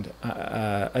 and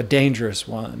a dangerous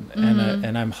one.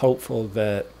 And I'm hopeful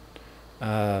that,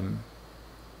 I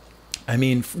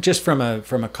mean, just from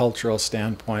a cultural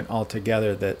standpoint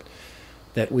altogether,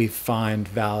 that we find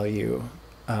value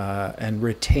and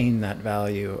retain that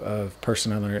value of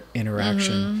personal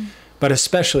interaction. But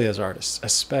especially as artists,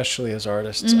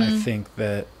 I think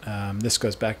that this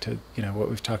goes back to what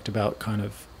we've talked about, kind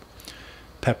of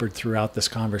peppered throughout this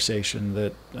conversation,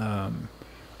 that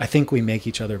I think we make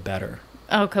each other better.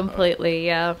 Oh, completely,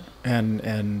 yeah.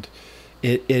 And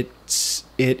it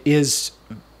is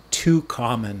too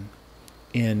common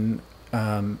in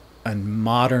a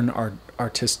modern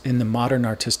in the modern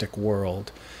artistic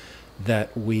world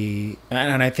that we,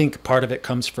 and I think part of it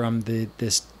comes from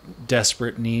this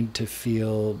desperate need to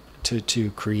feel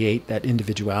to create that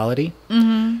individuality.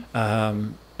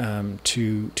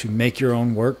 To make your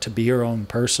own work, to be your own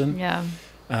person. Yeah.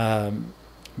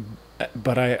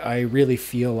 But I really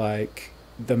feel like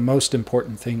the most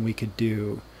important thing we could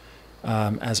do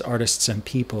as artists and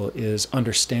people is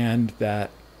understand that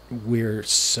we're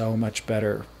so much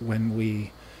better when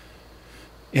we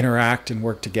interact and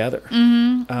work together.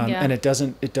 And it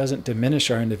doesn't diminish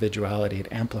our individuality, it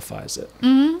amplifies it.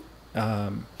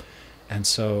 And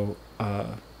so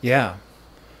yeah.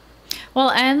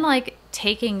 Well, and like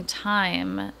taking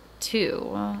time too.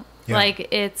 Yeah. Like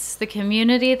it's the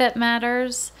community that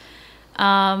matters,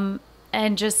 and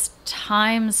just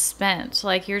time spent.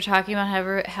 Like you're talking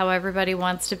about how everybody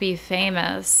wants to be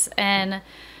famous, and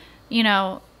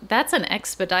that's an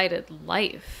expedited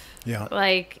life. Yeah.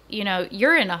 Like,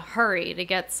 you're in a hurry to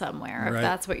get somewhere if Right.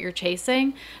 that's what you're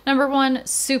chasing. Number one,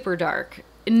 super dark.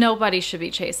 Nobody should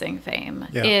be chasing fame.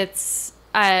 Yeah. It's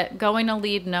going to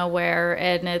lead nowhere,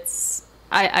 and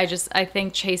I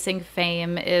think chasing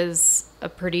fame is a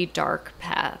pretty dark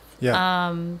path.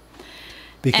 Yeah.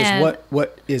 Because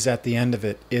what is at the end of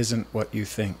it isn't what you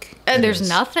think. There's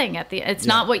nothing at the end. It's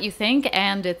not what you think,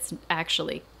 and it's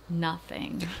actually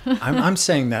nothing. I'm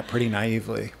saying that pretty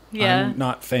naively. Yeah. I'm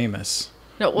not famous.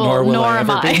 No, well, nor am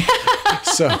I.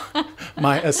 So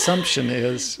my assumption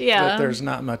is that there's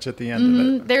not much at the end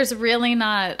of it. There's really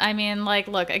not. I mean, like,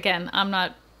 look, again, I'm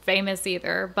not famous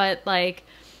either, but like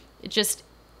just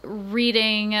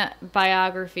reading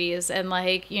biographies and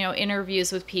like,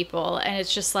 interviews with people, and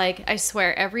it's just like, I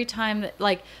swear every time that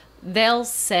like they'll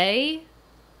say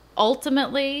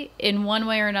ultimately in one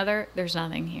way or another, there's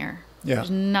nothing here. Yeah.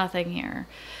 There's nothing here.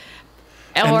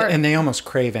 And they almost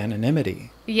crave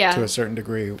anonymity Yeah, to a certain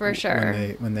degree for sure.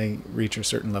 when they reach a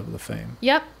certain level of fame.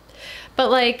 Yep. But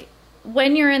like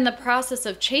when you're in the process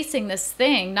of chasing this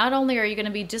thing, not only are you going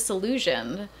to be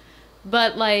disillusioned,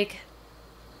 but like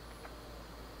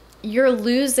you're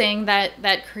losing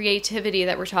that creativity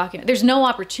that we're talking about. There's no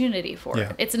opportunity for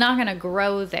it. It's not going to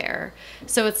grow there.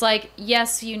 So it's like,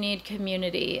 yes, you need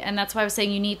community. And that's why I was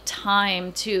saying you need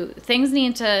time too.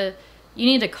 You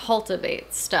need to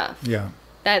cultivate stuff. Yeah.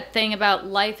 That thing about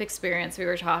life experience we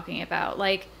were talking about.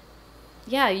 Like,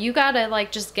 yeah, you got to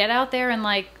like just get out there and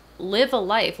like live a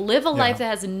life that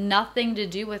has nothing to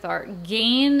do with art.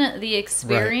 Gain the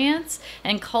experience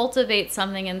and cultivate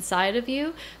something inside of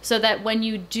you so that when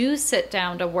you do sit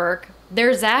down to work,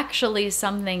 there's actually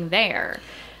something there.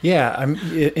 Yeah,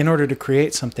 in order to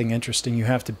create something interesting, you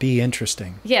have to be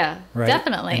interesting. Yeah, right?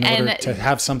 Definitely. In order to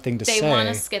have something to say. They want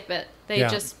to skip it.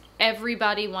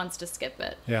 Everybody wants to skip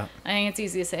it. Yeah. I think it's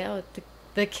easy to say, oh,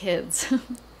 the kids.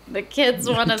 The kids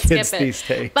want to skip it. These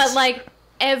days. But like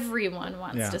everyone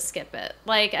wants to skip it.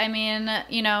 Like, I mean,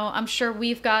 you know, I'm sure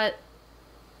we've got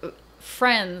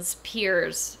friends,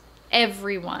 peers,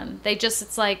 everyone.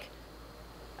 It's like,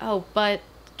 oh, but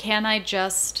can I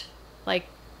just like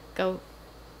go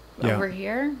over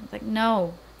here? It's like,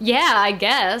 no. Yeah, I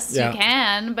guess you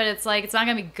can, but it's like, it's not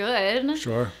going to be good.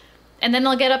 Sure. And then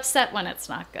they'll get upset when it's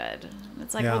not good.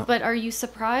 It's like, well, but are you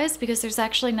surprised? Because there's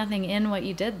actually nothing in what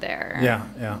you did there. Yeah,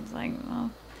 yeah. It's like, well,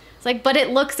 but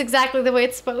it looks exactly the way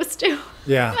it's supposed to.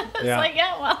 Yeah, it's like,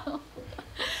 yeah, well.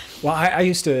 Well, I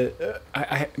used to,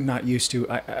 not used to,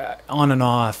 I on and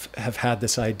off have had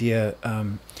this idea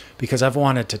because I've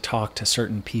wanted to talk to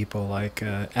certain people like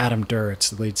Adam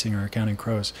Duritz, the lead singer of Counting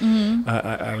Crows. Mm-hmm.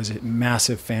 I was a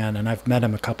massive fan, and I've met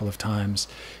him a couple of times.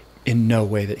 In no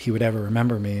way that he would ever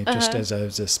remember me, just as I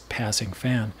was this passing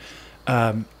fan.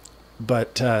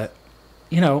 But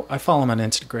you know, I follow him on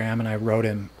Instagram, and I wrote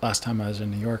him last time I was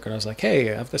in New York, and I was like,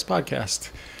 hey, I have this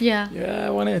podcast. Yeah, I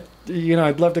want to, you know,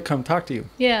 I'd love to come talk to you.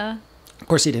 Yeah. Of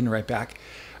course, he didn't write back.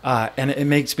 And it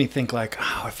makes me think like,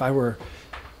 oh,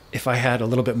 if I had a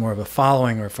little bit more of a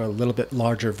following or for a little bit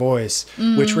larger voice,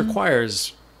 which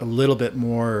requires a little bit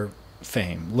more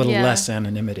fame, a little less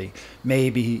anonymity,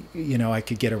 maybe, you know, I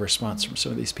could get a response from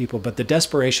some of these people. But the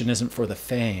desperation isn't for the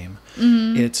fame.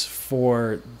 It's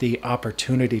for the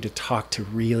opportunity to talk to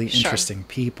really interesting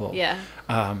people. Yeah.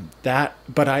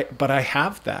 But I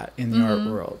have that in the art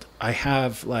world. I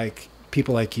have like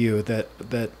people like you that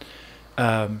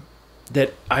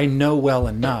I know well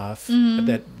enough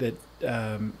that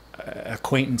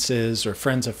acquaintances or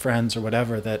friends of friends or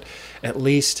whatever, that at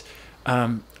least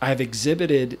I've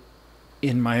exhibited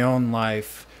in my own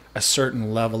life a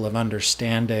certain level of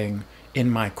understanding in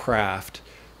my craft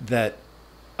that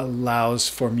allows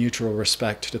for mutual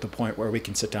respect to the point where we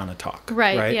can sit down and talk.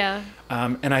 Right? Yeah.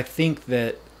 And I think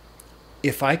that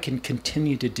if I can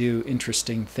continue to do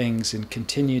interesting things and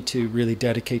continue to really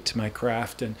dedicate to my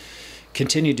craft and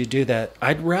continue to do that,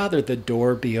 I'd rather the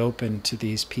door be open to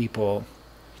these people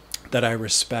that I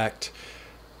respect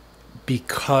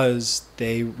because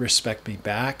they respect me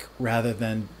back rather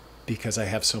than because I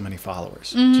have so many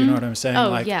followers. Do you know what I'm saying? Oh,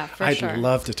 like, yeah, for sure. I'd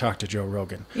love to talk to Joe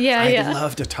Rogan. Yeah, I'd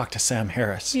love to talk to Sam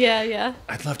Harris. Yeah, yeah.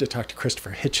 I'd love to talk to Christopher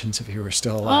Hitchens if he were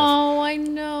still alive. Oh, I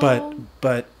know.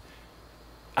 But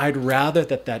I'd rather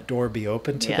that door be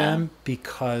open to them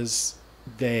because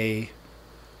they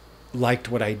liked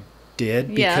what I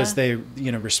did, because they,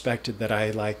 you know, respected that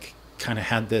I like kind of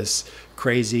had this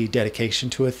crazy dedication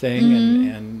to a thing,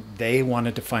 and they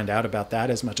wanted to find out about that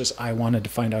as much as I wanted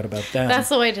to find out about them. That's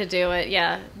the way to do it.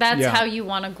 Yeah. That's how you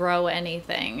want to grow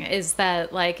anything, is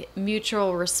that like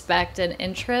mutual respect and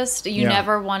interest. You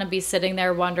never want to be sitting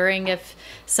there wondering if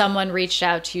someone reached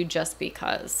out to you just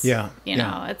because. Yeah. You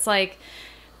know, it's like,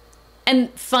 and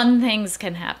fun things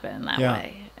can happen that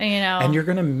way, you know. And you're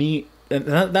going to meet, and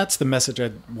that's the message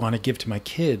I want to give to my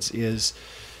kids is,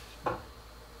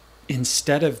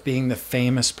 instead of being the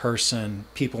famous person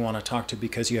people want to talk to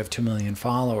because you have 2 million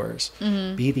followers,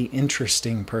 be the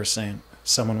interesting person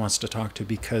someone wants to talk to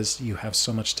because you have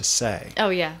so much to say. Oh,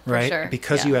 yeah, for right? Sure.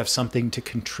 Because you have something to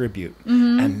contribute,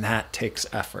 and that takes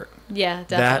effort. Yeah,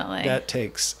 definitely. That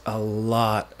takes a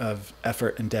lot of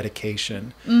effort and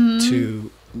dedication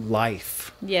to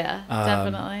life. Yeah,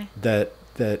 definitely. That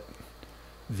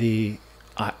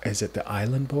is it the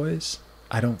Island Boys?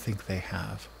 I don't think they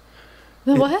have.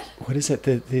 What? What is it?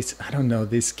 These, I don't know,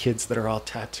 these kids that are all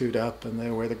tattooed up and they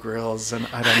wear the grills, and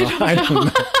I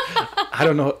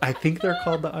don't know. I think they're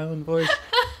called the Island Boys.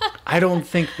 I don't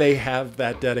think they have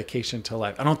that dedication to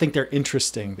life. I don't think they're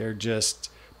interesting. They're just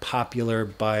popular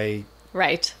by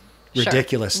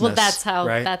ridiculousness. Well, that's how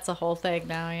that's the whole thing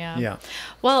now. Yeah. Yeah.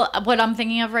 Well, what I'm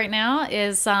thinking of right now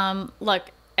is,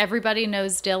 look, everybody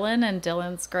knows Dylan, and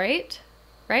Dylan's great,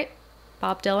 right?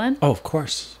 Bob Dylan. Oh, of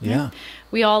course. Yeah.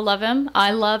 We all love him.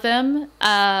 I love him.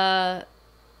 I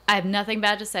have nothing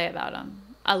bad to say about him.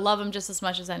 I love him just as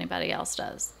much as anybody else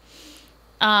does.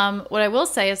 What I will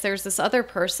say is there's this other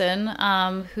person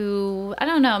who, I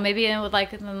don't know, maybe in the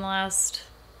last...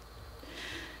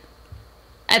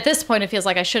 At this point, it feels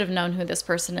like I should have known who this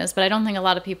person is, but I don't think a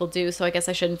lot of people do, so I guess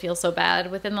I shouldn't feel so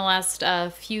bad. Within the last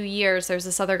few years, there's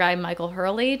this other guy, Michael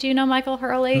Hurley. Do you know Michael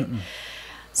Hurley?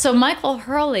 So Michael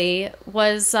Hurley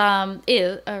was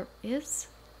is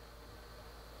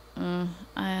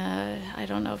I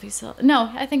don't know if he's still,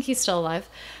 no, I think he's still alive.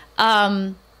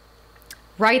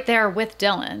 Right there with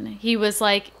Dylan. He was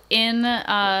like in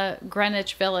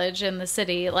Greenwich Village in the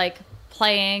city, like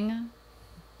playing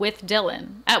with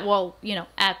Dylan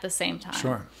at the same time.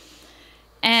 Sure.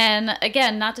 And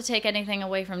again, not to take anything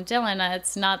away from Dylan,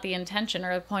 it's not the intention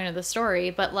or the point of the story,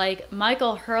 but like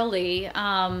Michael Hurley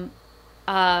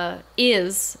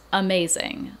is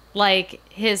amazing. Like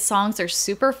his songs are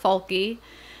super folky,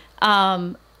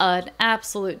 an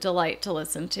absolute delight to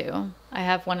listen to. I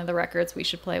have one of the records. We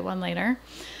should play one later.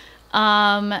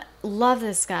 Love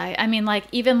this guy. I mean, like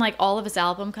even like all of his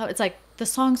album covers, it's like the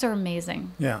songs are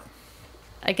amazing. Yeah.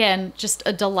 Again, just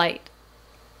a delight.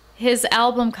 His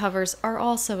album covers are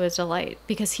also a delight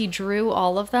because he drew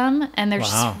all of them and they're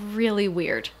just really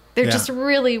weird. They're just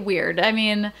really weird. I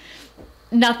mean,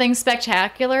 nothing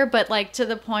spectacular, but like to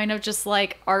the point of just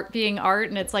like art being art,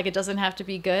 and it's like it doesn't have to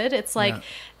be good. It's like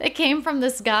it came from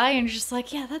this guy and you're just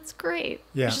like, yeah, that's great.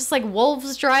 Yeah. It's just like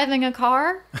wolves driving a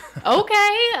car.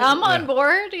 Okay, I'm on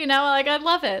board, like I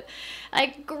love it.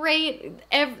 Like great,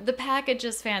 the package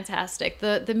is fantastic.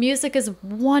 The music is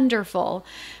wonderful.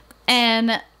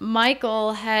 And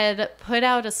Michael had put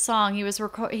out a song. He was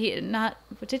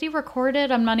did he record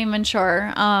it? I'm not even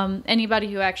sure. Anybody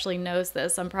who actually knows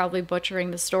this, I'm probably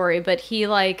butchering the story, but he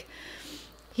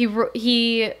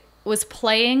was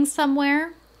playing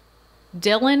somewhere.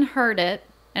 Dylan heard it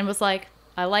and was like,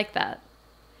 I like that.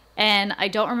 And I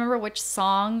don't remember which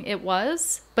song it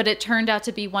was, but it turned out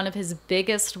to be one of his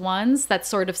biggest ones that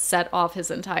sort of set off his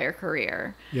entire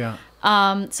career. Yeah.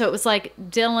 So it was like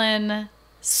Dylan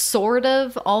sort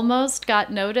of almost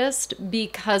got noticed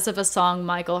because of a song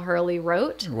Michael Hurley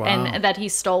wrote and that he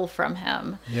stole from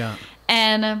him. Yeah.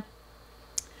 And,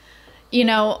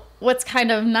 what's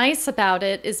kind of nice about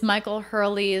it is Michael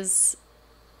Hurley's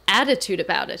attitude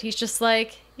about it. He's just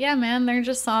like, yeah, man, they're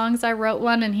just songs. I wrote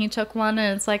one and he took one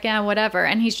and it's like, yeah, whatever.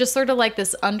 And he's just sort of like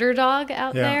this underdog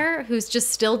out there who's just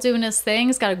still doing his thing.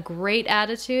 He's got a great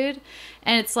attitude.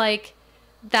 And it's like,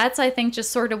 that's, I think, just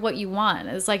sort of what you want.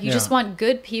 It's like you just want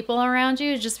good people around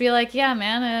you to just be like, yeah,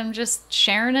 man, I'm just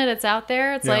sharing it. It's out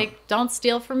there. It's like, don't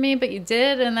steal from me, but you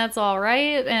did, and that's all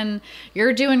right. And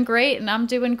you're doing great, and I'm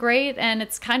doing great. And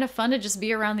it's kind of fun to just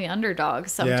be around the underdog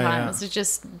sometimes. To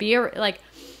just be like,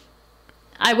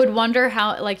 I would wonder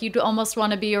how, like, you'd almost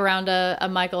want to be around a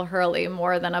Michael Hurley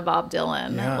more than a Bob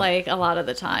Dylan, like a lot of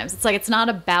the times. It's like, it's not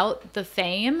about the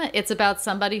fame. It's about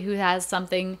somebody who has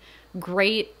something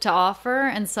great to offer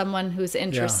and someone who's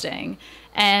interesting.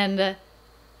 And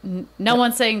no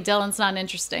one's saying Dylan's not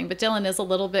interesting, but Dylan is a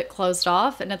little bit closed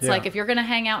off. And it's like, if you're going to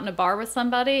hang out in a bar with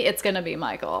somebody, it's going to be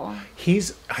Michael.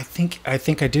 I think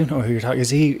I do know who you're talking. Is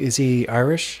he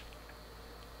Irish?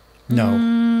 No,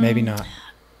 maybe not.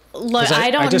 Look, I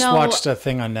don't know. I just watched a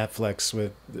thing on Netflix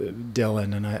with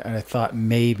Dylan, and I thought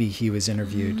maybe he was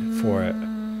interviewed for it.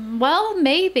 Well,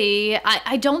 maybe.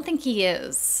 I don't think he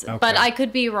is, but I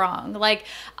could be wrong. Like,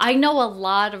 I know a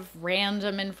lot of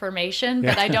random information,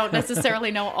 but I don't necessarily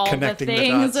know all the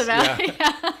things about it.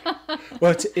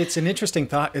 Well, it's an interesting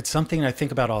thought. It's something I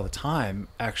think about all the time,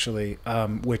 actually,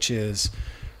 which is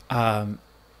how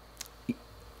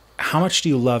much do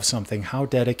you love something? How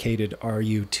dedicated are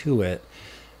you to it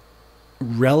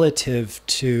relative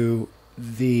to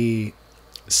the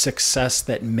success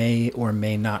that may or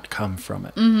may not come from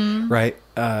it, right?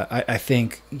 I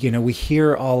think, we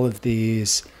hear all of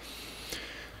these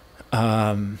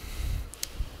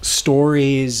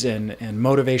stories and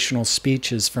motivational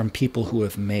speeches from people who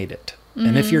have made it.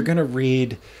 And if you're going to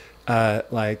read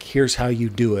like Here's How You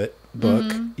Do It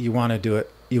book, you want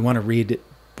to read it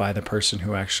by the person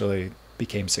who actually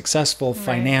became successful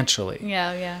financially.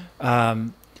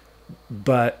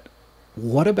 But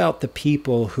what about the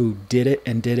people who did it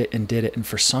and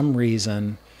for some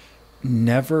reason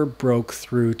never broke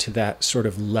through to that sort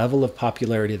of level of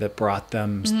popularity that brought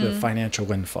them the financial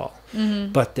windfall,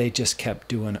 but they just kept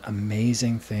doing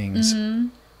amazing things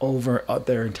over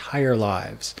their entire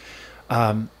lives?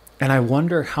 And I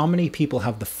wonder how many people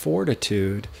have the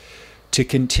fortitude to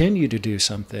continue to do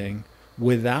something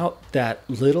without that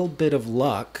little bit of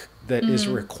luck that is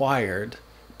required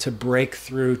to break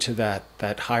through to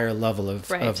that higher level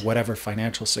of whatever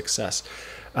financial success.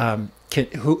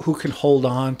 Who can hold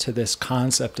on to this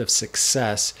concept of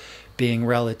success being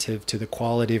relative to the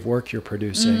quality of work you're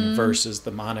producing versus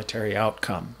the monetary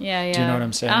outcome? Do you know what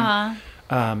I'm saying?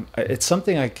 It's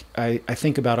something I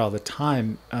think about all the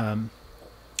time,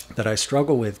 that I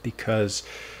struggle with because,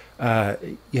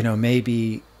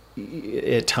 maybe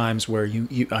at times where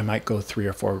I might go 3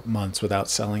 or 4 months without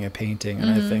selling a painting, and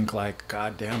I think like,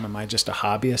 God damn, am I just a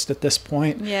hobbyist at this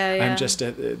point? Yeah, yeah. I'm just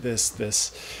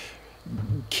this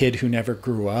kid who never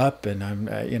grew up, and I'm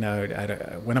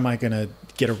when am I going to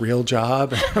get a real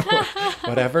job?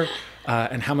 Whatever.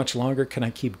 And how much longer can I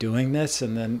keep doing this?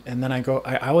 And then I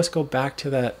always go back to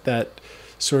that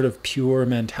sort of pure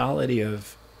mentality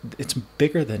of, it's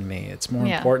bigger than me. It's more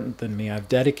important than me. I've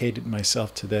dedicated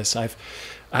myself to this.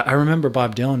 I remember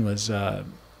Bob Dylan was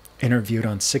interviewed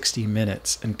on 60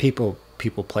 Minutes, and people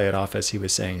play it off as he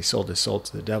was saying he sold his soul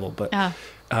to the devil. But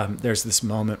there's this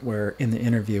moment where in the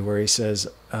interview where he says,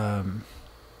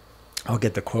 I'll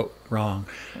get the quote wrong,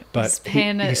 but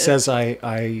he says,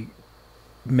 I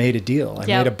made a deal. I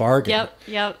made a bargain.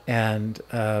 Yep.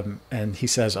 And he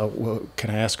says, oh, well,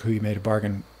 can I ask who you made a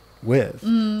bargain with?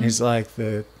 And he's like,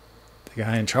 the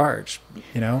guy in charge,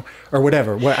 or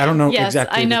whatever. Well, I don't know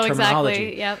exactly the terminology.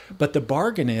 Exactly. Yep. But the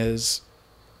bargain is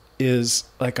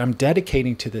like, I'm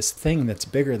dedicating to this thing that's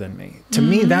bigger than me. To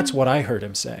me, that's what I heard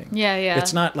him saying. Yeah.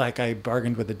 It's not like I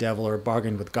bargained with the devil or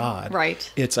bargained with God.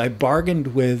 Right. It's I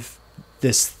bargained with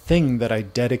this thing that I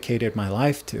dedicated my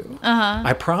life to.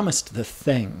 I promised the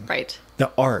thing, right,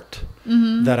 the art,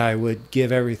 that I would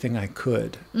give everything I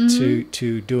could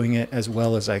to doing it as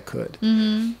well as I could.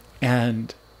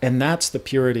 And that's the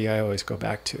purity I always go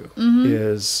back to,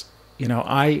 is,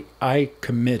 I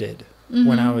committed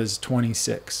when I was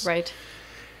 26. Right.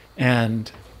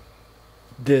 And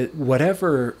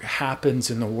whatever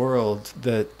happens in the world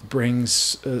that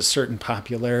brings a certain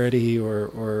popularity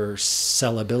or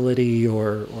sellability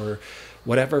or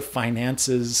whatever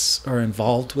finances are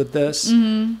involved with this,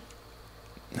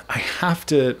 I have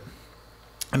to,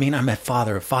 I'm a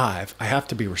father of 5. I have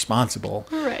to be responsible.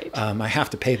 Right. I have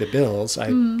to pay the bills.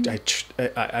 I'm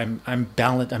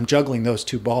balanced. I'm juggling those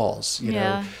 2 balls,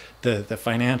 the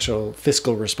financial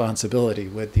fiscal responsibility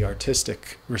with the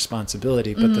artistic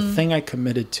responsibility. But the thing I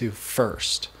committed to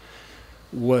first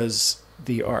was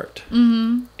the art.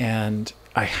 And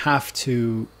I have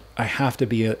to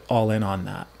be all in on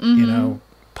that,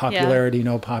 popularity,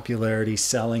 no popularity,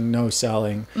 selling, no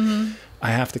selling. I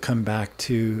have to come back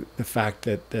to the fact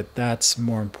that that's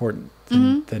more important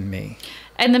than me.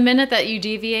 And the minute that you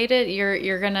deviate it,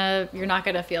 you're not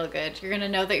gonna feel good. You're gonna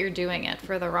know that you're doing it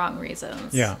for the wrong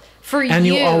reasons. Yeah. For you, and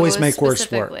you always make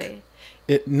worse work.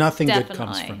 Nothing Definitely. good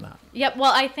comes from that. Yep.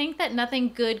 Well, I think that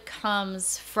nothing good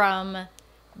comes from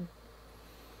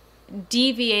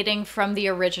deviating from the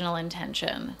original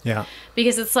intention. Yeah.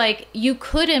 Because it's like, you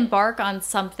could embark on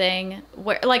something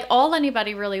where, like, all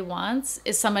anybody really wants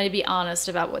is somebody to be honest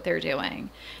about what they're doing.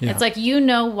 Yeah. It's like,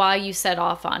 why you set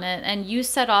off on it, and you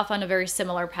set off on a very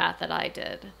similar path that I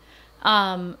did.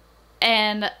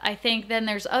 And I think then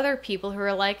there's other people who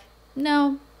are like,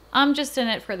 no, I'm just in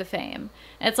it for the fame.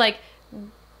 And it's like,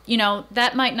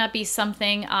 that might not be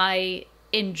something I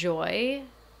enjoy.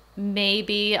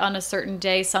 Maybe on a certain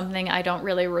day, something I don't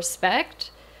really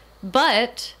respect,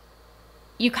 but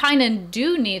you kind of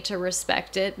do need to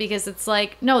respect it, because it's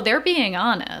like, no, they're being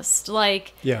honest.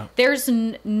 Like, there's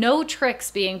no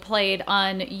tricks being played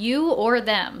on you or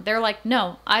them. They're like,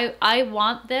 no, I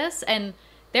want this, and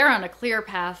they're on a clear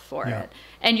path for it.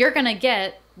 And you're going to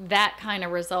get that kind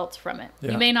of results from it.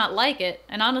 You may not like it,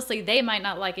 and honestly, they might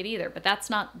not like it either, but that's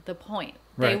not the point.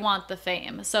 They want the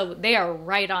fame. So they are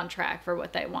right on track for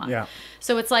what they want. Yeah.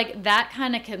 So it's like, that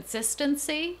kind of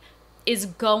consistency is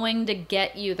going to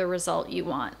get you the result you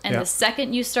want. And the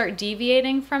second you start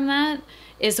deviating from that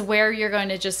is where you're going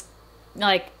to just,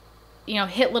 like,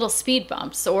 hit little speed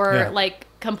bumps or like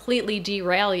completely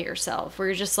derail yourself, where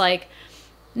you're just like,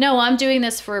 no, I'm doing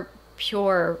this for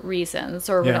pure reasons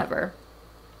or whatever.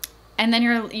 And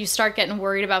then you start getting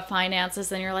worried about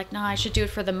finances, and you're like, no, I should do it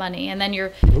for the money. And then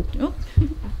you're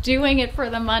doing it for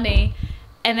the money.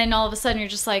 And then all of a sudden you're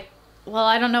just like, well,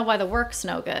 I don't know why the work's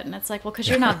no good. And it's like, well, because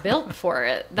you're not built for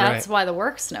it. That's why the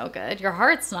work's no good. Your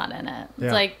heart's not in it.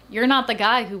 It's like, you're not the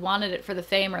guy who wanted it for the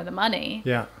fame or the money.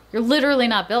 Yeah. You're literally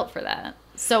not built for that.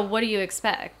 So what do you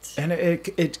expect? And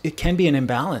it can be an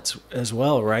imbalance as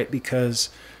well, right? Because,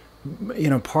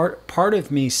 part of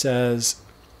me says,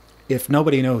 if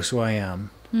nobody knows who I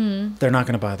am, they're not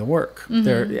going to buy the work.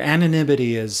 Their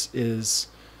anonymity is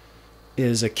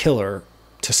a killer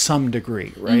to some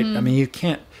degree, right? I mean,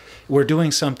 we're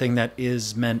doing something that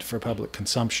is meant for public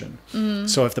consumption.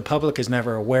 So if the public is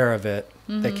never aware of it,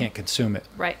 they can't consume it.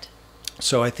 Right.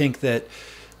 So I think that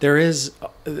there's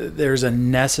a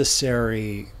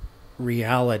necessary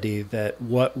reality that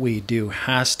what we do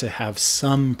has to have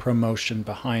some promotion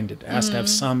behind it. It has to have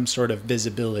some sort of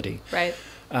visibility. Right.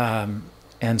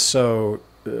 And so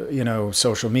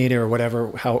social media or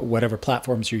whatever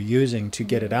platforms you're using to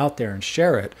get it out there and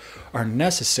share it are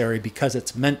necessary because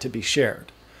it's meant to be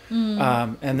shared.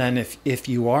 And then if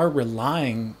you are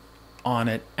relying on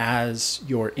it as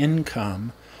your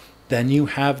income, then you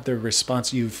have the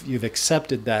response. You've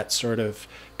accepted that sort of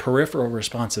peripheral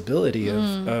responsibility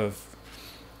of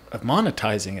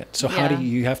monetizing it. So how do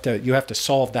you have to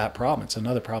solve that problem? It's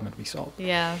another problem to be solved.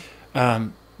 Yeah.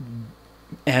 And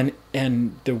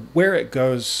where it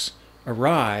goes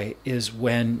awry is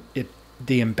when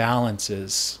the imbalance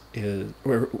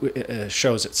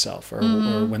shows itself, or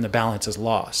when the balance is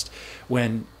lost,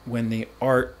 when the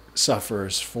art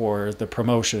suffers for the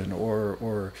promotion,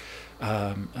 or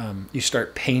you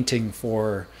start painting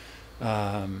for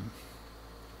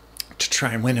to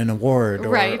try and win an award,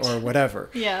 or whatever.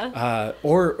 Yeah.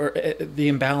 Or the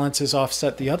imbalances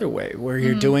offset the other way, where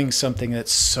you're doing something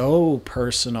that's so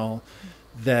personal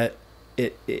that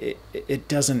it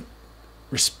doesn't,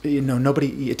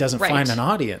 it doesn't find an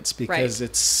audience because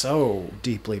it's so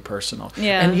deeply personal.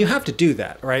 Yeah. And you have to do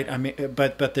that, right? I mean,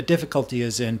 but the difficulty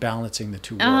is in balancing the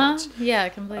two worlds. Yeah,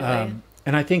 completely.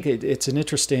 And I think it's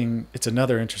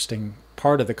another interesting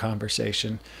part of the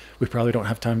conversation. We probably don't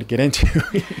have time to get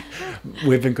into.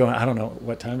 We've been going, I don't know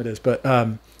what time it is, but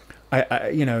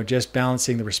I just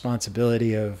balancing the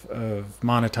responsibility of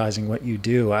monetizing what you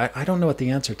do. I don't know what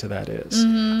the answer to that is.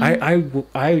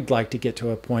 I'd like to get to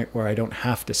a point where I don't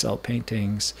have to sell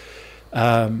paintings,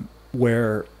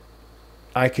 where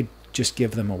I could just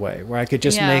give them away, where I could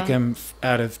just make them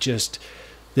out of just,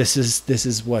 this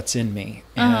is what's in me,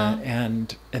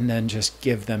 and then just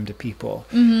give them to people.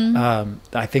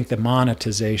 I think the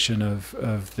monetization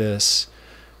of this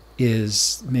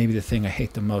is maybe the thing I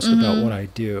hate the most about what I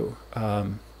do.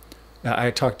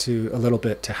 I talked a little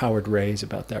bit to Howard Rays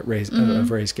about that,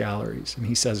 of Rays Galleries, and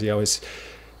he says he always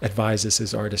advises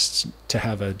his artists to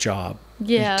have a job,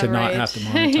 to not have to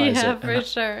monetize it. For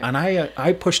sure. And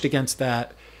I pushed against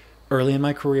that early in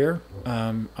my career.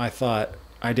 I thought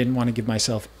I didn't want to give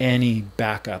myself any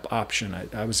backup option.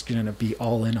 I was going to be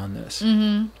all in on this.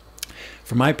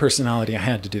 For my personality, I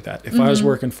had to do that. If I was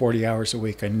working 40 hours a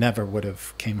week, I never would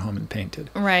have came home and painted.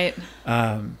 Right.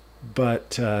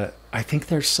 But I think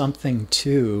there's something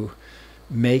to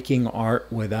making art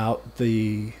without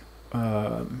the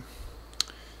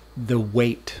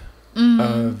weight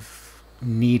of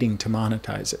needing to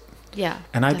monetize it. Yeah.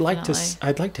 And I'd like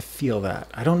to feel that.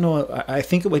 I don't know. I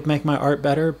think it would make my art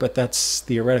better, but that's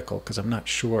theoretical because I'm not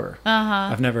sure.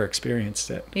 I've never experienced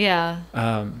it. Yeah.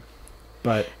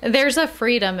 But there's a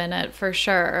freedom in it for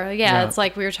sure. Yeah. It's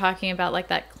like we were talking about, like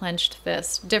that clenched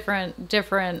fist, different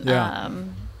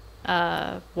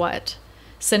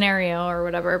scenario or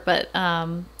whatever. But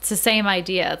it's the same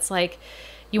idea. It's like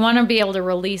you want to be able to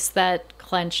release that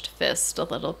clenched fist a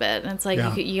little bit, and it's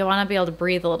like you want to be able to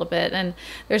breathe a little bit. And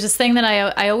there's this thing that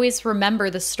I always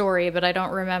remember the story, but I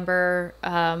don't remember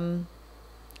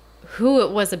who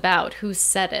it was about, who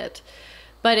said it.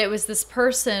 But it was this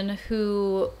person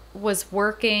who was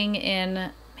working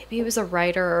in, maybe he was a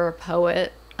writer or a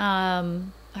poet. I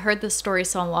heard this story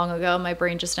so long ago, my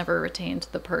brain just never retained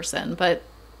the person, but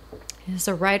he was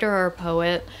a writer or a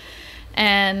poet,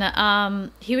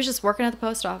 and he was just working at the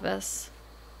post office.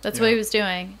 That's what he was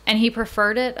doing. And he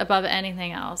preferred it above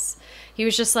anything else. He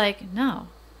was just like, no,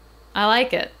 I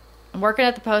like it. I'm working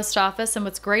at the post office, and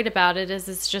what's great about it is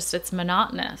it's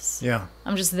monotonous. Yeah.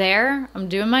 I'm just there, I'm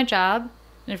doing my job,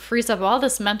 and it frees up all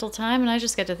this mental time, and I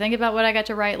just get to think about what I got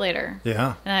to write later.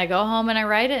 Yeah. And I go home and I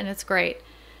write it, and it's great.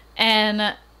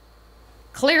 And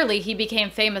clearly he became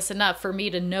famous enough for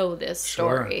me to know this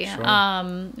story. Sure.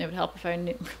 It would help if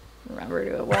I remembered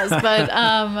who it was, but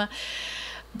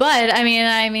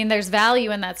I mean, there's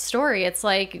value in that story. It's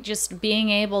like just being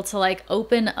able to like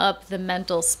open up the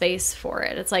mental space for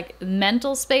it. It's like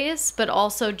mental space, but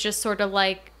also just sort of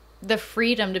like the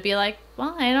freedom to be like,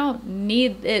 well, I don't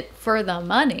need it for the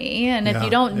money. And if you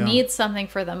don't need something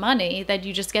for the money, then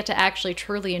you just get to actually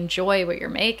truly enjoy what you're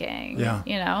making. Yeah.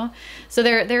 You know? So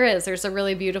there's a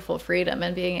really beautiful freedom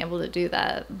in being able to do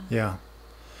that. Yeah.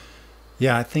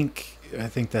 Yeah, I think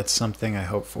that's something I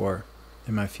hope for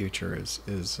in my future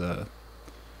is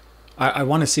I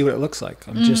want to see what it looks like.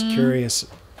 I'm just curious,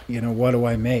 what do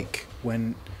I make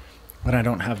when I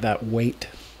don't have that weight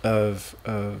of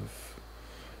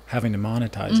having to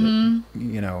monetize it,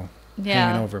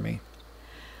 hanging over me.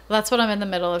 Well, that's what I'm in the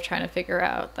middle of trying to figure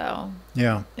out, though.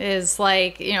 Yeah. Is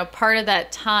like, part of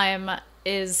that time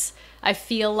is I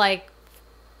feel like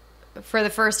for the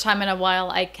first time in a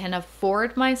while, I can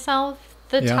afford myself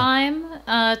the time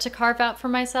to carve out for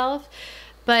myself.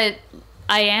 But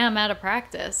I am at a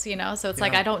practice, you know, so it's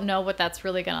like I don't know what that's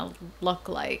really going to look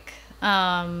like.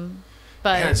 But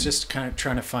yeah, it's just kind of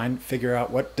trying to figure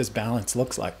out what does balance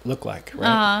look like,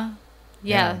 right?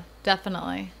 Yeah,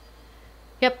 definitely.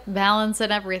 Yep, balance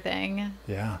and everything.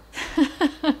 Yeah.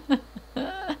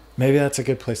 Maybe that's a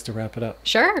good place to wrap it up.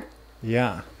 Sure.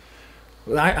 Yeah.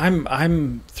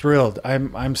 I'm thrilled.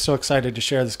 I'm so excited to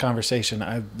share this conversation.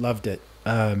 I loved it.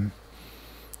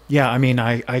 Yeah, I mean,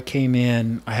 I came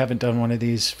in. I haven't done one of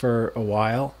these for a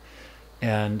while,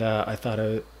 and I thought,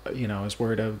 I was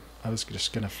worried I was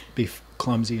just gonna be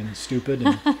clumsy and stupid.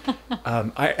 And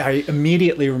I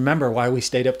immediately remember why we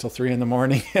stayed up till 3 a.m.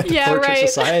 at the Portrait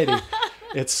Society.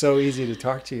 It's so easy to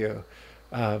talk to you.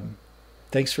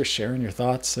 Thanks for sharing your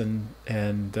thoughts, and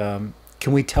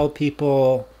can we tell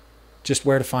people just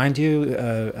where to find you?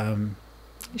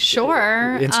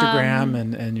 Sure. Instagram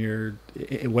and your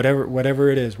whatever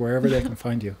it is, wherever they can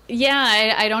find you.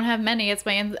 Yeah, I don't have many. It's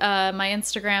my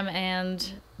Instagram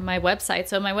and my website.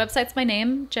 So my website's my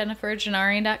name,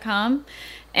 JenniferGennari.com,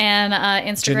 and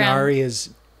Instagram. Gennari is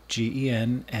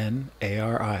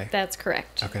Gennari. That's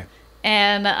correct. Okay.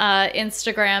 And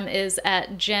Instagram is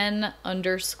at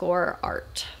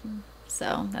Jen_art.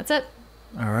 So that's it.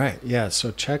 All right. Yeah.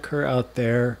 So check her out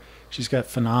there. She's got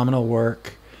phenomenal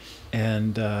work.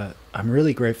 And I'm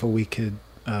really grateful we could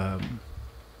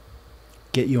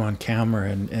get you on camera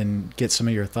and get some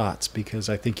of your thoughts, because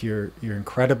I think you're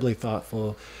incredibly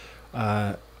thoughtful,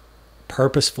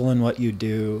 purposeful in what you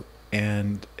do,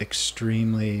 and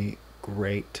extremely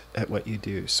great at what you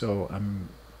do. So I'm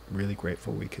really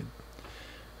grateful we could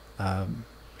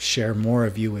share more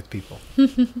of you with people.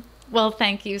 Well,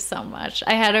 thank you so much.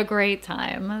 I had a great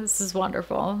time. This is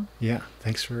wonderful. Yeah.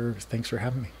 Thanks for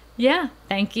having me. Yeah.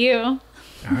 Thank you. All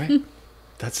right.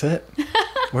 That's it.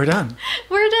 We're done.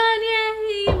 We're done.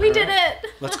 Yay. We did it.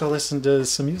 Let's go listen to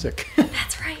some music.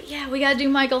 That's right. Yeah. We got to do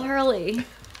Michael Hurley.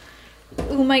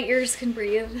 Ooh, my ears can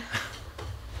breathe.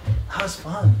 That was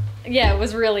fun. Yeah, it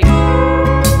was really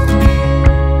fun.